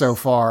 galaxies so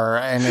far.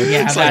 And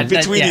it's like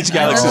between each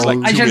galaxy is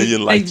like 2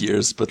 million light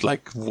years, but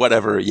like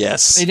whatever,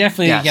 yes. They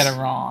definitely get it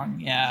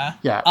wrong, yeah.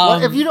 Yeah.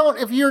 Well,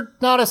 if you're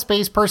not a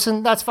space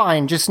person, that's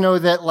fine. Just know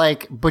that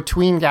like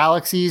between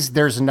galaxies,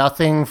 there's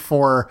nothing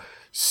for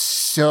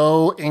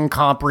so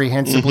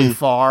incomprehensibly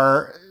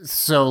far.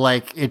 So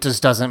like it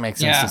just doesn't make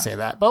sense to say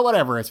that. But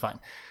whatever, it's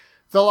fine.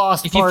 The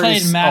Lost if you part played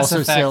is Mass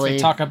also Effect, silly. They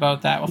talk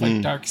about that with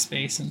like dark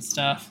space and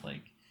stuff.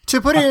 Like to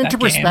put it into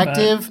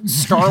perspective,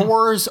 Star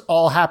Wars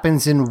all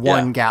happens in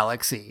one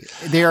galaxy.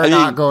 They are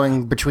not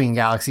going between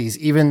galaxies,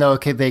 even though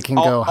they can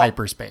go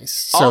hyperspace.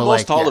 So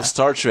almost all of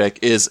Star Trek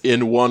is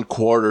in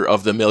 1/4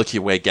 of the Milky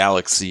Way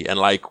galaxy, and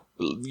like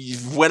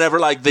whenever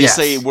like they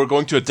say we're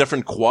going to a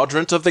different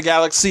quadrant of the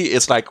galaxy,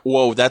 it's like,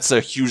 whoa, that's a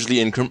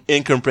hugely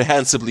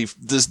incomprehensibly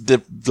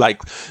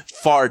like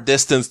far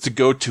distance to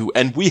go to,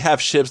 and we have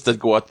ships that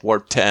go at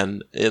warp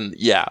 10 in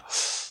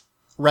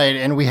right,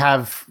 and we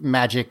have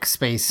magic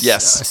space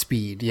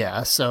speed,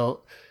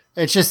 so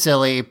it's just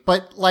silly.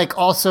 But like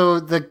also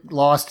the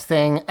Lost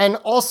thing, and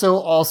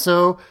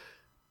also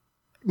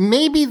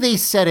maybe they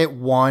said it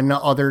one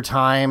other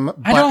time,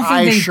 but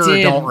I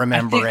sure don't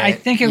remember it. I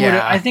think it would.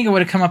 I think it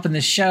would have come up in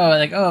the show.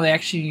 Like, oh, they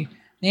actually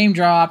name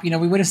drop. We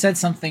would have said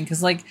something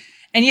because, like,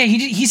 and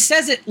he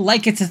says it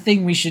like it's a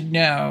thing we should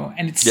know,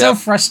 and it's so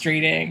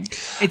frustrating.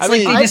 It's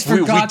they just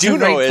forgot to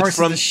write parts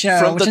of the show,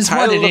 from which the is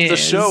title what it of the is.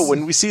 show.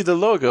 When we see the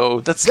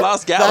logo, that's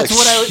Lost Galaxy.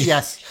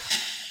 That's what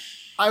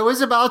I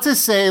was about to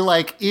say.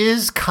 Like,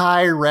 is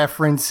Kai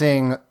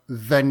referencing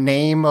the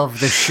name of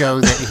the show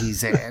that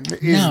he's in?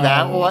 Is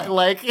that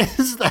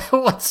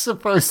what's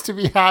supposed to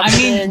be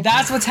happening? I mean,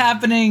 that's what's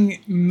happening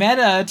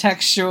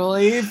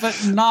meta-textually,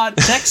 but not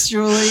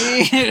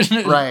textually.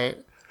 Right.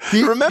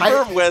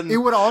 Remember when... It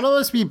would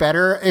almost be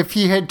better if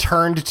he had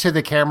turned to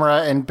the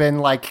camera and been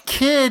like,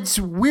 kids,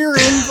 we're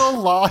in the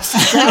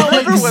Lost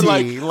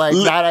Galaxy.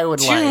 That I would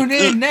tune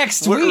in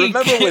next week.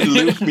 Remember when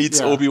Luke meets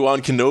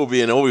Obi-Wan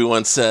Kenobi and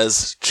Obi-Wan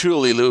says,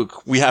 truly,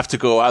 Luke, we have to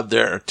go out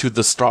there to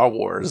the Star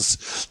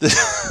Wars.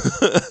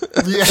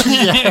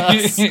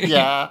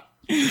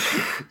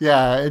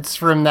 Yeah, it's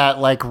from that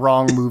like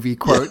wrong movie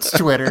quotes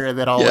Twitter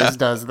that always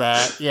does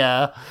that.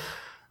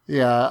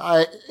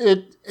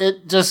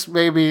 It just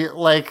maybe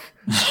like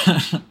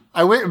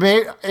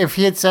if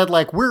he had said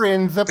like we're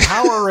in the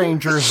Power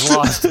Rangers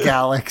Lost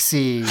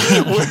Galaxy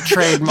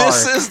trademark.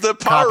 This is the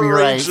Power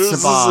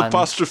Rangers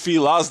apostrophe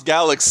Lost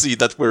Galaxy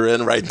that we're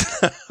in right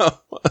now.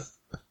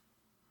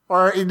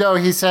 Or no,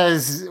 he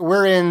says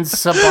we're in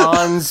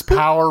Saban's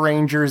Power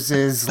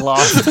Rangers'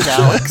 Lost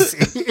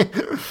Galaxy.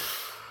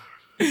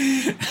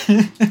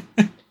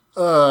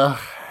 I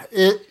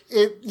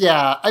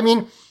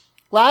mean,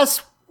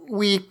 last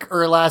week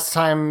or last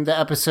time the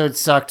episode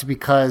sucked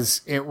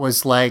because it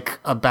was like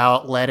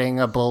about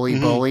letting a bully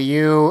bully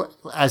you,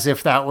 as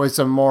if that was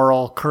a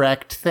moral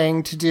correct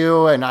thing to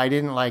do, and I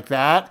didn't like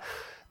that.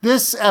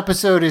 This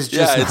episode is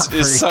just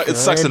it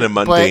sucks in a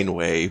mundane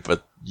way,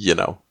 but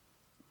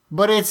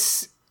But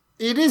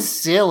it is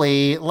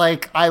silly.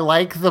 Like, I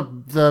like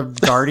the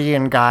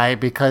Guardian guy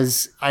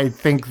because I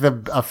think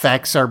the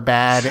effects are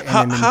bad in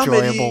an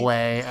enjoyable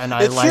way. And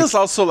it feels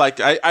also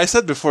like, I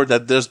said before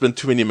that there's been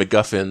too many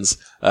MacGuffins.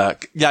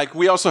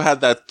 We also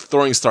had that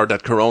throwing star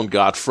that Corone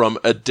got from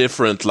a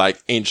different,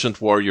 like, ancient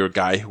warrior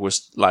guy who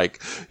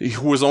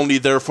was only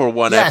there for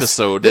one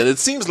episode. And it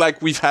seems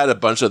like we've had a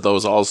bunch of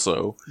those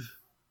also.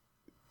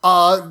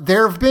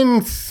 There have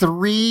been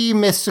 3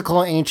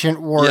 mystical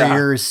ancient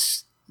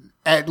warriors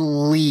at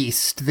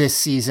least this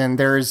season.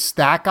 There's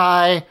that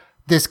guy,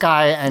 this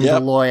guy, and the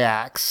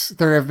Loyax.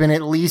 There have been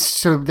at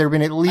least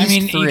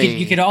 3.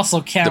 You could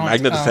also count the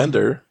Magna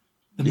Defender.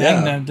 The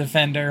Magna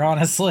Defender,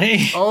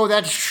 honestly. Oh,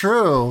 that's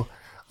true.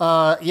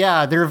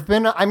 There have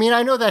been. I mean,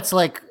 I know that's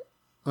like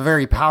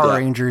very Power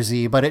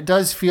Rangers-y, but it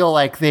does feel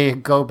like they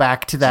go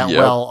back to that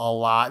well a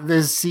lot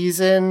this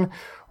season,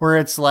 where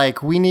it's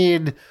like we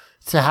need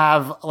to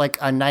have like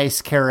a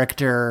nice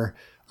character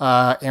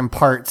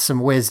impart some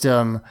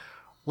wisdom.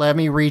 Let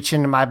me reach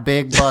into my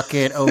big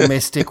bucket,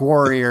 Mystic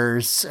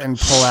Warriors, and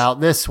pull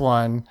out this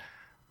one.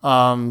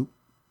 But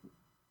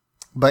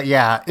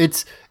yeah,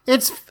 it's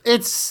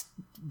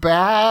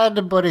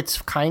bad, but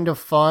it's kind of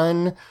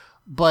fun.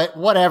 But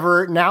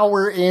whatever. Now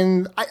we're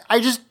in. I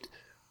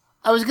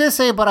was gonna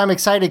say, but I'm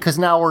excited because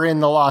now we're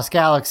in the Lost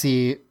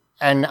Galaxy,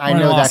 and I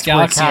know that's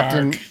where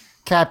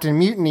Captain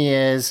Mutiny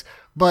is.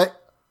 But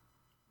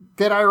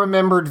then I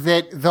remembered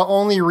that the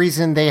only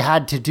reason they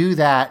had to do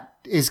that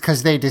is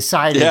because they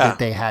decided that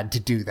they had to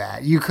do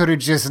that. You could have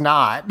just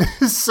not.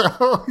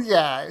 So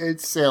yeah,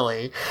 it's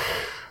silly.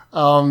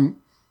 But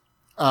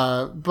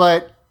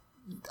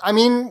I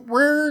mean,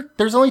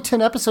 there's only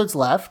 10 episodes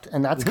left,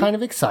 and that's kind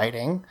of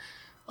exciting.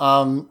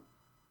 And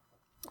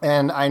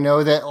I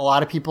know that a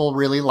lot of people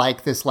really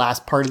like this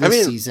last part of the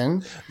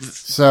season,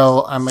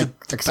 so I'm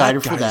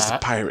excited for that. Is a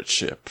pirate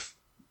ship.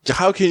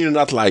 How can you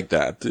not like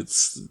that?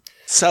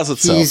 Sells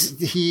itself.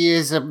 He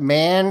is a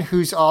man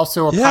who's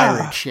also a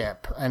pirate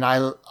ship, and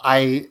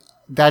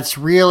that's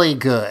really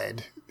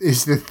good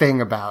is the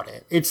thing about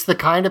it. It's the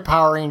kind of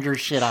Power Ranger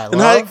shit I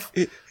love.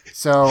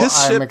 So his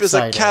I'm ship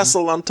excited. is a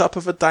castle on top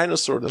of a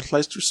dinosaur that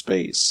flies through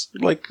space.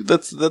 Like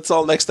that's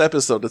all next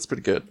episode. That's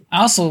pretty good.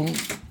 I also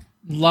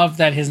love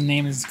that his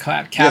name is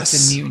Captain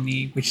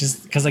Mutiny, which is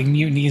because like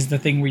mutiny is the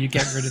thing where you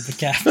get rid of the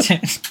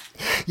captain.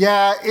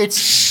 Yeah,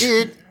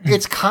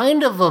 it's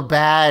kind of a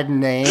bad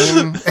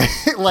name.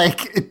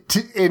 Like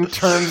in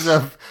terms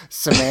of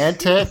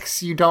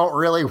semantics, you don't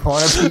really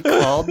want to be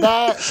called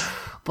that,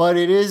 but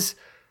it is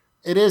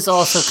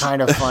also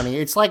kind of funny.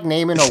 It's like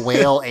naming a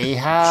whale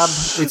Ahab.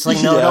 It's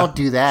like, no, don't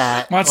do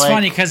that. Well, it's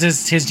funny because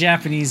his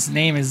Japanese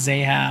name is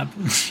Zahab.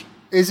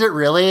 Is it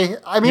really?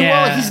 I mean,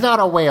 well, he's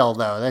not a whale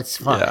though. That's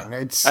fine. Yeah.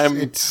 I'm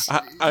it's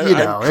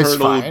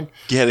fine.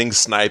 Getting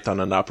sniped on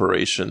an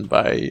operation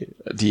by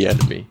the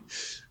enemy.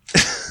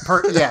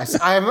 Yes,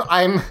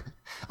 I'm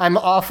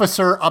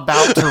officer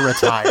about to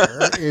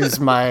retire. Is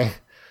my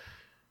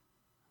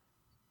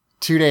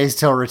 2 days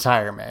till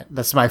retirement.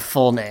 That's my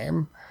full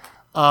name.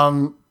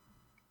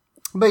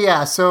 But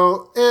yeah,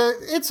 so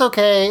it's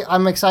okay.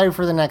 I'm excited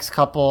for the next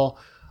couple.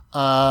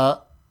 I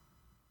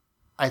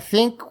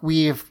think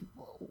we've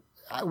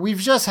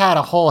just had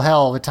a whole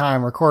hell of a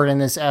time recording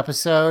this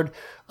episode.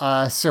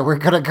 So we're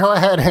going to go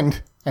ahead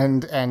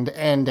and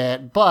end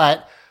it.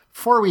 But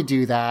before we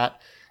do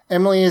that,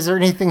 Emily, is there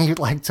anything you'd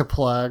like to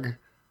plug?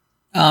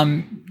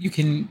 You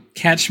can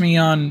catch me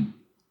on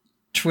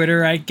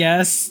Twitter, I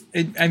guess.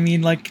 I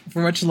mean, like,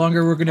 for much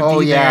longer we're going to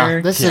be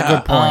there. This is a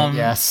good point.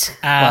 Yes.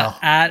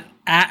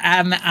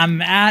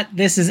 I'm at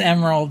This Is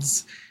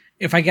Emeralds.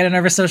 If I get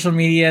another social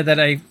media that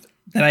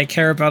I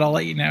care about, I'll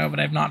let you know, but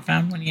I've not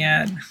found one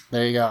yet.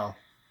 There you go.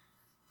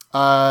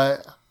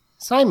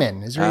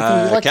 Simon, is there anything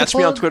you'd like to plug? Catch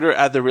me on Twitter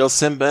at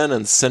 @TheRealSimban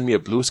and send me a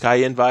Blue Sky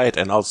invite,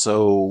 and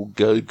also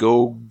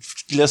go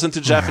listen to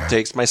Jeff It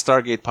Takes, my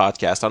Stargate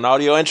podcast on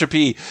Audio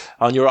Entropy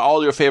on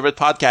all your favorite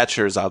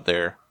podcatchers out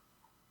there.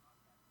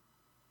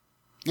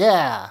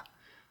 Yeah.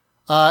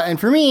 And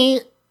for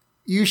me,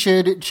 you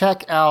should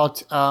check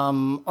out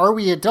Are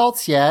We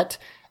Adults Yet?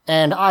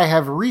 And I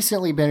have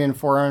recently been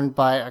informed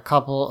by a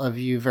couple of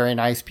you very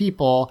nice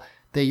people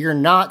that you're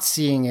not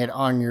seeing it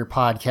on your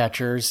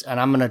podcatchers, and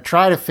I'm going to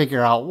try to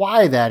figure out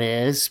why that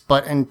is.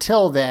 But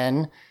until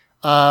then,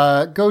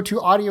 go to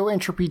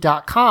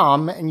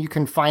audioentropy.com and you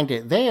can find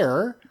it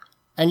there.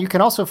 And you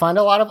can also find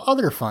a lot of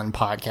other fun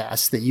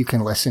podcasts that you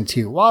can listen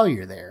to while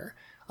you're there.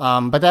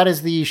 But that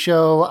is the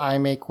show I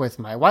make with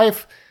my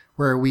wife,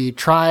 where we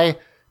try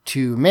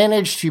to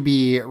manage to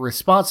be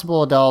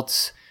responsible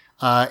adults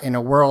in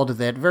a world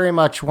that very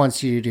much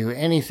wants you to do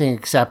anything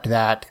except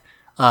that.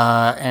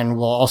 And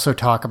we'll also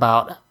talk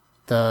about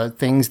the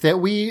things that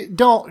we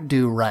don't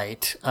do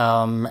right,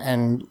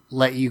 and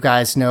let you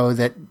guys know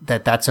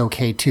that's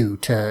okay too,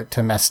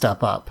 to mess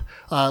stuff up.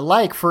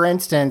 Like, for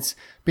instance,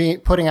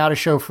 putting out a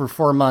show for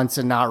 4 months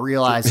and not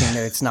realizing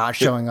that it's not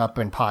showing up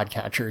in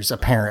podcatchers,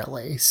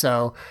 apparently.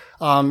 So,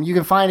 you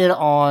can find it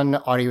on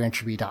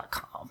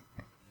audioentropy.com.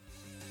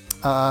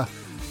 So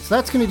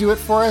that's going to do it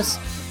for us.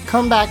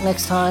 Come back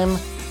next time.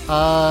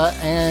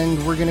 And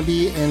we're going to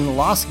be in the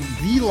Lost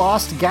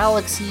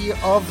Galaxy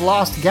of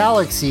Lost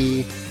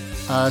Galaxy.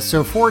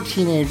 So for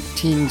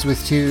Teens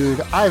with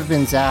Tude, I've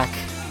been Zack.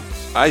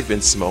 I've been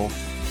Smo.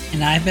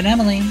 And I've been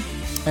Emily.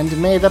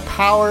 And may the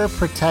power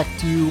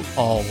protect you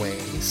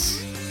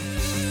always.